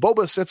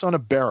 Boba sits on a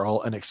barrel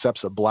and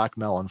accepts a black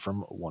melon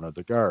from one of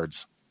the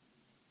guards.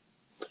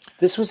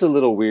 This was a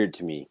little weird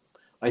to me.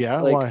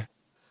 Why?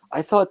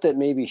 I thought that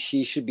maybe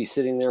she should be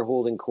sitting there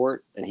holding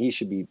court, and he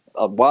should be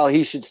while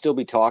he should still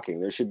be talking.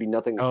 There should be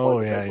nothing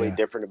fundamentally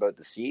different about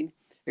the scene,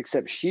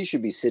 except she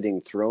should be sitting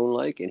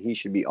throne-like, and he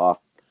should be off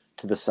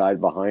to the side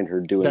behind her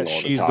doing that. All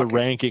She's the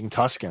ranking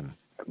Tusken,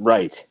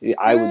 right?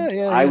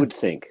 I would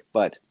think,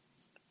 but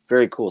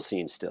very cool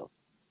scene still.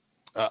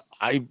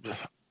 I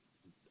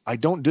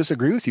don't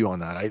disagree with you on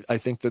that. I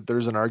think that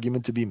there's an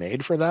argument to be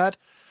made for that.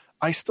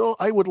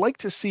 I would like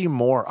to see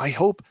more. I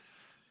hope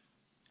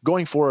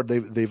going forward,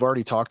 they've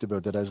already talked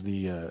about that as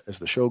the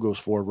show goes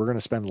forward, we're going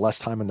to spend less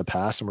time in the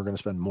past and we're going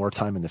to spend more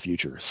time in the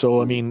future.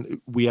 So, I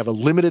mean, we have a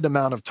limited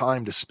amount of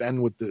time to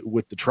spend with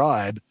the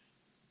tribe.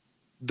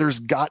 There's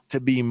got to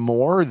be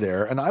more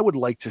there. And I would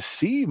like to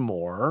see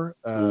more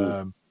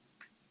of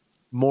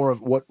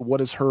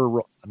what is her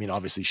role. I mean,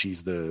 obviously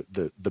she's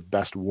the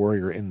best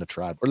warrior in the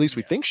tribe, or at least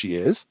we think she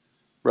is.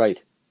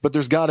 Right. But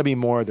there's got to be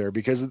more there,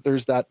 because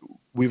there's that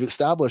we've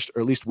established,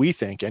 or at least we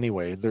think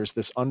anyway, there's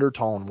this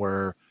undertone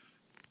where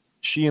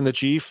she and the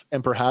chief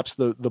and perhaps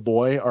the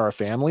boy are a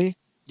family.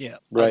 Yeah.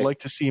 Right. I'd like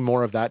to see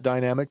more of that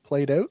dynamic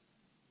played out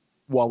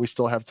while we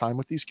still have time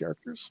with these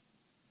characters.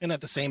 And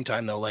at the same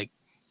time, though, like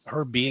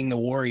her being the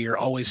warrior,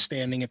 always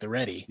standing at the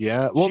ready.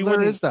 Yeah. Well,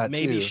 there is that.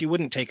 Maybe too. She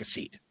wouldn't take a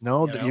seat.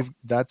 No,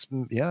 that's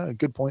a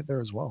good point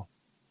there as well.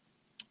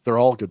 They're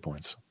all good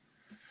points.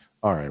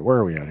 All right. Where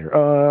are we at here?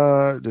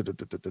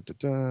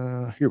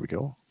 Here we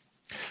go.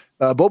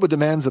 Boba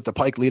demands that the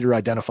Pike leader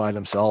identify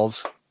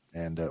themselves.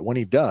 And when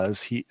he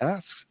does,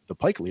 the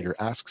Pike leader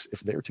asks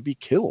if they're to be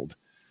killed.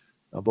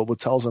 Boba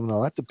tells him,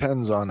 no, that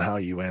depends on how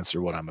you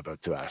answer what I'm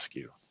about to ask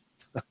you.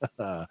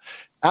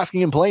 Asking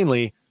him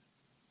plainly,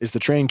 is the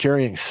train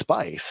carrying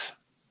spice?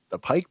 The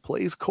Pike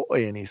plays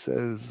coy and he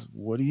says,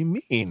 what do you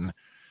mean?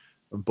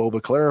 And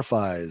Boba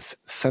clarifies,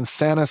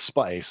 Sensana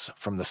spice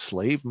from the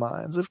slave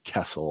mines of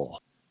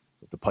Kessel.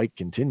 But the Pike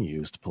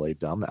continues to play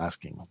dumb,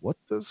 asking, what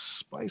does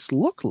spice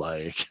look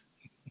like?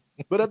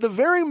 But at the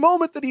very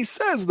moment that he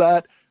says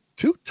that,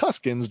 two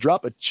Tuskens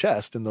drop a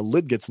chest and the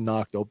lid gets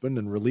knocked open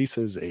and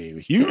releases a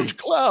huge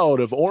cloud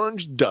of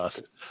orange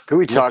dust. Can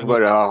we talk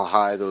about how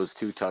high those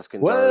two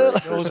Tuskens are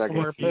for a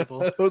second? Poor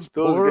people. Those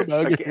poor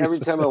like, every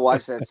time I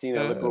watch that scene,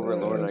 I look over at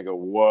Lauren and I go,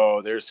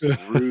 whoa, they're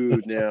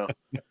screwed now.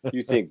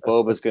 You think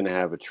Boba's going to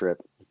have a trip.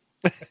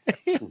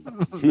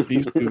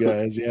 These two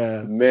guys,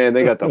 yeah. Man,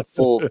 they got the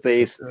full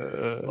face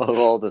of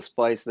all the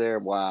spice there.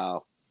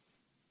 Wow.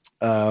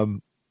 I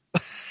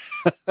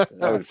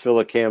would fill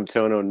a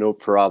Camtono, no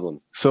problem.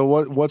 So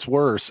what's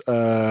worse,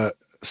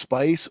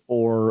 spice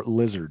or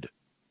lizard?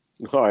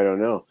 Oh, I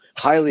don't know.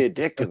 Highly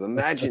addictive.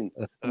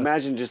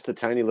 Imagine just the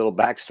tiny little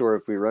backstory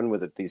if we run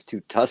with it. These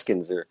two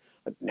Tuskens are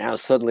now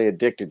suddenly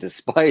addicted to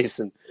spice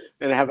and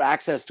have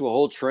access to a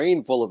whole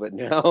train full of it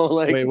now.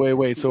 Like,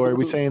 wait. So are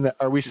we saying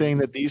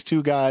that these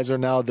two guys are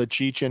now the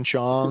Cheech and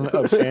Chong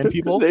of Sand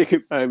People?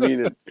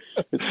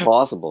 It's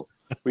possible.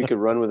 We could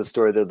run with a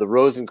story. They're the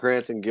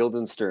Rosencrantz and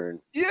Guildenstern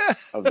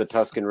of the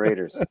Tusken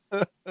Raiders.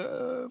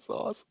 That's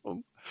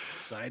awesome.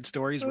 Side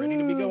stories ready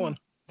to be going.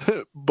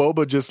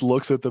 Boba just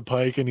looks at the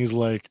pike and he's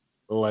like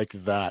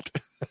that.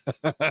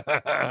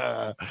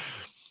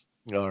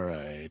 All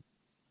right.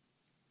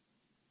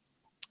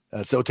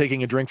 So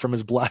taking a drink from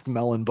his black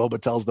melon, Boba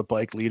tells the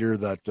pike leader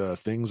that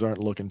things aren't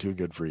looking too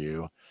good for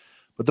you.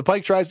 But the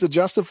pike tries to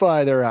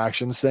justify their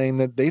actions, saying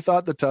that they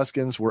thought the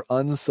Tuskens were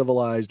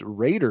uncivilized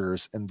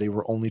raiders and they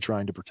were only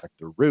trying to protect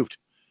their route.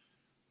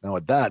 Now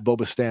at that,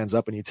 Boba stands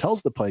up and he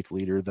tells the pike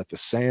leader that the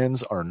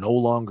sands are no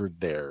longer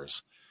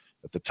theirs,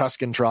 that the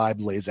Tusken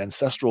tribe lays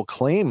ancestral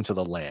claim to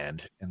the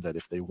land, and that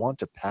if they want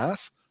to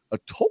pass, a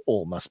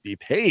toll must be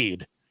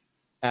paid,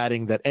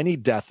 adding that any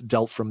death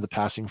dealt from the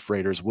passing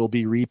freighters will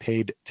be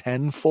repaid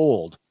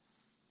tenfold.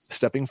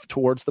 Stepping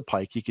towards the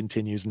pike, he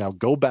continues, now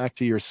go back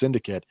to your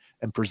syndicate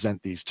and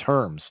present these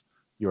terms.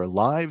 Your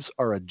lives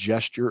are a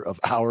gesture of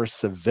our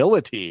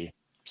civility.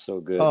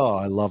 So good. Oh,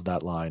 I love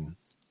that line.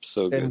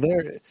 So good. And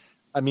there,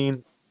 I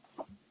mean,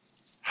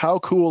 how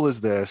cool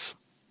is this?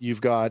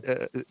 You've got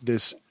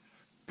this,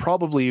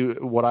 probably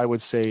what I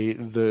would say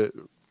the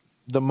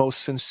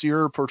most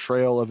sincere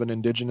portrayal of an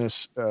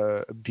indigenous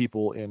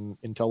people in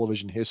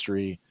television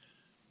history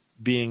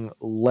being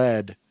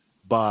led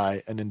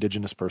by an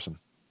indigenous person.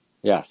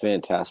 Yeah,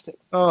 fantastic.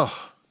 Oh,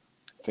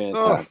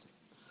 fantastic.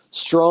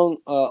 Strong,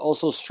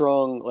 also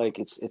strong. Like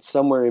it's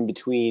somewhere in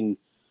between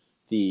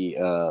the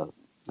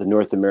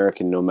North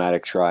American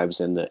nomadic tribes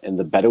and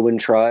the Bedouin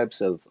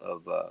tribes of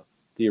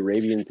the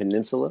Arabian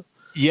Peninsula.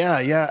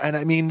 Yeah, and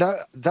I mean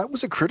that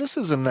was a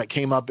criticism that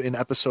came up in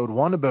episode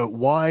 1 about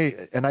why,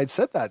 and I'd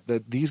said that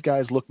these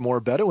guys look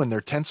more Bedouin.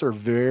 Their tents are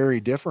very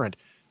different,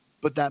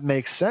 but that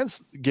makes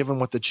sense given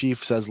what the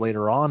chief says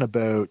later on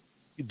about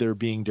there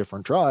being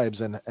different tribes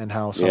and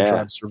how some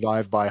tribes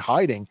survive by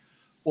hiding.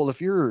 Well,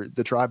 if you're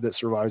the tribe that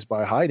survives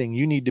by hiding,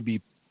 you need to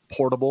be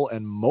portable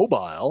and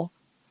mobile.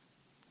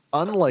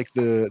 Unlike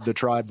the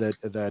tribe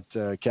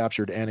that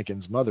captured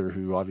Anakin's mother,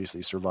 who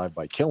obviously survived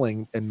by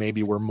killing, and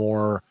maybe were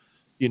more,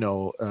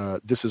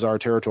 this is our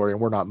territory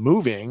and we're not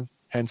moving.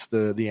 Hence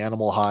the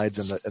animal hides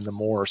and the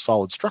more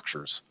solid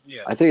structures.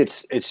 Yeah, I think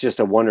it's just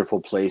a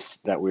wonderful place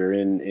that we're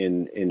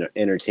in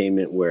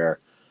entertainment where,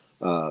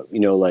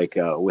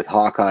 with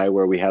Hawkeye,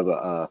 where we have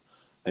a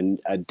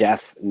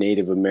deaf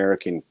Native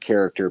American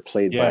character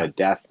played by a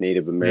deaf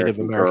Native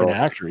American girl.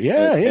 Actor.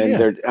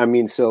 Yeah.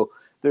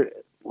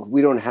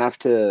 We don't have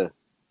to.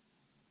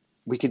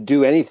 We could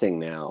do anything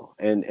now,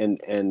 and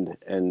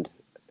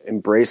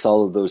embrace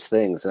all of those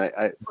things. And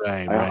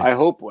I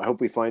hope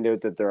we find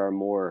out that there are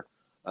more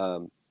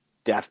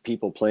deaf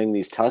people playing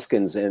these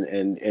Tuskens,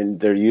 and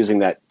they're using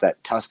that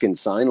Tusken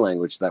sign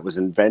language that was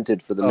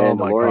invented for the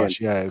Mandalorian. My gosh,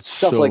 yeah, it's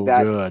stuff so like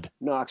that good.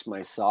 Knocks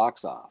my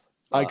socks off.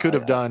 I could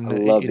have done. I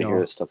love to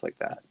hear stuff like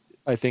that.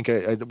 I think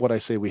what I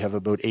say, we have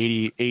about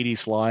 80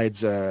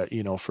 slides,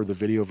 for the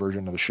video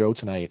version of the show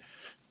tonight.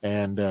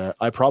 And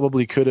I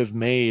probably could have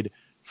made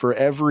for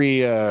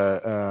every,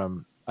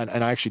 and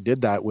I actually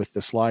did that with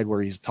the slide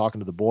where he's talking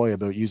to the boy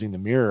about using the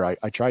mirror.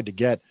 I tried to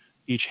get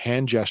each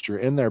hand gesture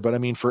in there, but I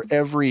mean, for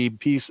every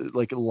piece,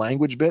 like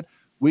language bit,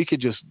 we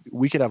could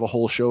have a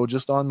whole show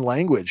just on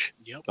language.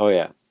 Yep. Oh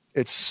yeah.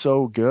 It's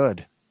so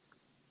good.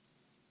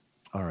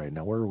 All right.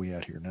 Now where are we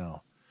at here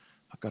now?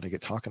 I've got to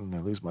get talking and I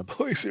lose my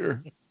voice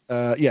here.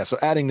 So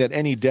adding that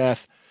any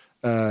death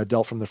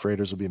dealt from the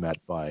freighters will be met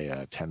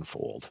by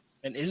tenfold.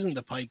 And isn't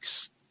the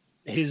pike's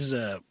his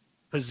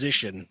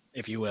position,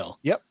 if you will?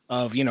 Yep.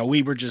 Of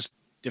we were just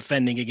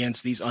defending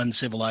against these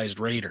uncivilized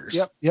raiders.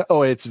 Yep. Yeah.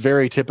 Oh, it's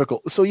very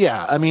typical. So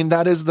yeah, I mean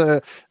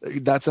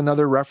that's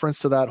another reference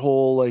to that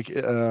whole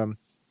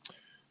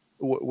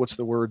what's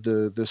the word?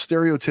 The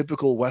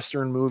stereotypical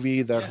Western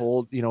movie, that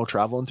whole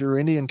traveling through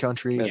Indian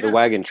country. Yeah, the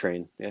wagon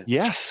train. Yeah.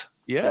 Yes.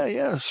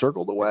 Yeah.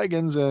 Circle the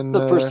wagons, and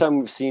the first time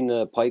we've seen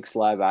the pikes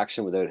live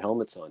action without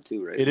helmets on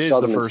too, right? It is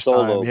the first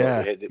time.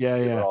 Yeah.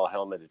 They were all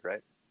helmeted,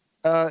 right?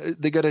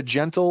 They got a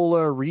gentle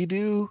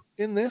redo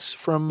in this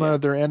from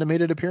their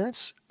animated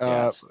appearance.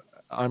 Yes.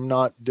 I'm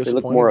not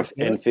disappointed. They look more of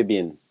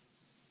amphibian.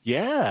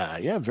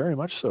 Yeah, very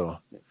much so.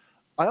 Yeah.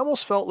 I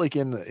almost felt like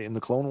in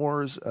the Clone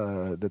Wars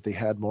that they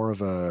had more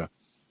of a.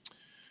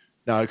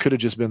 Now it could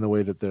have just been the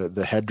way that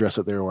the headdress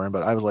that they were wearing,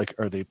 but I was like,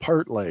 are they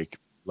part like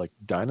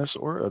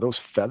dinosaur? Are those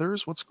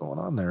feathers? What's going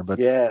on there? But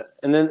yeah,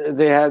 and then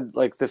they had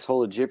like this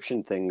whole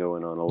Egyptian thing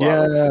going on a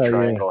lot with the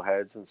triangle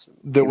heads and some.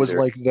 There was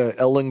like the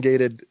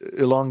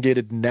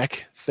elongated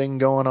neck thing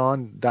going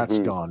on. That's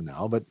gone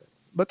now, but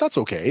that's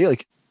okay.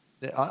 Like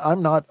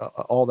I'm not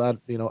all that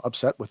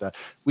upset with that.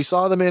 We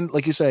saw them in,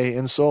 like you say,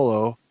 in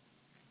Solo,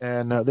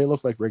 and they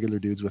look like regular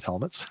dudes with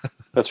helmets.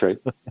 That's right.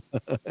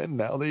 And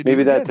now they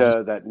maybe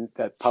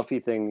that puffy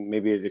thing,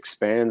 maybe it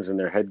expands and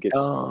their head gets.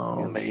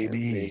 Oh,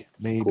 maybe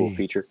cool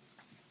feature.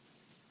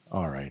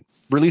 All right.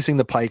 Releasing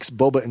the pikes,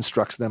 Boba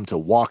instructs them to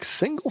walk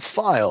single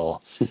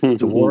file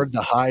toward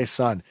the high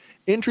sun.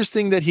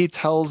 Interesting that he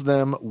tells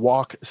them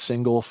walk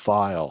single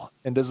file.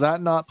 And does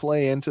that not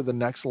play into the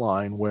next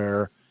line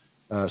where,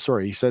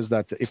 he says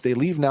that if they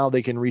leave now,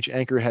 they can reach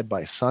Anchorhead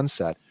by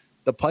sunset.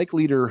 The Pike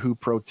leader who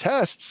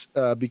protests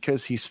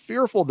because he's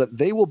fearful that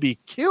they will be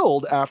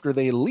killed after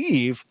they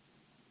leave.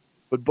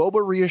 But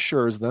Boba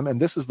reassures them, and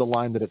this is the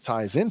line that it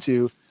ties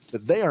into,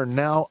 that they are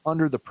now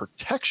under the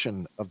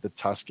protection of the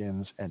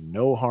Tuskens and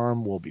no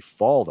harm will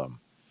befall them.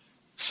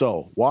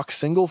 So walk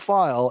single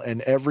file,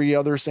 and every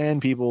other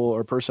sand people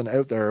or person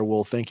out there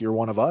will think you're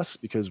one of us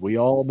because we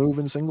all move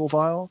in single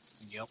file.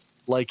 Yep.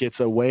 Like it's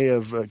a way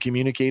of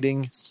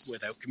communicating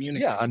without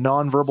communicating. Yeah, a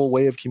nonverbal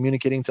way of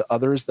communicating to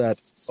others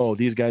that, oh,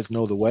 these guys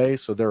know the way,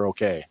 so they're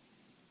okay.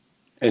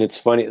 And it's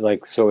funny,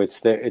 like, so it's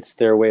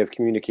their way of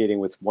communicating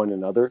with one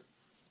another,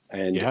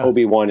 and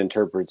Obi-Wan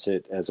interprets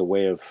it as a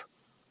way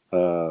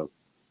of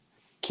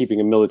keeping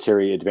a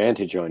military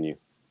advantage on you.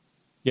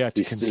 Yeah,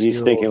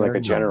 he's thinking like a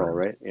general,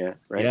 right? Yeah,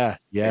 right.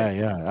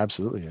 Yeah,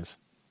 absolutely is.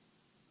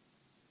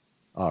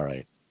 All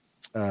right.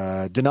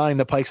 Denying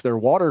the Pikes their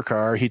water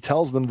car, he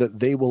tells them that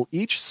they will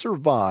each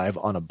survive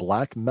on a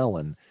black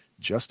melon,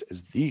 just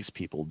as these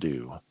people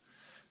do.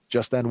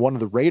 Just then, one of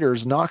the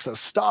raiders knocks a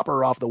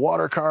stopper off the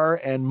water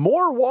car, and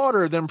more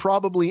water than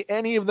probably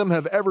any of them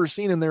have ever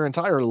seen in their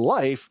entire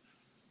life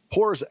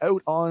pours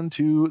out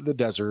onto the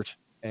desert,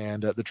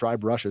 and the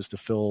tribe rushes to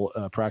fill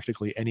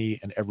practically any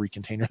and every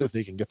container that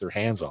they can get their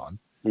hands on.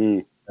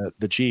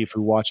 The chief,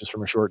 who watches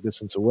from a short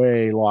distance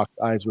away, locked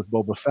eyes with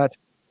Boba Fett,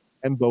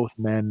 and both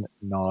men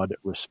nod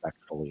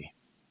respectfully.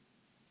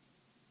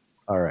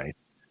 All right.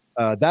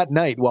 That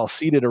night, while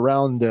seated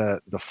around a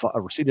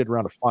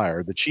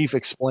fire, the chief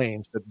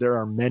explains that there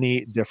are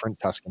many different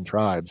Tusken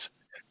tribes,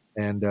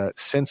 and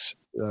since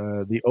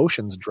the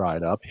oceans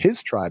dried up,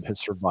 his tribe has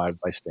survived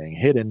by staying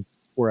hidden,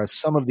 whereas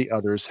some of the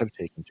others have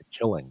taken to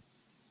killing.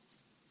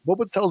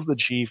 Boba tells the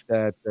chief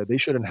that they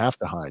shouldn't have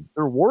to hide.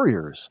 They're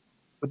warriors.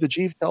 But the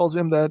chief tells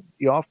him that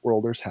the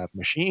Offworlders have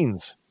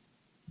machines.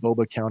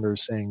 Boba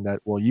counters saying that,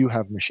 well, you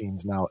have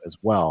machines now as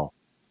well,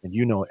 and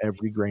you know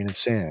every grain of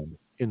sand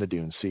in the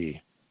Dune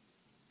Sea.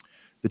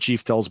 The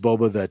chief tells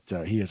Boba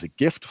that he has a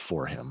gift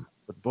for him,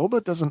 but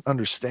Boba doesn't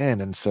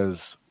understand and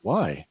says,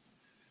 why?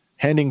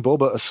 Handing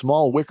Boba a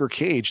small wicker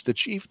cage, the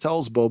chief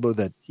tells Boba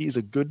that he's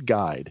a good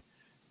guide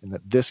and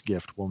that this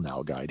gift will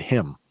now guide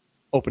him.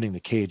 Opening the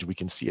cage, we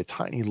can see a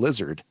tiny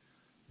lizard.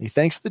 He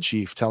thanks the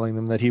chief, telling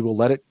them that he will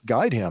let it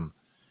guide him.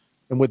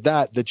 And with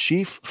that, the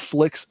chief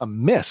flicks a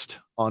mist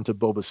onto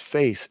Boba's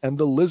face, and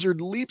the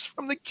lizard leaps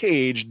from the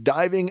cage,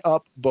 diving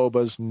up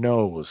Boba's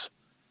nose.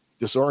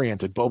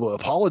 Disoriented, Boba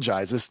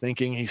apologizes,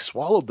 thinking he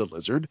swallowed the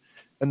lizard,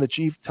 and the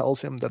chief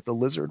tells him that the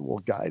lizard will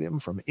guide him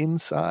from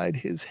inside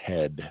his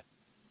head.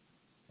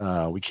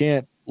 We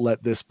can't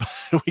let this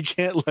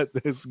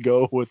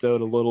go without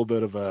a little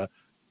bit of a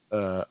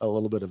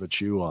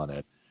chew on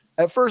it.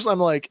 At first, I'm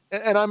like,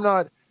 and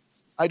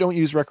I don't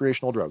use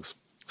recreational drugs.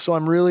 So I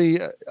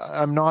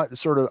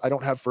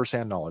don't have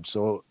firsthand knowledge.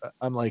 So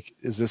I'm like,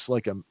 is this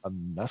like a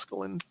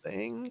mescaline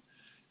thing?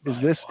 Is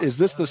this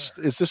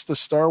the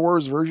Star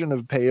Wars version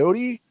of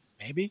peyote?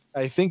 Maybe.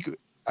 I think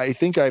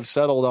I've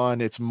settled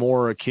on it's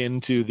more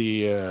akin to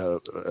the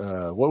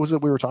what was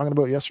it we were talking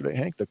about yesterday,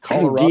 Hank? The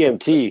Colorado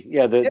DMT.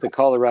 Yeah, the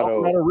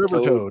Colorado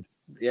River Toad.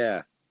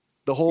 Yeah.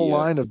 The whole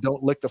line of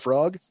 "Don't lick the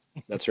frog."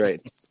 That's right.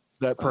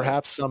 That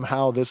perhaps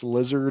somehow this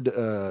lizard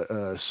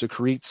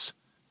secretes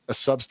a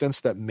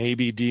substance that may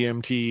be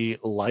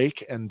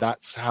DMT-like, and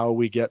that's how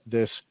we get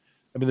this.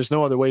 I mean, there's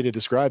no other way to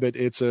describe it.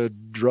 It's a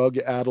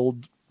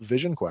drug-addled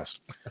vision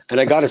quest.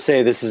 And I got to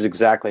say, this is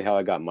exactly how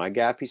I got my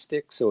gaffy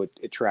stick, so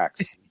it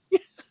tracks.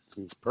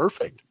 It's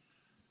perfect.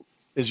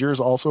 Is yours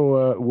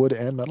also wood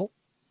and metal?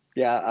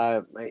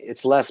 Yeah,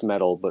 it's less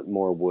metal, but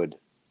more wood.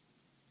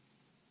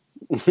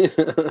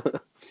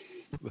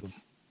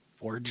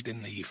 Forged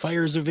in the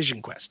fires of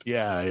Vision Quest.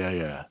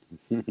 Yeah.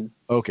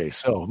 Okay,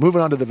 so moving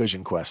on to the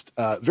Vision Quest.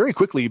 Very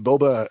quickly,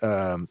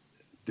 Boba,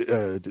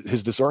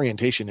 his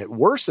disorientation, it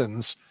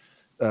worsens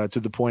to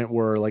the point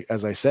where, like,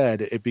 as I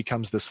said, it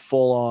becomes this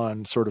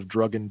full-on sort of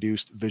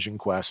drug-induced Vision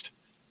Quest.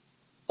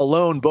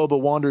 Alone,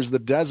 Boba wanders the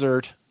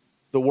desert.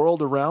 The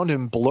world around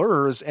him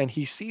blurs, and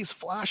he sees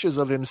flashes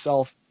of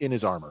himself in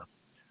his armor.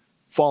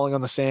 Falling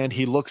on the sand,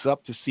 he looks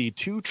up to see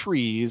two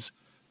trees,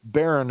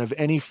 barren of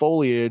any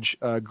foliage,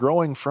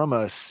 growing from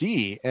a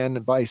sea.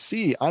 And by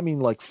sea, I mean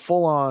like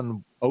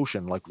full-on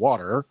ocean, like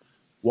water,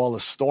 while a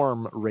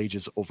storm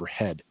rages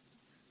overhead.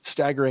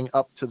 Staggering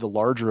up to the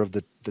larger of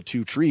the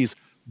two trees,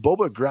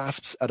 Boba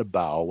grasps at a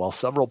bough while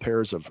several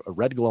pairs of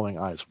red glowing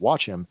eyes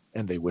watch him,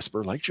 and they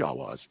whisper like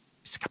Jawas.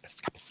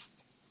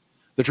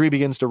 The tree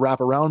begins to wrap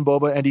around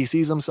Boba, and he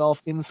sees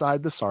himself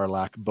inside the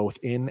Sarlacc, both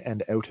in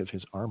and out of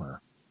his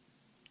armor.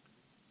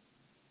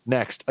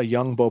 Next, a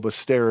young Boba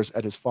stares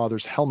at his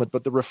father's helmet,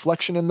 but the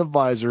reflection in the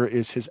visor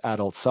is his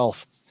adult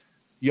self.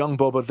 Young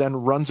Boba then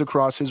runs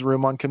across his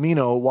room on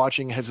Kamino,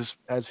 watching as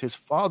his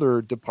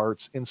father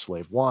departs in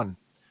Slave One.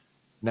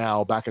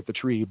 Now, back at the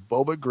tree,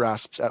 Boba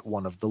grasps at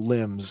one of the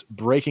limbs,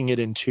 breaking it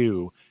in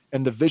two,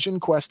 and the Vision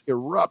Quest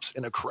erupts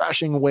in a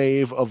crashing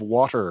wave of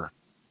water.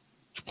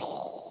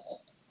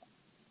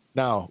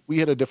 Now, we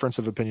had a difference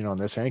of opinion on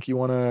this. Hank, you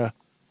want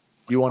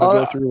You want to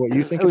go through what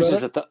you think? It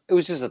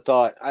was just a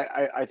thought.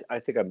 I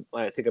think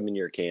I'm in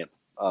your camp.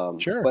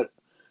 Sure. But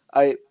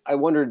I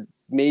wondered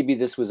maybe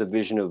this was a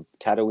vision of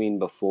Tatooine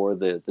before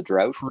the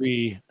drought.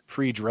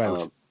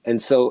 Pre-drought.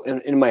 And so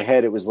in my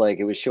head, it was like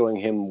it was showing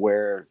him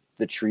where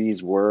the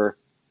trees were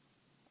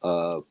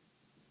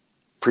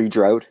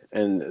pre-drought,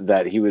 and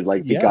that he would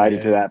like be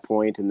guided to that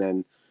point, and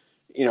then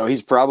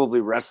he's probably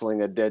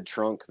wrestling a dead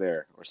trunk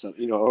there or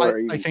something.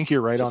 I think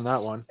you're right on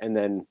that one. And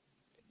then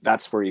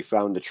that's where he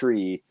found the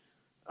tree,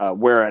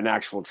 where an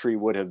actual tree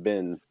would have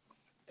been.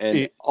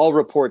 And all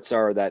reports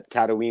are that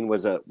Tatooine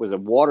was a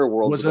water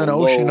world. Was an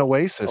ocean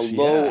oasis.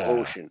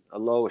 A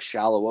low,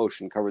 shallow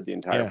ocean covered the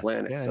entire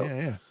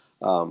planet.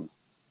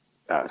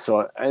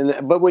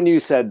 But when you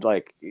said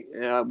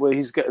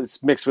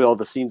it's mixed with all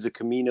the scenes of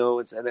Camino,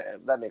 and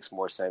that makes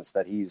more sense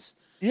that his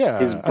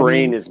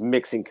brain is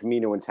mixing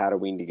Camino and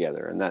Tatooine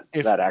together, and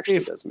that actually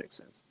does make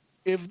sense.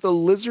 If the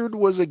lizard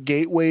was a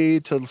gateway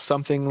to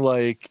something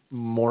like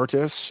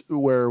Mortis,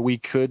 where we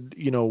could,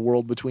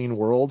 world between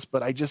worlds,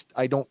 but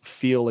I don't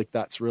feel like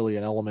that's really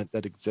an element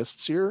that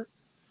exists here.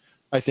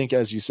 I think,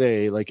 as you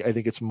say, I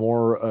think it's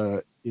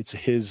more, it's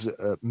his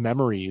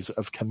memories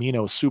of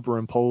Camino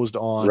superimposed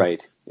on.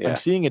 Right. Yeah. I'm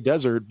seeing a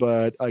desert,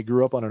 but I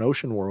grew up on an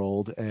ocean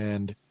world,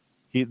 and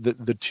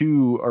the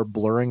two are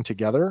blurring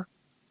together.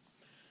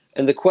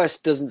 And the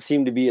quest doesn't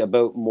seem to be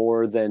about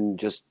more than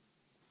just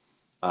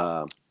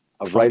a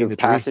rite of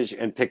passage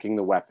and picking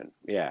the weapon.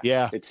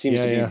 Yeah. It seems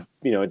to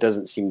be, it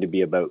doesn't seem to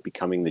be about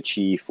becoming the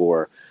chief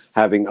or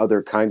having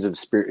other kinds of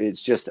spirit.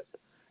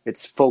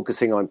 It's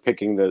focusing on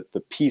picking the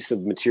piece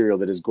of material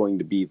that is going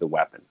to be the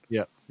weapon.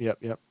 Yep.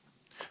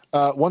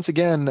 Once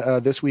again,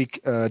 this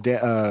week,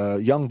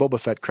 young Boba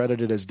Fett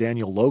credited as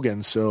Daniel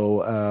Logan.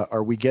 So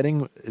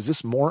is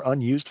this more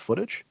unused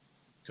footage?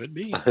 Could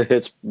be.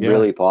 It's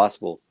really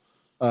possible.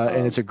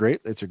 And it's a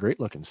great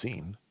looking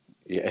scene.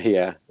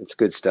 Yeah. It's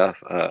good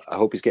stuff. I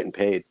hope he's getting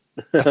paid.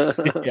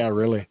 Yeah,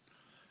 really.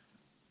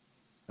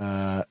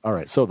 All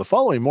right. So the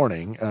following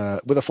morning,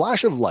 with a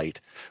flash of light,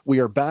 we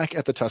are back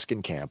at the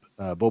Tusken camp.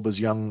 Boba's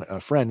young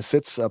friend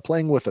sits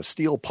playing with a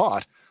steel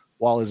pot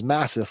while his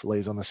Massif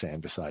lays on the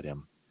sand beside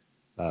him.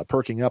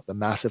 Perking up, the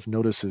Massif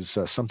notices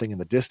something in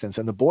the distance,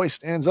 and the boy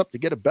stands up to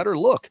get a better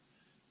look.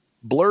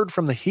 Blurred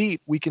from the heat,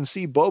 we can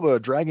see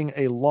Boba dragging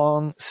a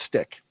long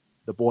stick.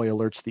 The boy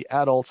alerts the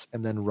adults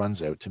and then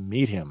runs out to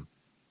meet him.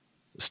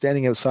 So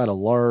standing outside a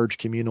large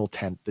communal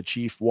tent, the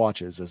chief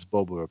watches as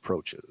Boba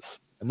approaches.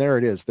 And there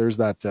it is. There's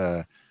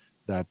that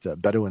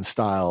Bedouin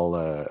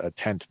style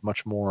tent,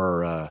 much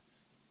more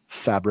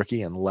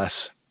fabricy and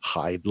less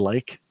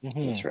hide-like.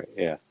 Mm-hmm. That's right.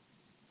 Yeah.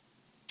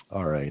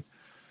 All right.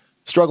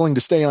 Struggling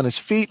to stay on his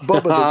feet,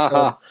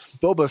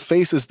 Boba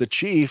faces the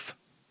chief.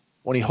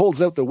 When he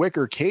holds out the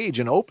wicker cage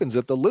and opens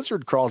it, the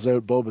lizard crawls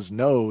out Boba's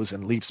nose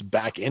and leaps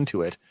back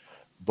into it.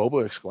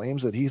 Boba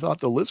exclaims that he thought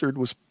the lizard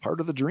was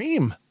part of the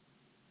dream.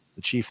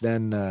 The chief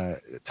then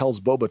tells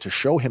Boba to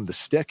show him the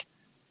stick.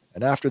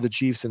 And after the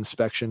chief's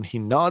inspection, he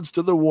nods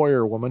to the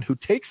warrior woman, who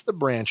takes the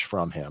branch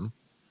from him,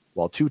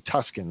 while two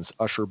Tuskens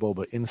usher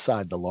Boba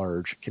inside the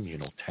large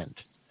communal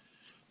tent.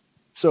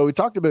 So we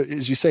talked about,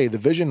 as you say, the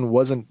vision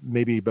wasn't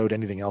maybe about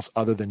anything else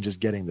other than just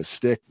getting the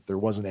stick. There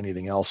wasn't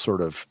anything else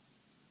sort of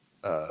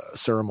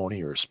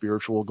ceremony or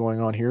spiritual going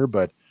on here.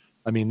 But,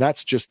 I mean,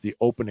 that's just the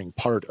opening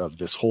part of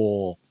this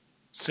whole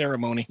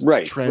ceremony.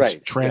 Right.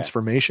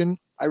 Transformation. Yeah.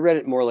 I read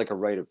it more like a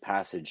rite of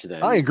passage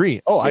than. I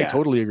agree. Oh, yeah. I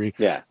totally agree.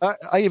 Yeah.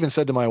 I even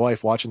said to my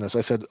wife watching this,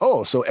 I said,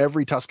 "Oh, so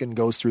every Tusken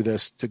goes through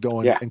this to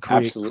go and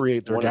create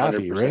their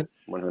Gaffi, right?"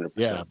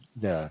 100%.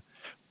 Yeah.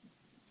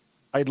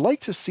 I'd like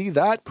to see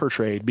that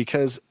portrayed,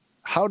 because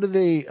how do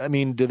they? I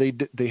mean,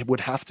 they would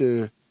have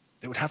to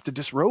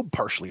disrobe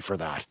partially for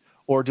that,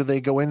 or do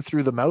they go in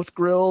through the mouth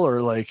grill,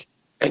 or like?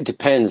 It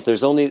depends.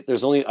 There's only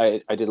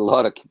I did a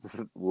lot of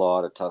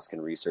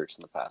Tusken research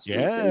in the past week.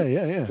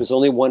 Yeah. There's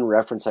only one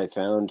reference I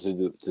found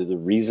to the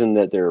reason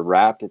that they're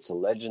wrapped. It's a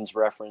Legends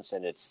reference,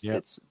 and it's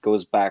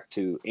goes back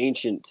to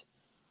ancient.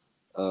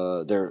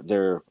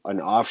 They're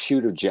an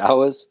offshoot of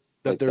Jawas.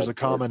 That there's a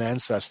common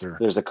ancestor.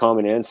 There's a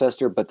common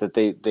ancestor, but that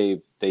they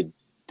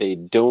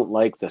don't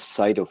like the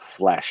sight of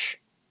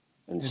flesh,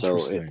 and so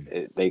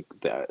they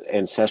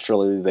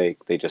ancestrally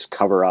they just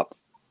cover up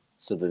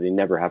so that they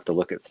never have to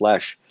look at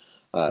flesh.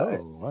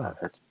 Wow.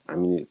 I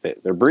mean,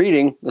 they're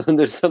breeding.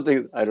 There's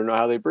something, I don't know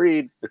how they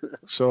breed.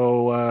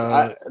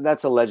 So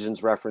that's a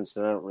Legends reference,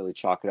 and I don't really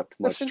chalk it up too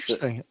much. That's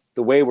interesting.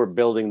 The way we're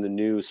building the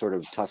new sort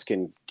of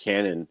Tusken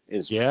canon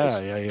is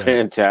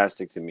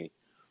fantastic to me.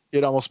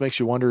 It almost makes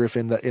you wonder if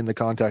in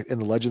the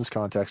Legends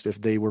context,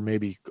 if they were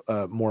maybe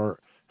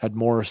had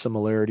more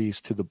similarities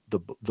to the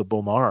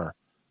Bomar,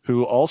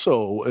 who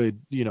also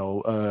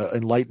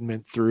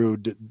enlightenment through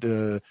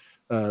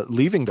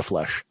leaving the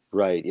flesh.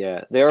 Right,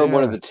 yeah. They are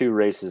one of the two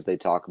races they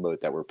talk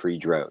about that were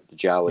pre-drought, the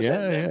Jawas.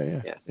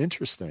 Yeah.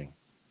 Interesting.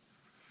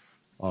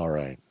 All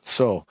right.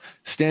 So,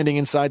 standing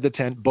inside the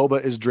tent,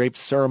 Boba is draped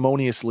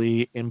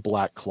ceremoniously in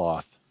black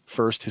cloth.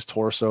 First his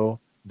torso,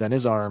 then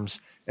his arms,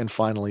 and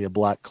finally a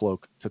black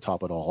cloak to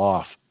top it all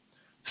off.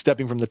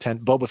 Stepping from the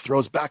tent, Boba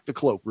throws back the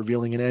cloak,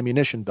 revealing an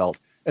ammunition belt,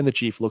 and the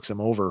chief looks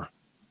him over.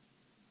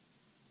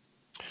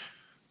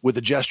 With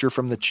a gesture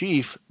from the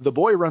chief, the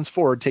boy runs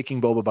forward,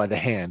 taking Boba by the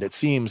hand. It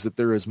seems that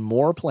there is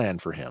more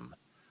planned for him.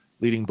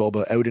 Leading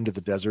Boba out into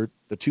the desert,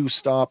 the two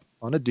stop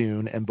on a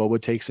dune, and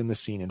Boba takes in the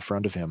scene in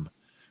front of him.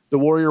 The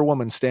warrior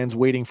woman stands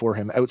waiting for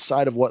him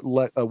outside of what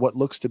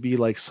looks to be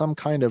like some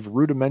kind of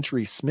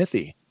rudimentary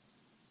smithy.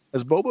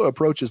 As Boba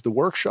approaches the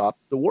workshop,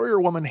 the warrior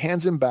woman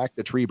hands him back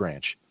the tree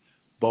branch.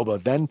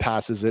 Boba then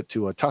passes it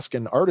to a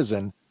Tusken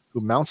artisan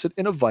who mounts it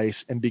in a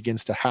vise and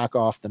begins to hack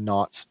off the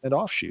knots and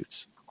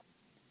offshoots.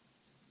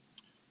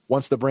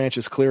 Once the branch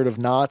is cleared of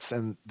knots,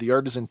 and the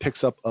artisan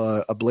picks up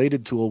a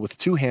bladed tool with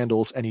 2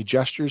 handles, and he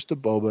gestures to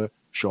Boba,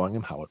 showing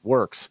him how it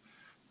works.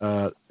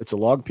 It's a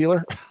log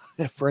peeler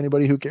for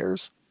anybody who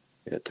cares.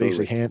 Yeah,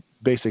 totally.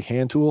 Basic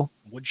hand tool.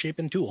 Wood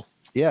shaping tool.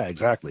 Yeah,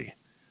 exactly.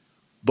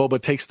 Boba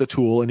takes the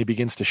tool and he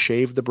begins to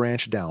shave the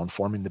branch down,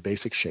 forming the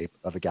basic shape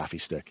of a gaffi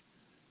stick.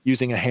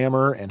 Using a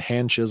hammer and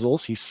hand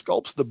chisels, he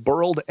sculpts the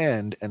burled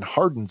end and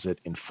hardens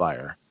it in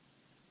fire.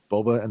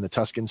 Boba and the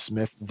Tusken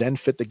Smith then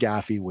fit the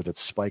gaffi with its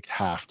spiked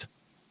haft.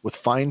 With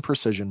fine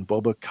precision,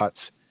 Boba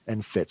cuts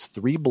and fits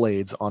 3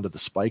 blades onto the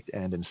spiked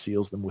end and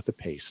seals them with a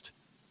paste.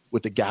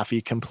 With the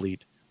gaffi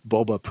complete,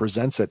 Boba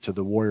presents it to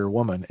the warrior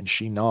woman, and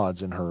she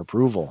nods in her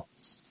approval.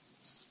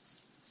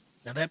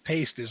 Now that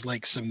paste is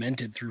like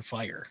cemented through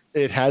fire.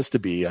 It has to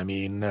be. I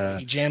mean,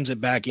 he jams it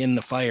back in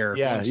the fire.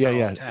 Yeah.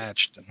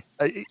 Attached.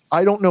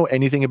 I don't know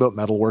anything about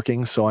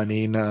metalworking, so I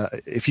mean,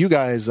 if you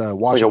guys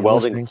watch like a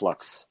welding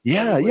flux.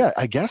 Yeah,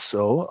 I guess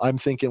so. I'm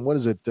thinking, what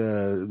is it?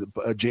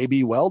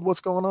 JB Weld? What's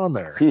going on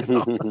there?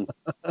 A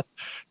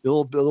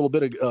little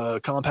bit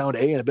of compound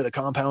A and a bit of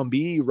compound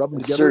B, rub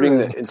them together.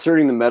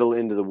 Inserting the metal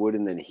into the wood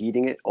and then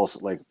heating it. Also,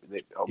 like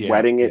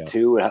wetting it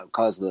too, it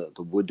cause the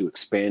wood to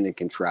expand and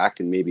contract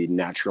and maybe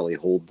naturally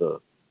hold the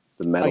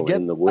metal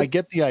in the wood. I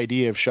get the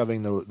idea of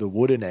shoving the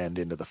wooden end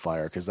into the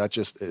fire because that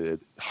just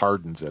it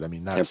hardens it. I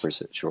mean, that's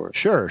tempers it,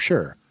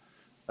 sure.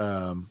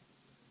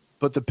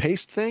 But the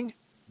paste thing,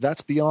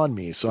 that's beyond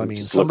me. So I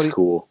mean,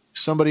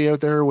 somebody out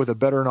there with a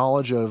better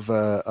knowledge of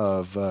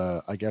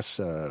I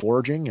guess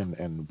forging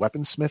and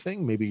weaponsmithing,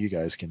 maybe you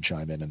guys can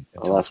chime in and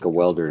I'll ask a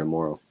welder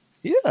tomorrow.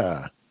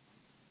 Yeah.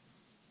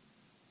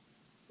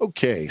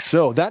 Okay,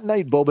 so that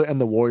night, Boba and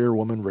the warrior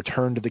woman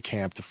return to the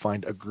camp to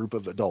find a group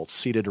of adults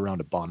seated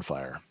around a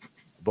bonfire.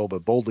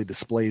 Boba boldly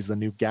displays the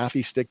new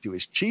gaffi stick to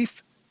his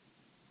chief,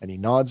 and he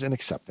nods in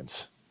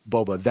acceptance.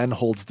 Boba then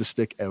holds the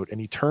stick out,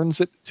 and he turns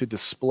it to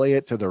display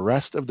it to the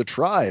rest of the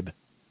tribe.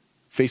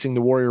 Facing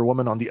the warrior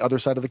woman on the other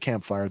side of the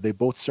campfire, they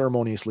both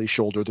ceremoniously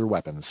shoulder their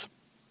weapons,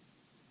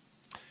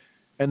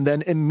 and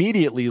then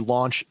immediately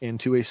launch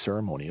into a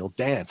ceremonial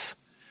dance.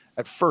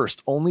 At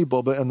first, only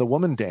Boba and the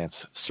woman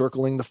dance,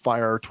 circling the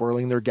fire,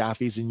 twirling their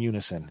gaffis in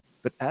unison.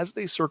 But as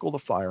they circle the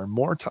fire,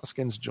 more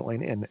Tuskens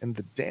join in, and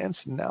the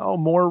dance now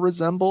more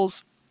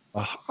resembles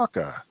a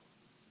haka.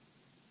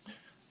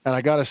 And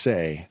I gotta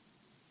say,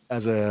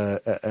 with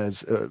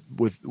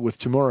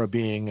Tamura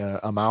being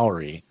a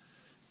Maori,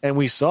 and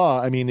we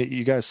saw, I mean,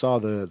 you guys saw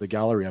the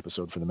gallery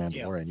episode for The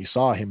Mandalorian. Yeah. You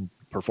saw him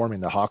performing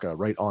the haka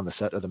right on the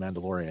set of The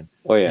Mandalorian.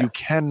 Oh yeah. You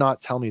cannot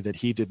tell me that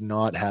he did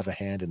not have a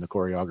hand in the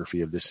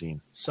choreography of this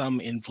scene. Some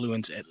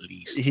influence at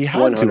least. He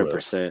had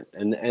 100%.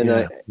 And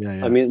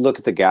I mean, look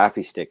at the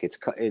gaffi stick.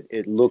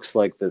 It looks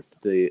like the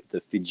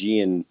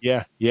Fijian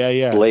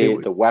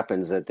blade, the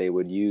weapons that they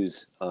would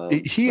use.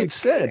 He had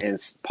said, and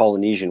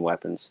Polynesian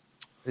weapons.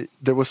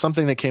 There was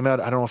something that came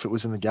out. I don't know if it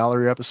was in the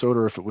gallery episode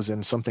or if it was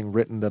in something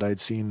written that I'd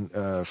seen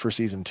for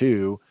season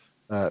 2,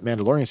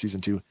 Mandalorian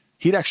season 2.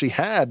 He'd actually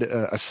had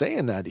a say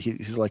in that.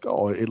 He's like,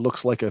 oh, it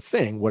looks like a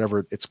thing,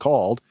 whatever it's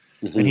called.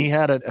 Mm-hmm. And he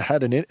had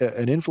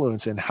an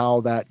influence in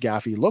how that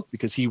gaffi looked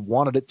because he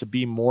wanted it to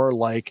be more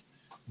like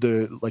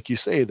like you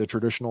say, the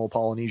traditional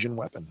Polynesian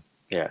weapon.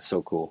 Yeah,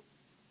 so cool.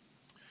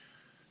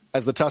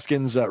 As the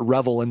Tuskens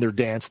revel in their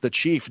dance, the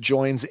chief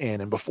joins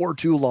in, and before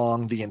too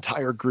long, the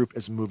entire group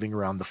is moving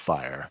around the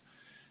fire.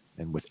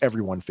 And with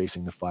everyone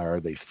facing the fire,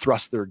 they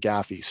thrust their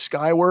gaffi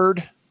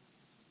skyward.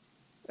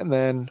 And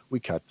then we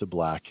cut to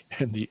black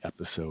and the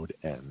episode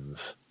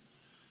ends.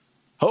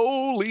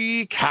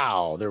 Holy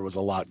cow. There was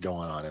a lot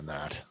going on in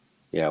that.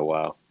 Yeah.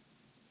 Wow.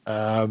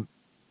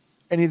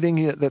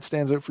 Anything that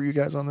stands out for you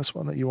guys on this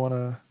one that you want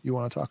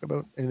to talk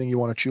about? Anything you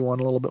want to chew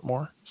on a little bit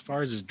more? As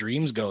far as his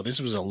dreams go,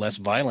 this was a less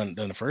violent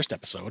than the first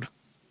episode.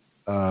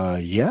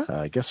 Yeah,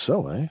 I guess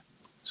so.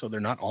 So they're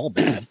not all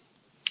bad.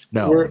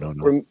 No.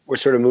 We're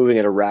sort of moving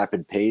at a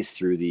rapid pace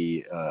through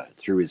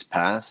through his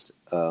past.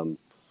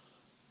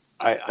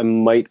 I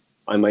might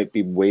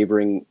be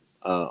wavering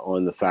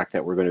on the fact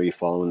that we're going to be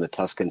following the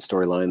Tusken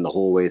storyline the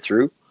whole way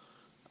through.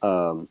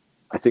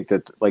 I think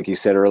that, like you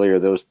said earlier,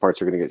 those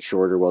parts are going to get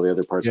shorter while the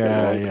other parts get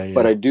longer. Yeah.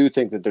 But I do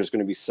think that there's going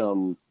to be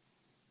some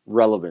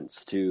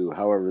relevance to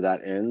however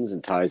that ends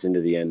and ties into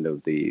the end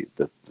of the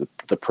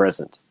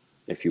present,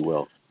 if you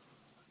will.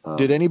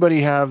 Did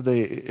anybody have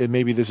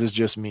maybe this is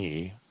just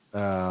me,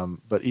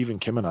 but even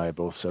Kim and I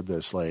both said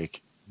this,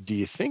 like, do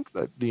you think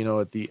that,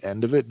 at the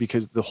end of it,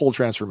 because the whole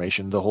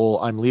transformation,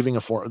 I'm leaving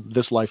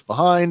this life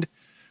behind,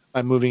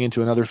 I'm moving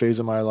into another phase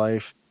of my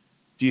life.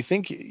 Do you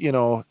think,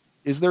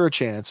 is there a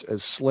chance,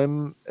 as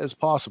slim as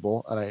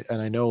possible?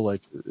 And I know,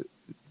 like,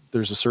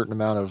 there's a certain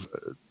amount of,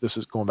 this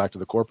is going back to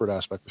the corporate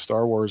aspect of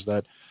Star Wars,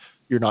 that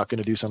you're not going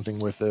to do something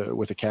with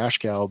a cash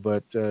cow,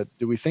 but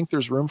do we think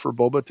there's room for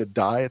Boba to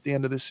die at the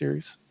end of this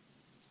series?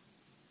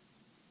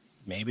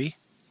 Maybe.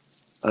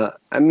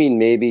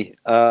 Maybe.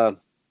 I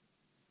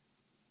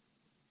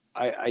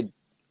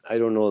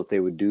don't know if they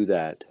would do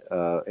that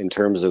in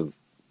terms of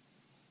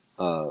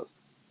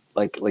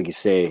like you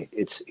say,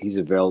 he's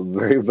a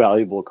very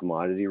valuable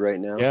commodity right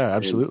now. Yeah,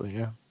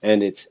 absolutely.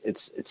 And it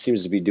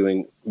seems to be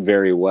doing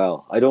very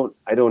well. I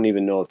don't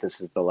even know if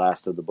this is the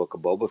last of the Book of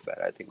Boba Fett.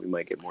 I think we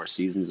might get more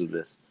seasons of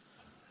this.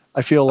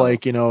 I feel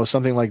like,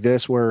 something like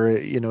this where,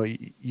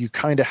 you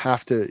kind of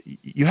have to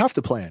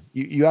plan.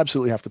 You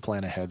absolutely have to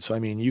plan ahead. So, I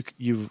mean,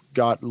 you've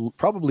got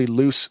probably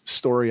loose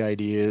story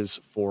ideas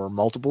for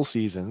multiple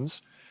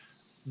seasons,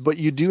 but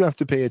you do have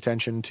to pay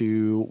attention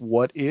to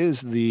what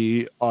is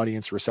the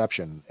audience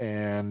reception.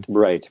 And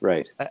right.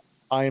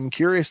 I am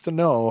curious to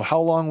know, how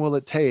long will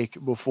it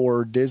take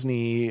before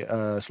Disney /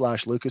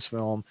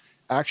 Lucasfilm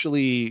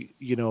actually,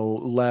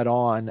 let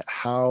on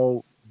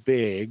how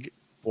big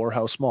or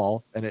how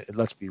small, and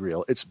let's be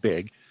real, it's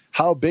big,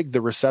 how big the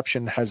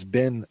reception has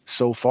been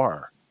so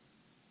far.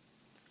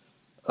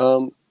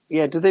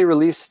 Yeah. Do they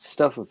release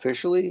stuff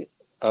officially?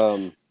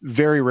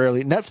 Very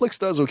rarely. Netflix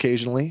does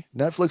occasionally.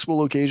 Netflix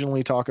will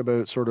occasionally talk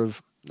about sort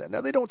of,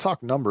 now they don't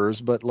talk numbers,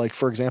 but like,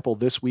 for example,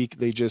 this week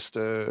they just,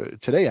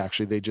 today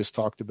actually, they just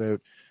talked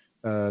about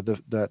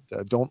that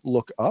Don't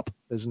Look Up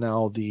is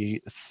now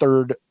the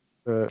third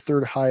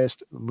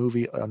highest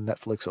movie on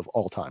Netflix of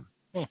all time.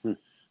 Mm-hmm.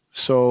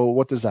 So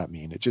what does that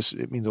mean?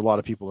 It means a lot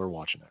of people are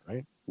watching it,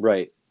 right?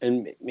 Right.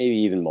 And maybe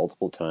even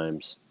multiple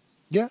times.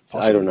 Yeah.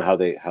 Possibly. I don't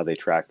know how they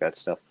track that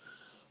stuff.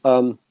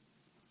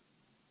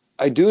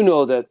 I do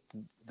know that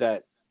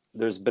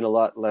there's been a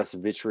lot less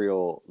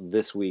vitriol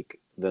this week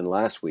than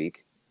last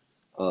week.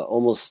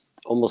 Almost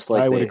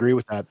like I would agree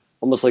with that.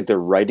 Almost like they're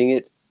writing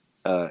it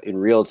in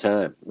real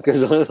time,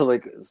 because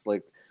it's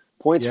like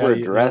points were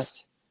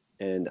addressed,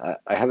 and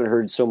I haven't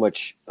heard so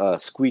much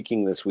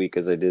squeaking this week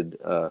as I did.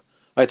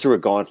 I threw a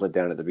gauntlet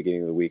down at the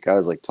beginning of the week. I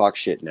was like, talk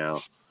shit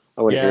now.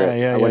 I want to hear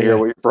it. I want to hear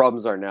what your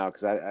problems are now,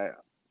 because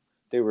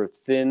they were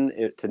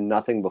thin to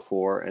nothing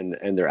before,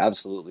 and they're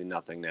absolutely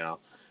nothing now.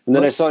 And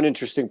then I saw an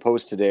interesting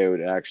post today.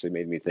 It actually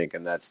made me think,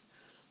 and that's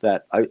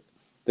that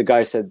the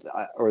guy said,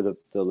 or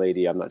the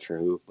lady, I'm not sure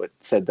who, but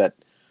said that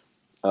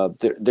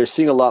they're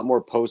seeing a lot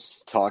more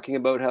posts talking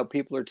about how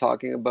people are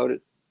talking about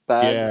it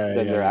bad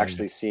than they're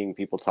actually seeing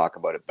people talk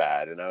about it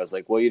bad. And I was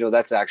like, well,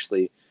 that's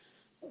actually,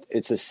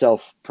 it's a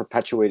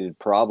self-perpetuated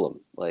problem.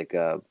 Like,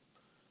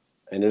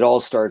 and it all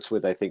starts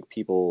with, I think,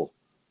 people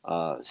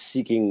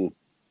seeking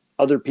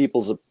other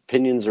people's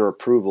opinions or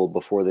approval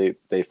before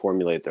they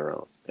formulate their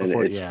own. And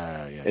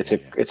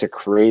it's a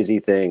crazy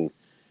thing.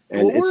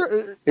 And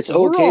it's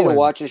okay to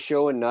watch a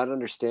show and not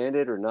understand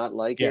it or not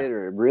like it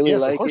or really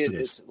like it.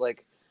 It's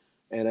like,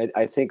 and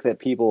I think that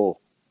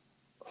people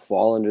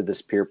fall under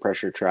this peer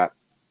pressure trap.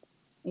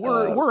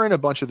 We're in a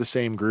bunch of the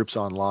same groups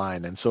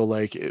online, and so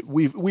like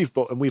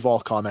we've all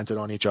commented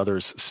on each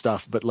other's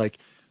stuff. But like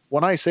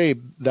when I say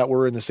that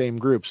we're in the same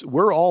groups,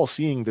 we're all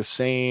seeing the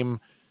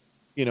same.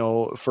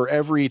 For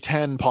every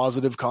 10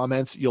 positive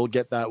comments, you'll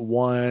get that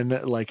one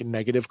like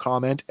negative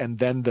comment, and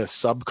then the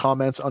sub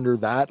comments under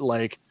that,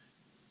 like,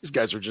 these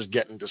guys are just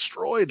getting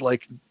destroyed.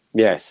 Like,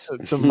 yes,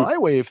 to my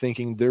way of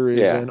thinking, there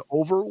is an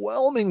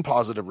overwhelming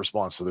positive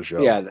response to the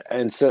show. Yeah,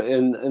 and so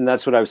and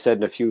that's what I've said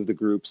in a few of the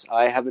groups.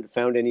 I haven't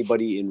found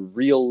anybody in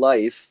real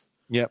life.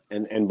 Yep.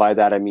 And by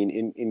that I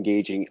mean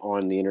engaging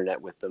on the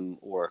internet with them,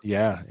 or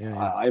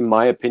in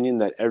my opinion,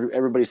 that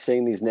everybody's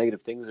saying these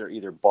negative things are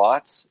either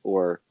bots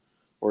or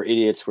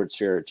idiots,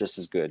 which are just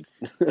as good.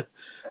 I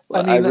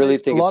mean, I really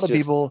think a lot of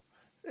people.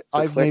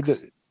 I've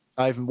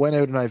went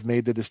out and I've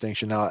made the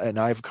distinction now, and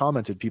I've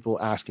commented,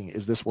 people asking,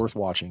 "Is this worth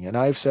watching?" And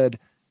I've said,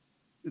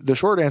 the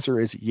short answer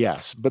is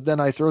yes. But then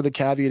I throw the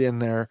caveat in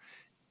there: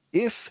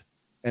 if,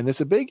 and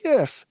it's a big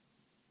if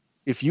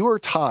you are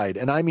tied,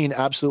 and I mean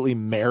absolutely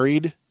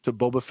married to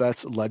Boba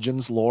Fett's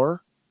Legends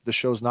lore, the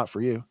show's not for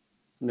you.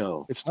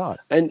 No, it's not.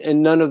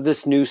 And none of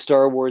this new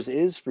Star Wars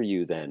is for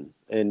you then.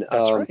 And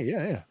that's right.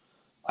 Yeah.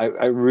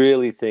 I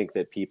really think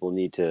that people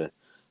need to,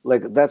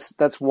 like,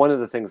 that's one of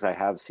the things I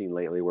have seen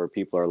lately, where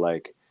people are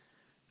like,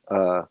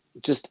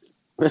 just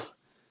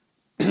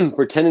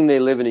pretending they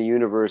live in a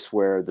universe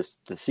where the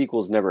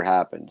sequels never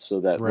happened.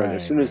 So that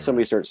as soon as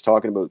somebody starts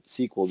talking about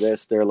sequel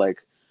this, they're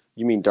like,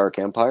 you mean Dark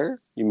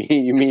Empire? You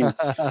mean,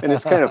 and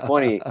it's kind of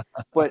funny,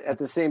 but at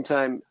the same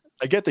time,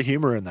 I get the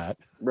humor in that.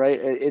 Right.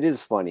 It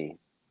is funny.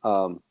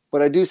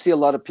 But I do see a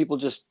lot of people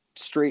just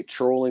straight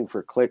trolling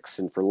for clicks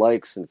and for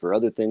likes and for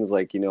other things,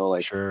 like,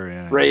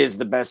 Rey is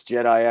the best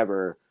Jedi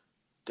ever.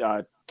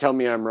 Tell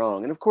me I'm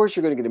wrong. And of course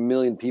you're going to get a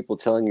million people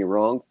telling you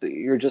wrong.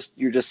 You're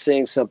just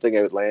saying something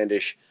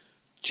outlandish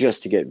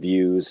just to get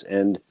views.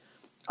 And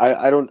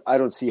I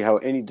don't see how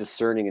any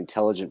discerning,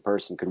 intelligent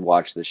person could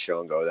watch this show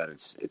and go that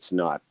it's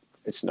not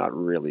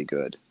really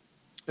good.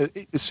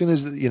 As soon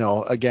as,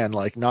 again,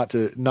 like not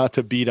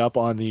to beat up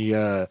on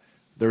the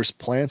there's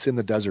plants in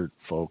the desert,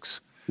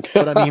 folks.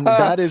 But I mean,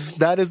 that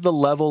is the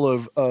level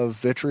of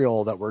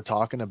vitriol that we're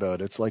talking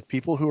about. It's like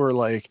people who are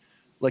like,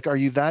 are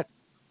you that,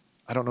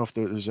 I don't know if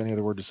there's any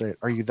other word to say it.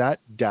 Are you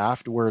that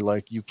daft where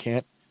like you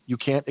can't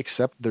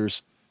accept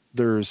there's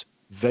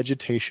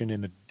vegetation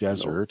in a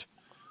desert?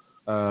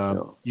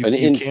 No. A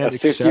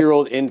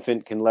 50-year-old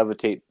infant can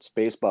levitate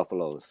space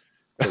buffaloes,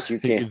 but you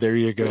can't. There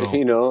you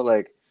go.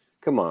 Like,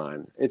 come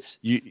on. It's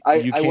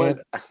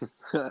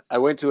I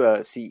went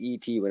to see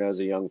ET when I was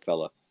a young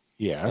fella.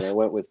 Yes. And I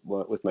went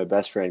with my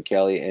best friend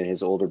Kelly and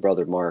his older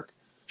brother Mark.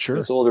 Sure.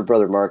 His older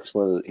brother Mark's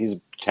he's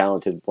a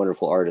talented,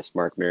 wonderful artist,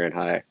 Mark Marion.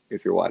 Hi,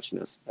 if you're watching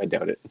this, I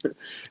doubt it.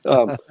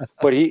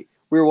 But we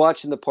were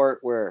watching the part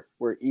where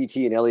ET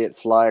and Elliot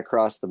fly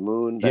across the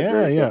moon.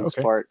 That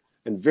part,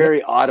 and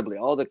very audibly,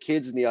 all the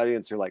kids in the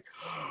audience are like,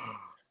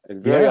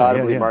 and very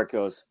audibly, Mark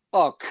goes,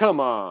 "Oh, come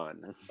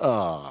on!"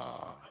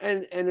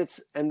 And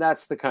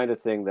that's the kind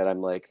of thing that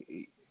I'm like,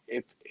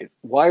 if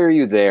why are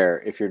you there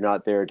if you're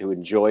not there to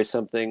enjoy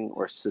something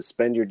or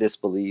suspend your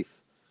disbelief?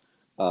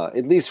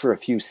 At least for a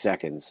few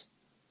seconds,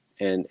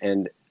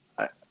 and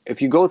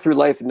if you go through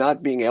life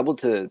not being able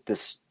to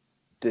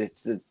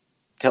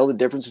tell the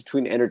difference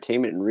between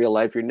entertainment and real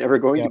life, you're never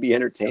going to be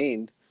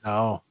entertained.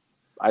 No,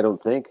 I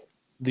don't think.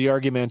 The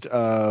argument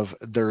of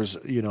they're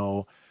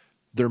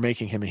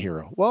making him a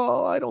hero.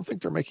 Well, I don't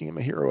think they're making him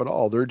a hero at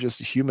all. They're just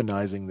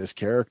humanizing this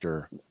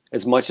character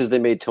as much as they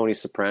made Tony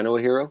Soprano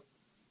a hero,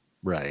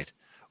 right?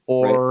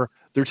 Or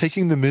they're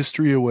taking the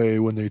mystery away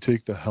when they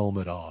take the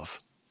helmet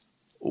off.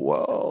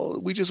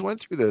 Well, we just went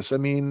through this. I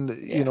mean,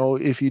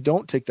 if you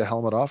don't take the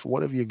helmet off,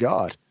 what have you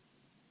got?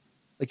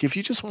 Like, if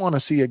you just want to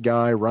see a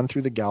guy run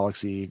through the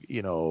galaxy,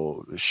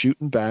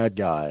 shooting bad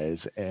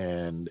guys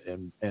and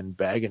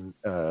bagging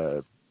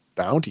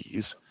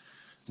bounties,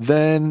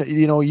 then,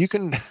 you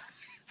can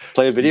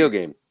play a video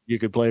game. You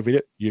could play a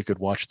video. You could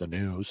watch the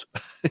news.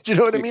 Do you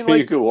know what I mean?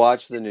 You could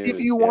watch the news. If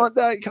you want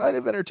that kind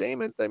of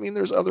entertainment, I mean,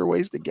 there's other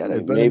ways to get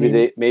it. But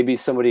maybe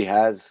somebody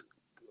has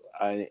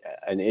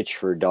an itch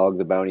for Dog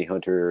the Bounty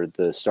Hunter,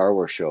 the Star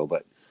Wars show,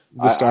 but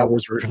the Star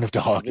Wars version of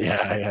Dog.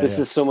 This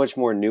is so much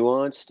more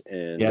nuanced,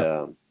 and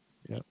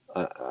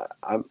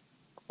I'm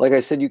like I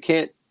said,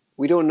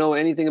 we don't know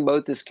anything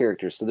about this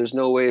character, so there's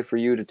no way for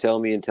you to tell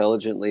me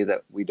intelligently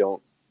that we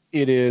don't.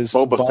 It is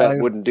Boba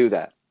Fett wouldn't do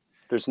that.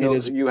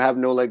 You have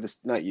no leg to,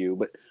 not you,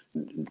 but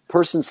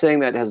person saying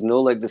that has no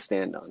leg to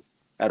stand on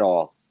at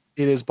all.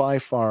 It is by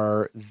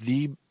far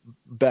the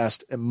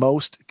best and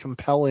most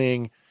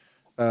compelling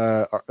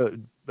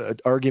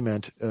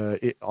argument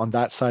on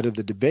that side of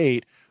the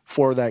debate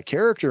for that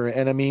character.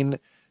 And I mean,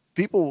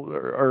 people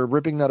are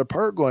ripping that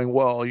apart going,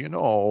 well,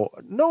 no,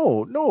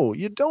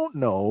 you don't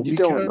know. You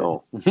don't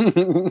know.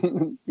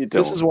 You don't.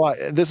 This is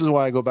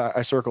why I go back.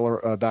 I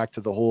circle back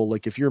to the whole,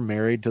 like, if you're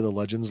married to the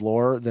Legends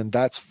lore, then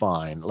that's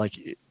fine. Like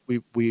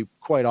we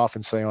quite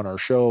often say on our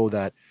show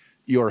that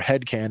your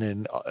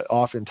headcanon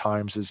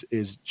oftentimes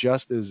is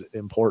just as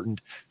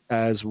important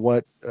as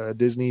what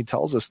Disney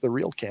tells us the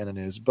real canon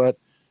is. But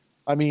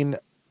I mean,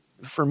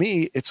 for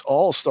me, it's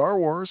all Star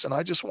Wars, and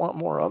I just want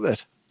more of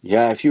it.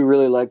 Yeah, if you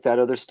really like that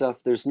other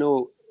stuff, this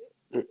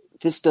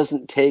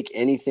doesn't take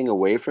anything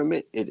away from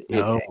it.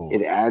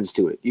 It adds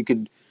to it.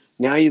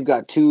 You've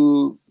got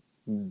two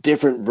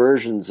different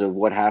versions of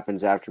what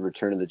happens after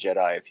Return of the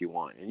Jedi if you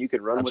want, and you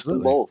can run with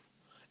them both.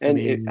 And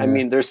I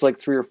mean, there's like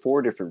 3 or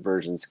 4 different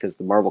versions because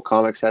the Marvel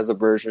Comics has a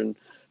version,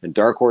 and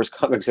Dark Horse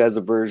Comics has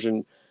a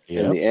version,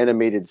 and the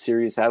animated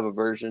series have a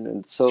version,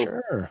 and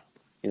so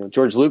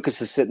George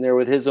Lucas is sitting there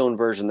with his own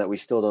version that we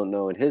still don't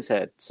know in his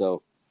head.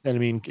 So. And I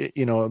mean,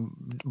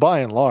 by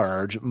and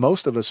large,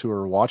 most of us who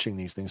are watching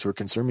these things, who are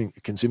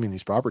consuming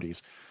these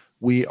properties,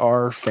 we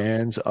are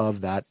fans of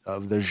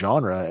the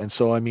genre. And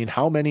so, I mean,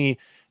 how many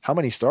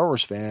Star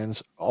Wars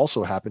fans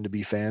also happen to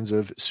be fans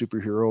of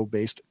superhero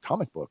based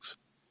comic books?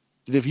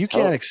 If you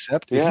can't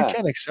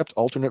accept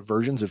alternate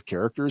versions of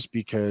characters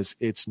because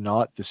it's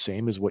not the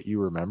same as what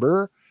you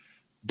remember,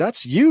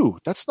 that's you.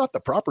 That's not the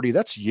property.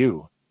 That's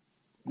you.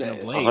 And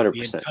of late, 100%.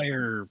 The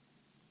entire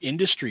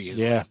industry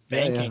is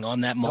banking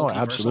on that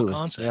multiversal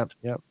concept.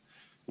 Yep.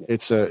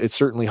 It's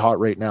certainly hot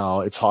right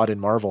now. It's hot in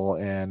Marvel,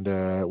 and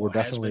we're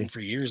definitely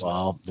for years.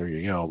 Well, there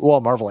you go.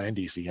 Well, Marvel and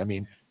DC. I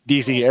mean,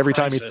 DC. Every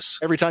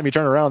time you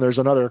turn around, there's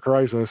another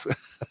crisis.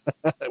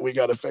 We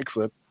got to fix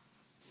it.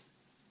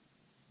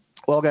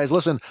 Well, guys,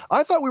 listen.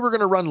 I thought we were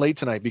going to run late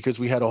tonight because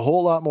we had a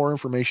whole lot more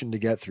information to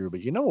get through.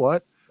 But you know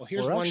what? Well,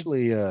 here's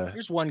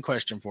one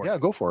question for you. Yeah,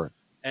 go for it.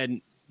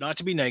 And not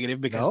to be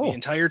negative, because the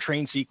entire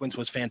train sequence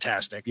was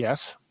fantastic.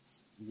 Yes.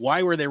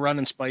 Why were they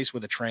running spice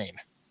with a train?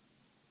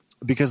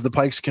 Because the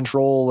Pikes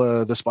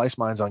control the spice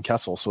mines on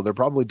Kessel, so they're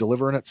probably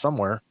delivering it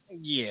somewhere.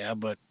 Yeah,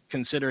 but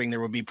considering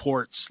there would be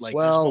ports like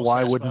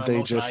why wouldn't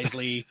they just?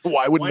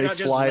 Why wouldn't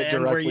they fly it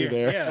directly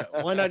there?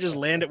 Yeah, why not just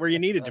land it where you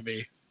need it to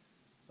be?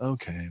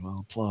 Okay,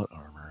 well, plot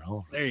armor.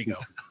 Right. There you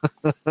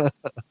go.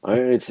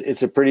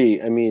 It's a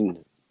pretty. I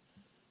mean,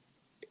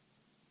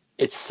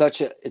 it's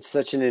such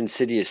an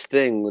insidious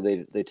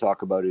thing. They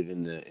talk about it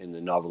in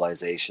the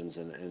novelizations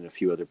and a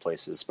few other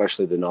places,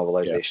 especially the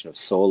novelization of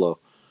Solo.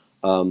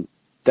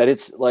 That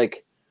it's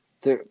like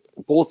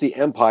both the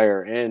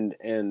Empire and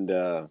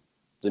the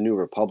New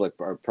Republic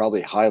are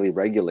probably highly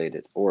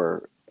regulated,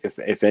 or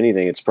if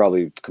anything, it's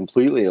probably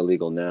completely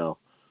illegal now.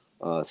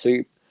 So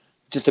you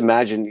just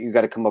imagine you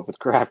got to come up with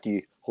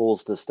crafty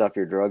holes to stuff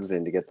your drugs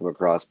in to get them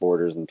across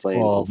borders and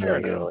planes and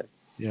stuff. You know,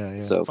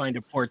 yeah. So find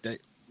a port that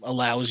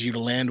allows you to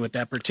land with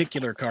that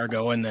particular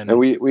cargo, and then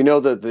we know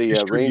that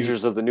the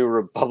Rangers of the New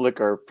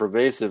Republic are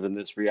pervasive in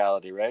this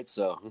reality, right?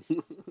 So,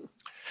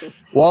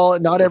 well,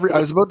 not every. I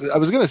was going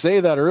to say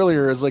that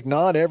earlier. Is like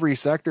not every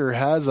sector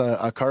has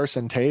a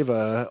Carson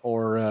Teva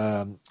or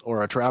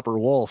a Trapper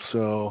Wolf.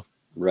 So,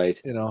 right,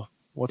 you know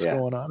what's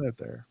going on out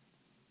there.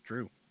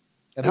 True.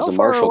 And there's a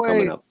Marshal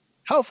coming up.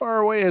 How far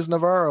away is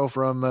Navarro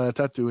from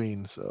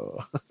Tatooine? So.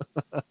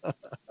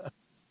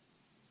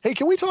 Hey,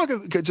 can we talk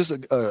just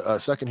a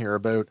second here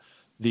about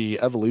the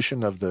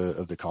evolution of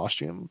the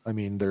costume? I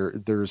mean,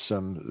 there's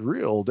some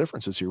real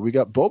differences here. We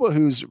got Boba,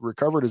 who's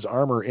recovered his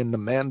armor in the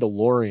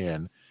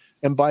Mandalorian,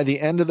 and by the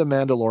end of the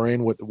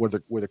Mandalorian, where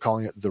they're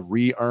calling it the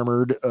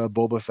re-armored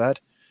Boba Fett.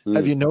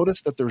 Have you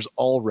noticed that there's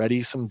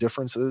already some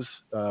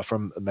differences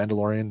from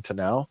Mandalorian to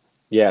now?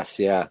 Yes,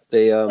 yeah.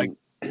 They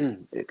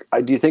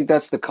do you think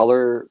that's the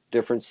color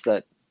difference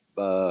that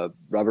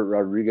Robert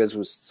Rodriguez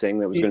was saying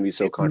that was going to be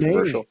so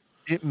controversial?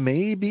 It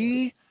may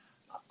be.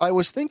 I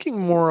was thinking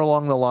more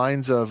along the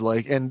lines of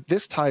like, and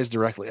this ties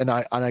directly, and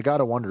I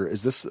gotta wonder,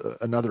 is this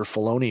another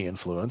Filoni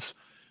influence?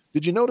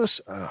 Did you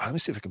notice? Let me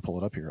see if I can pull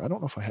it up here. I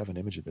don't know if I have an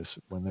image of this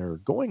when they're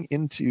going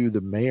into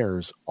the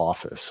mayor's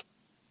office.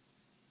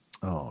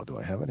 Oh, do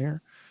I have it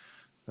here?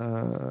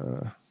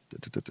 No,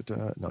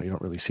 you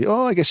don't really see.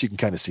 Oh, I guess you can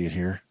kind of see it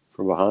here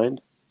from behind.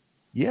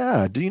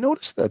 Yeah. Do you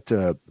notice that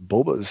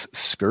Boba's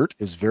skirt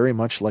is very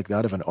much like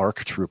that of an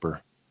ARC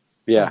trooper?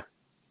 Yeah.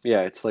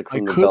 Yeah, it's like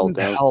from I the belt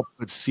couldn't help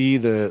but see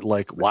the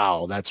like.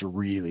 Wow, that's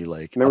really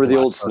like. Remember the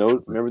old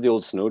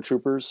snow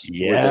troopers?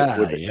 Yeah,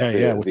 with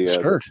the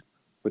skirt,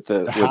 with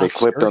the where they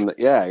clipped skirt. On the.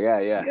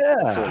 Yeah.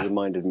 So it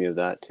reminded me of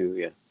that too.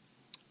 Yeah.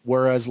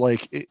 Whereas,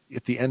 like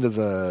at the end of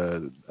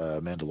the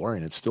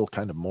Mandalorian, it's still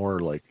kind of more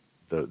like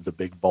the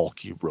big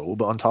bulky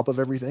robe on top of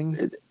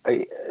everything.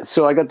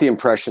 So I got the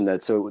impression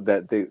that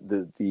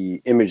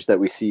the image that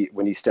we see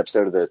when he steps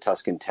out of the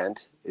Tusken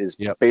tent is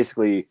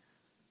basically.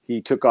 He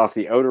took off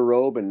the outer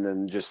robe and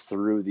then just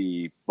threw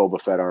the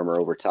Boba Fett armor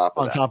over top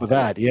of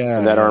that. Yeah.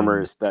 And that armor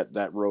is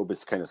that robe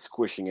is kind of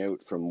squishing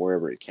out from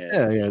wherever it can.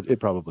 Yeah,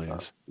 it probably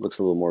is. Looks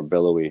a little more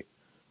billowy.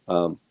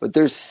 But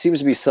there seems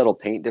to be subtle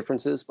paint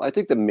differences. I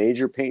think the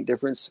major paint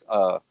difference,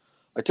 I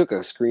took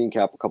a screen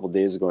cap a couple of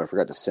days ago and I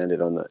forgot to send it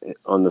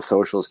on the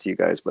socials to you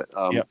guys, but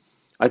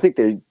I think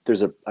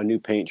there's a new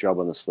paint job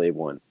on the Slave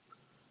one.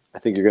 I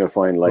think you're going to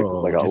find like a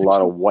lot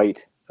of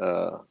white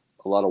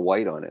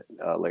on it.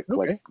 Like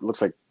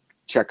looks like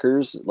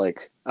checkers,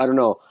 like I don't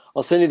know.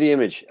 I'll send you the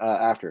image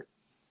after.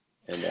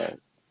 And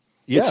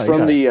it's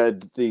from the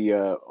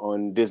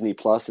on Disney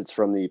Plus. It's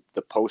from the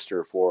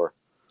poster for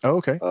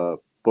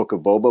Book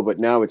of Boba, but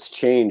now it's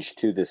changed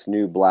to this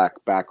new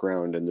black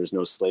background, and there's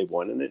no Slave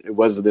one in it. It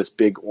was this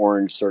big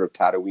orange sort of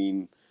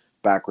Tatooine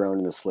background,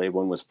 and the Slave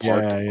one was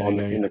parked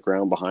in the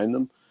ground behind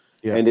them,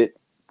 and it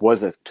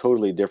was a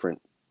totally different.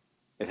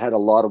 It had a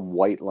lot of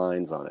white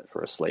lines on it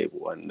for a Slave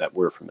one that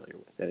we're familiar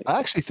with. Anyway. I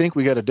actually think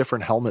we got a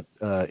different helmet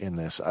in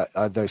this.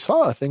 I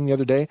saw a thing the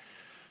other day,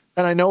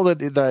 and I know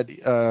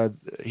that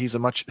he's a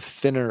much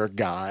thinner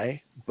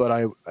guy, but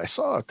I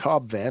saw a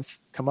Cobb Vanth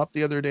come up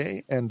the other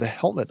day, and the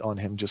helmet on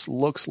him just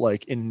looks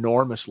like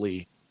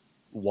enormously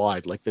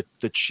wide. Like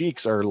the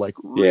cheeks are like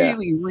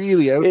really,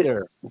 really out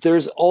there.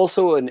 There's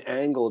also an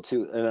angle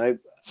too, and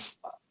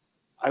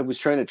I was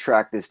trying to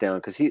track this down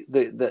because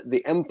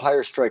the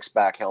Empire Strikes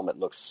Back helmet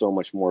looks so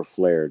much more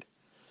flared.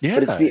 Yeah,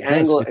 but it's the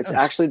angle. It's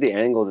actually the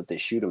angle that they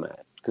shoot him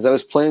at. Because I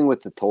was playing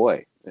with the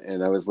toy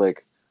and I was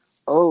like,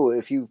 "Oh,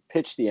 if you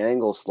pitch the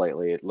angle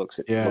slightly, it looks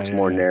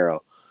more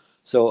narrow."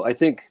 So I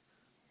think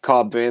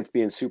Cobb Vanth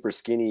being super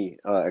skinny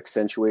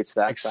accentuates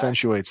that.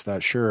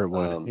 Sure, it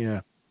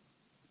would.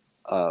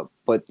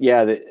 But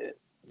yeah,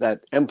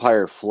 that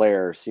Empire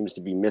flair seems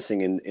to be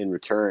missing in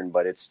return.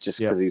 But it's just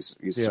because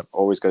he's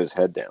always got his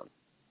head down.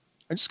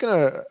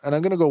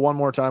 I'm gonna go one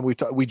more time.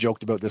 We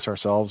joked about this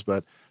ourselves,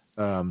 but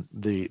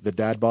the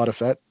dad Boba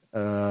Fett.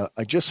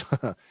 I just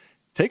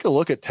take a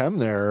look at Tem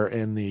there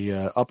in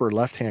the upper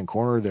left hand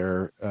corner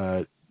there,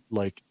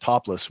 like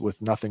topless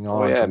with nothing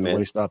on from the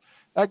waist up.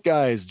 That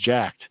guy is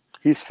jacked.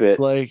 He's fit.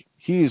 Like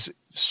he's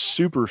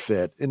super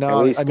fit. And now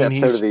when he steps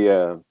out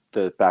of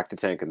the back to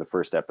tank in the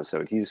first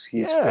episode, he's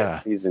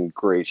fit. He's in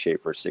great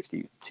shape for a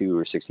 62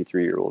 or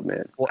 63-year-old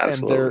man. Well,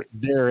 absolutely. And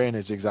therein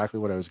is exactly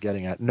what I was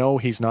getting at. No,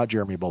 he's not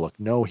Jeremy Bulloch.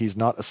 No, he's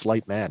not a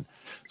slight man.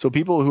 So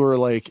people who are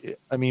like,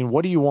 I mean,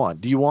 what do you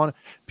want?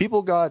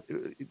 People want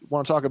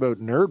to talk about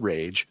nerd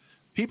rage.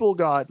 People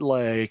got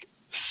like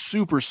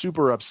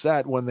super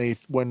upset when they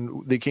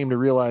came to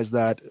realize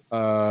that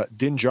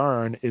Din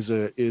Djarin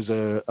is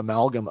a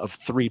amalgam of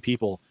three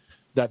people.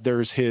 That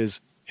there's his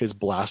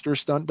blaster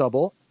stunt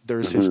double,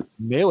 there's his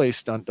melee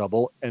stunt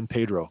double, and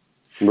Pedro.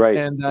 Right.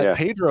 And that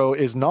Pedro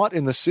is not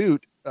in the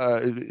suit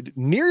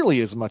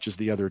nearly as much as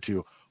the other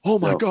two. Oh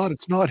my God,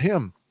 it's not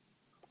him.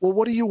 Well,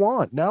 what do you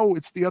want? Now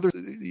it's the other.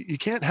 You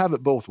can't have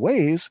it both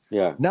ways.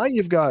 Yeah. Now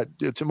you've got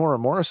Temuera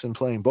Morrison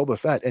playing Boba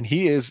Fett, and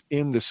he is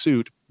in the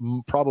suit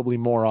probably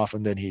more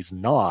often than he's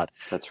not.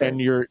 That's right. And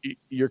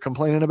you're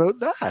complaining about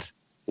that.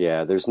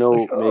 Yeah. There's no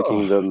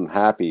making them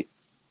happy.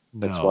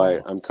 That's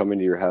why I'm coming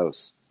to your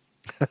house.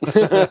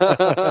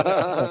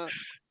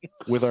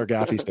 With our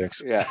gaffy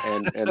sticks. Yeah,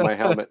 and my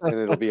helmet, and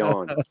it'll be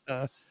on.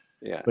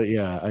 Yeah. But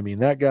yeah, I mean,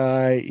 that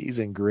guy, he's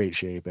in great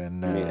shape.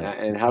 And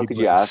and how could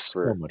you ask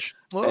for so much?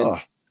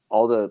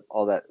 All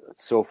that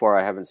so far?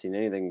 I haven't seen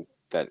anything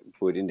that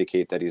would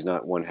indicate that he's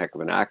not one heck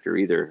of an actor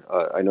either.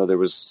 I know there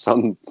was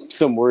some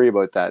worry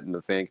about that in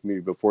the fan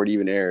community before it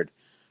even aired.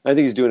 I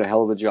think he's doing a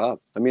hell of a job.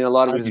 I mean, a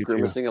lot of it is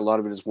grimacing, a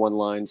lot of it is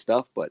one-line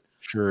stuff, but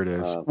sure it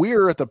is. We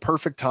are at the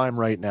perfect time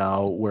right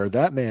now where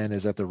that man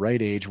is at the right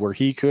age where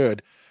he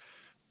could.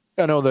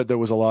 I know that there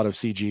was a lot of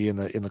CG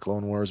in the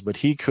Clone Wars, but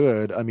he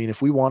could. I mean,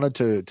 if we wanted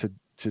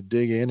to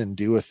dig in and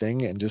do a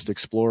thing and just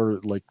explore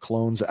like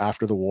clones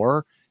after the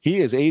war, he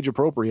is age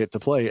appropriate to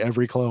play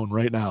every clone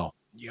right now.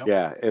 Yep.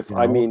 Yeah,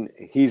 I mean,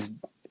 he's.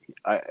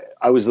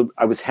 I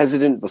was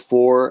hesitant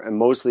before, and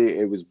mostly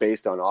it was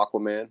based on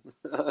Aquaman.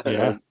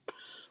 Yeah.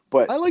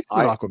 But I like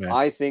Aquaman.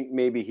 I think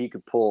maybe he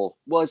could pull.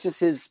 Well, it's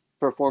just his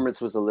performance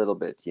was a little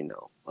bit,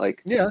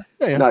 like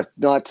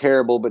not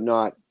terrible, but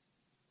not.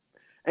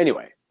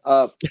 Anyway,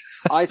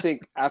 I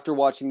think after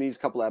watching these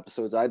couple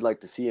episodes, I'd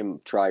like to see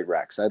him try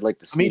Rex. I'd like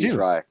to see him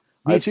try.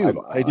 Me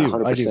too. I do.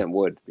 100%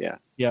 would. Yeah.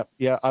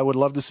 Yeah. I would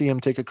love to see him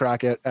take a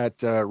crack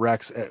at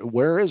Rex.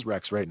 Where is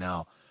Rex right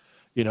now?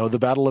 The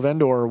Battle of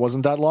Endor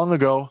wasn't that long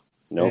ago.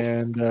 No. Nope.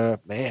 And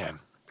man,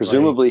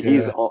 presumably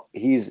he's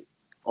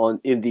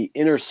in the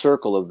inner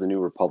circle of the New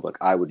Republic,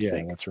 I would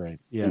think. That's right.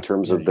 Yeah, in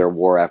terms of their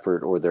war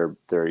effort or their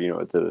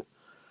the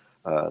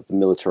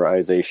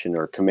militarization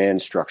or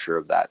command structure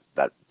of that.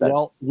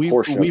 Well, we've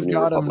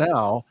got him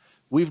now.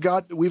 We've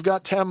got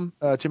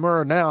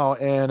Temuera now,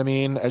 and I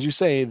mean, as you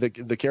say,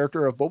 the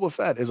character of Boba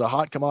Fett is a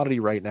hot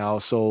commodity right now.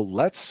 So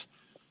let's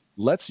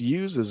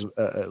use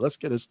let's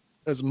get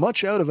as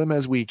much out of him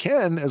as we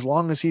can, as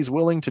long as he's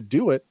willing to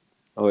do it.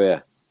 Oh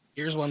yeah.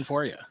 Here's one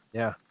for you.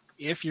 Yeah.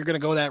 If you're going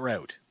to go that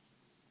route,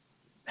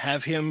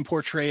 have him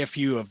portray a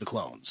few of the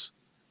clones.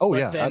 Oh,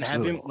 yeah, then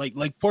absolutely. Have him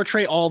like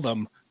portray all of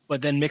them,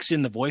 but then mix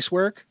in the voice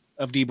work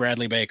of D.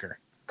 Bradley Baker.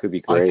 Could be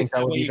great. I think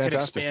that would be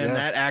fantastic. You could expand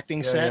that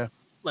acting set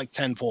like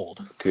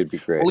tenfold. Could be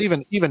great. Well,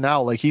 even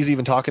now, like he's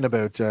even talking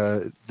about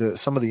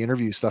some of the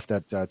interview stuff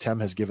that Tem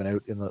has given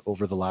out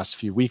over the last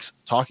few weeks,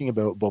 talking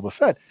about Boba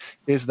Fett,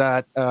 is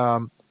that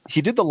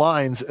he did the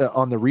lines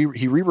on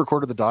he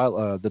re-recorded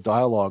the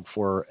dialogue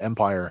for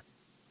Empire.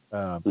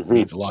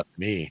 Means a lot to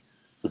me,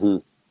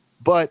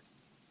 but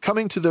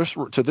coming to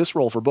this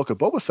role for Book of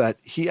Boba Fett,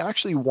 he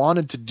actually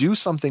wanted to do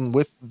something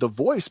with the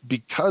voice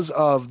because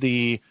of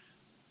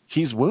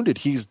he's wounded,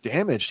 he's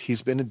damaged,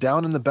 he's been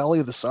down in the belly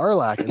of the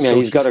Sarlacc. And so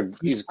he's got a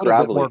bit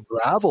more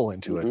gravel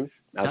into it.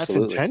 That's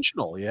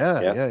intentional.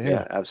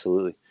 Yeah,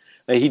 absolutely.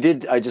 He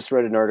did. I just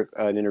read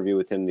an interview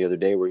with him the other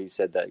day where he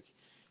said that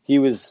he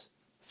was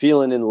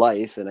feeling in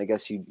life, and I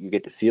guess you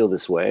get to feel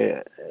this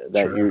way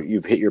that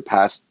you've hit your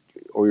past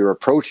or you're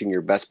approaching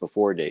your best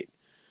before date.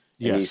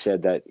 And he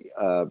said that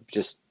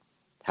just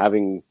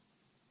having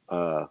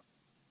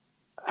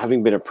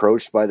been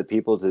approached by the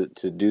people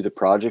to do the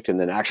project and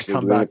then actually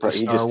doing the project,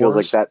 he just feels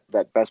like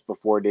that best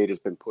before date has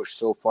been pushed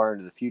so far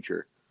into the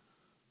future.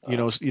 You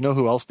know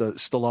who else does?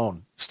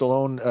 Stallone.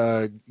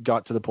 Stallone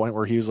got to the point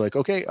where he was like,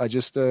 okay, I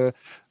just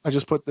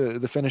put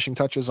the finishing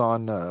touches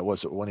on.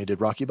 Was it when he did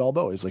Rocky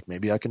Balboa? He's like,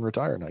 maybe I can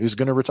retire now. He was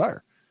going to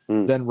retire.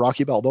 Then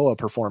Rocky Balboa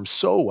performed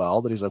so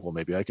well that he's like, well,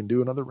 maybe I can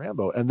do another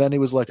Rambo. And then he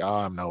was like,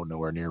 I'm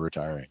nowhere near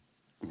retiring.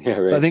 Yeah,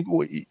 right. So I think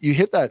you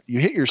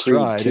hit your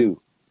stride. Creed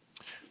 2.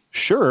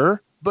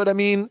 Sure, but I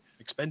mean,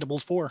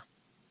 Expendables 4.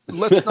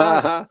 Let's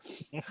not.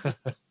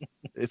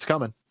 It's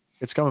coming.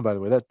 It's coming. By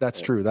the way,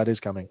 that's true. That is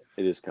coming.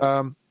 It is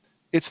coming.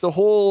 It's the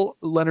whole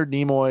Leonard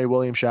Nimoy,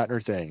 William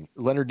Shatner thing.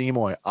 Leonard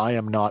Nimoy, I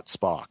am not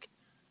Spock.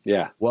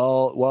 Yeah.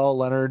 Well,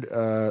 Leonard,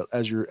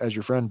 as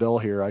your friend Bill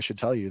here, I should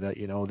tell you that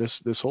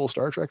this whole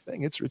Star Trek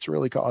thing, it's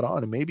really caught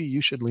on, and maybe you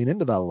should lean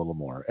into that a little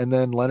more. And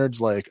then Leonard's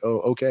like,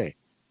 oh, okay.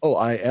 Oh,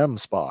 I am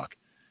Spock.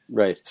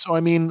 Right. So,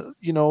 I mean,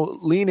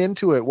 lean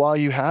into it while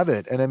you have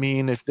it. And I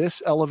mean, if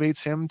this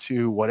elevates him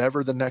to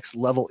whatever the next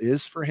level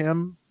is for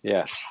him,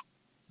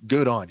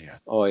 good on you.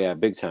 Oh yeah,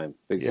 big time.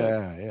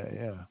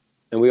 Yeah.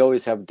 And we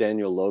always have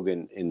Daniel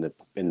Logan in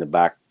the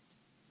back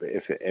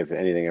if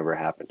anything ever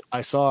happened.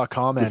 I saw a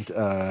comment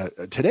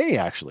today,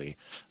 actually.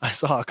 I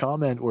saw a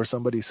comment where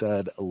somebody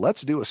said,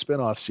 let's do a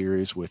spinoff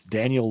series with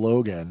Daniel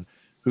Logan,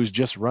 who's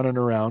just running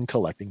around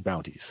collecting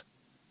bounties.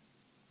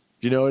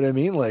 Do you know what I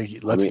mean? Like,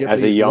 let's get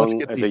as a young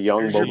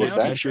Boba Fett.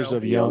 Adventures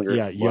of young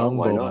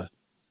Boba. Not?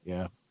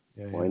 Yeah.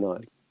 Why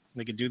not?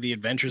 They could do the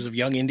adventures of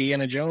young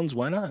Indiana Jones.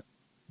 Why not?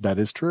 That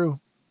is true.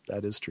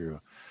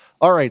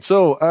 All right.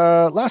 So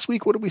last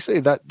week, what did we say?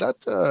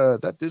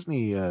 That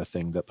Disney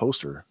thing, that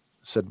poster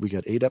said we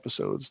got 8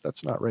 episodes.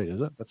 That's not right,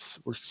 is it?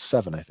 We're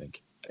 7, I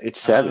think. It's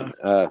 7.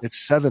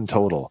 It's 7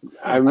 total.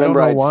 I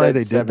remember I don't know why said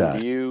they did that.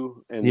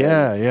 View and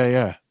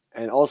yeah.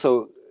 And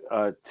also,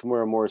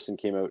 Tamora Morrison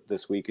came out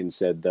this week and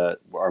said that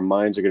our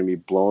minds are going to be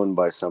blown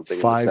by something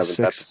in the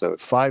 7th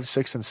episode. 5,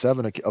 6, and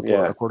 7,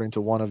 according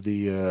to one of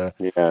the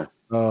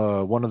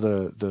one of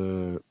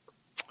the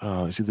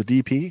is he the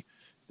DP?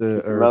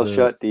 Mouth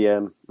shut,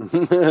 DM.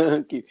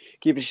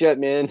 keep it shut,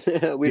 man.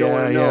 We don't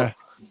want to know. Yeah.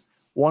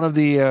 One of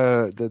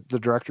the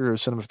director of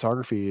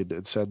cinematography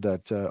had said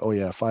that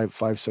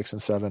 5, 6,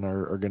 and 7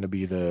 are going to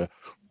be the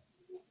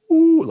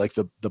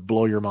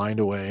blow your mind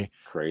away.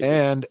 Crazy.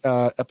 And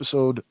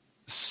episode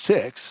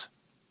 6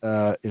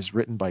 is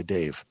written by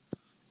Dave.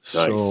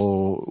 Nice.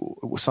 So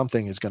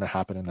something is going to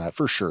happen in that.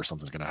 For sure,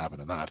 something's going to happen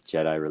in that.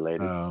 Jedi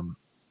related.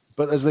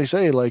 But as they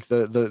say, like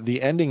the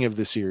ending of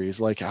the series,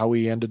 like how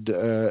we ended,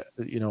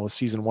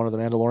 season 1 of The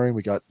Mandalorian,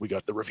 we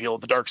got the reveal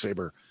of the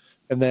Darksaber,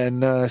 and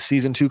then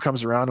season 2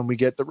 comes around and we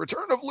get the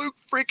return of Luke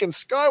freaking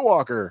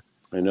Skywalker.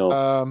 I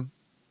know.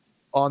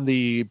 On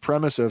the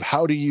premise of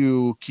how do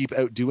you keep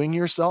outdoing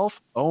yourself?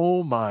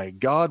 Oh my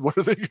God, what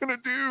are they going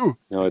to do?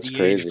 No, it's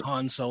crazy.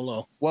 Han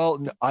Solo.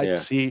 Well,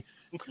 see.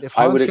 If Han's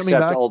I would accept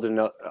back, Alden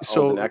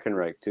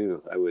Ehrenreich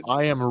too.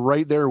 I am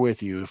right there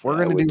with you. If we're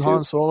going to do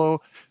Han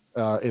Solo,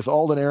 if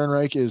Alden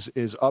Ehrenreich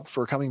is up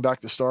for coming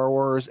back to Star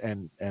Wars,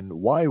 and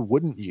why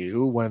wouldn't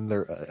you when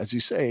they're, as you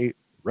say,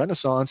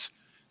 Renaissance?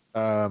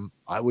 I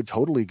would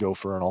totally go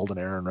for an Alden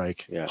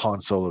Ehrenreich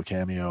Han Solo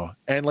cameo.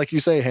 And like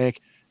you say,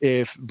 Hank,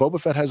 if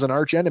Boba Fett has an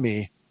arch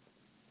enemy,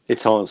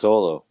 it's Han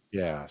Solo.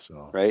 Yeah.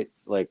 So right,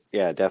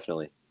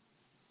 definitely.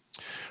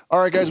 All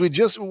right, guys, we're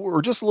just a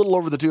little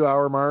over the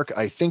 2-hour mark.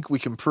 I think we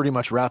can pretty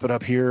much wrap it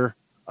up here.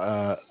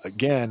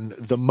 Again,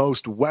 the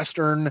most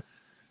Western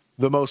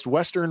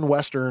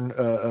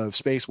of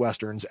space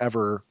Westerns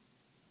ever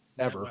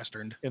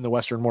in the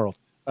Western world.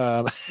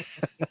 And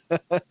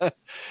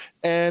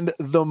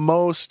the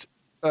most,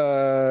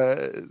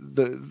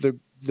 the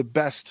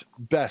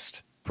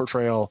best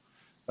portrayal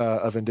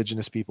of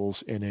indigenous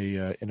peoples in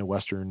a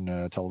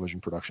Western television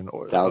production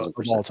of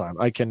all time.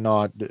 I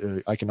cannot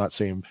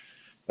say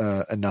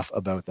enough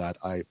about that.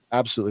 I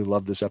absolutely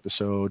love this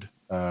episode.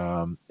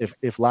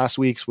 If last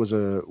week's was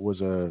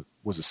a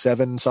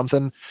 7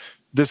 something,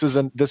 this is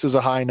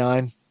a high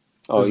 9.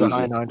 This is a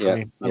high 9 for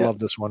me. I love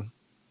this one.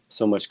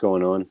 So much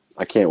going on.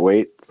 I can't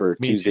wait for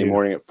Me Tuesday too.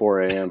 morning at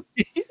 4 a.m.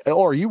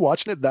 Oh, are you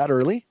watching it that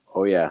early?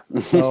 Oh yeah.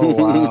 Oh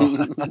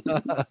wow.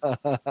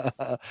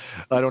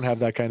 I don't have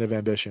that kind of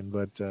ambition,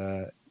 but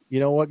you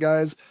know what,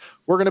 guys?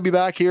 We're going to be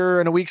back here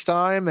in a week's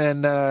time,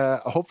 and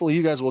hopefully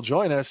you guys will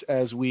join us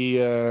as we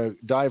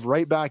dive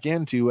right back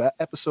into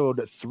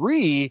episode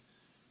 3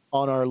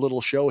 on our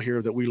little show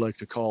here that we like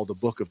to call the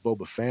Book of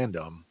Boba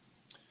Fandom.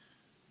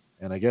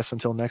 And I guess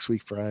until next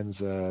week, friends,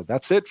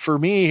 that's it for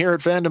me here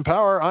at Fandom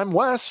Power. I'm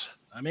Wes.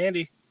 I'm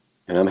Andy.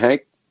 And I'm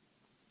Hank.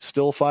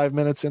 Still 5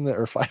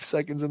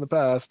 seconds in the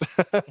past.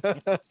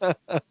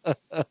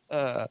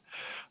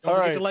 Don't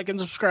forget to like and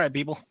subscribe,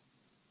 people.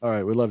 All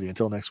right. We love you.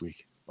 Until next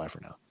week. Bye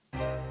for now.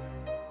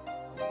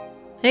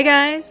 Hey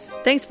guys,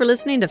 thanks for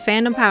listening to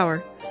Fandom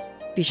Power.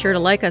 Be sure to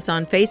like us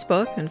on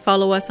Facebook and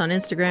follow us on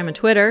Instagram and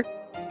Twitter.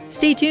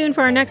 Stay tuned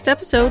for our next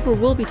episode where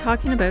we'll be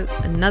talking about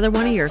another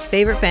one of your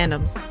favorite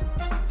fandoms.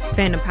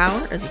 Fandom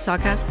Power is a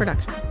Sawcast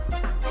production.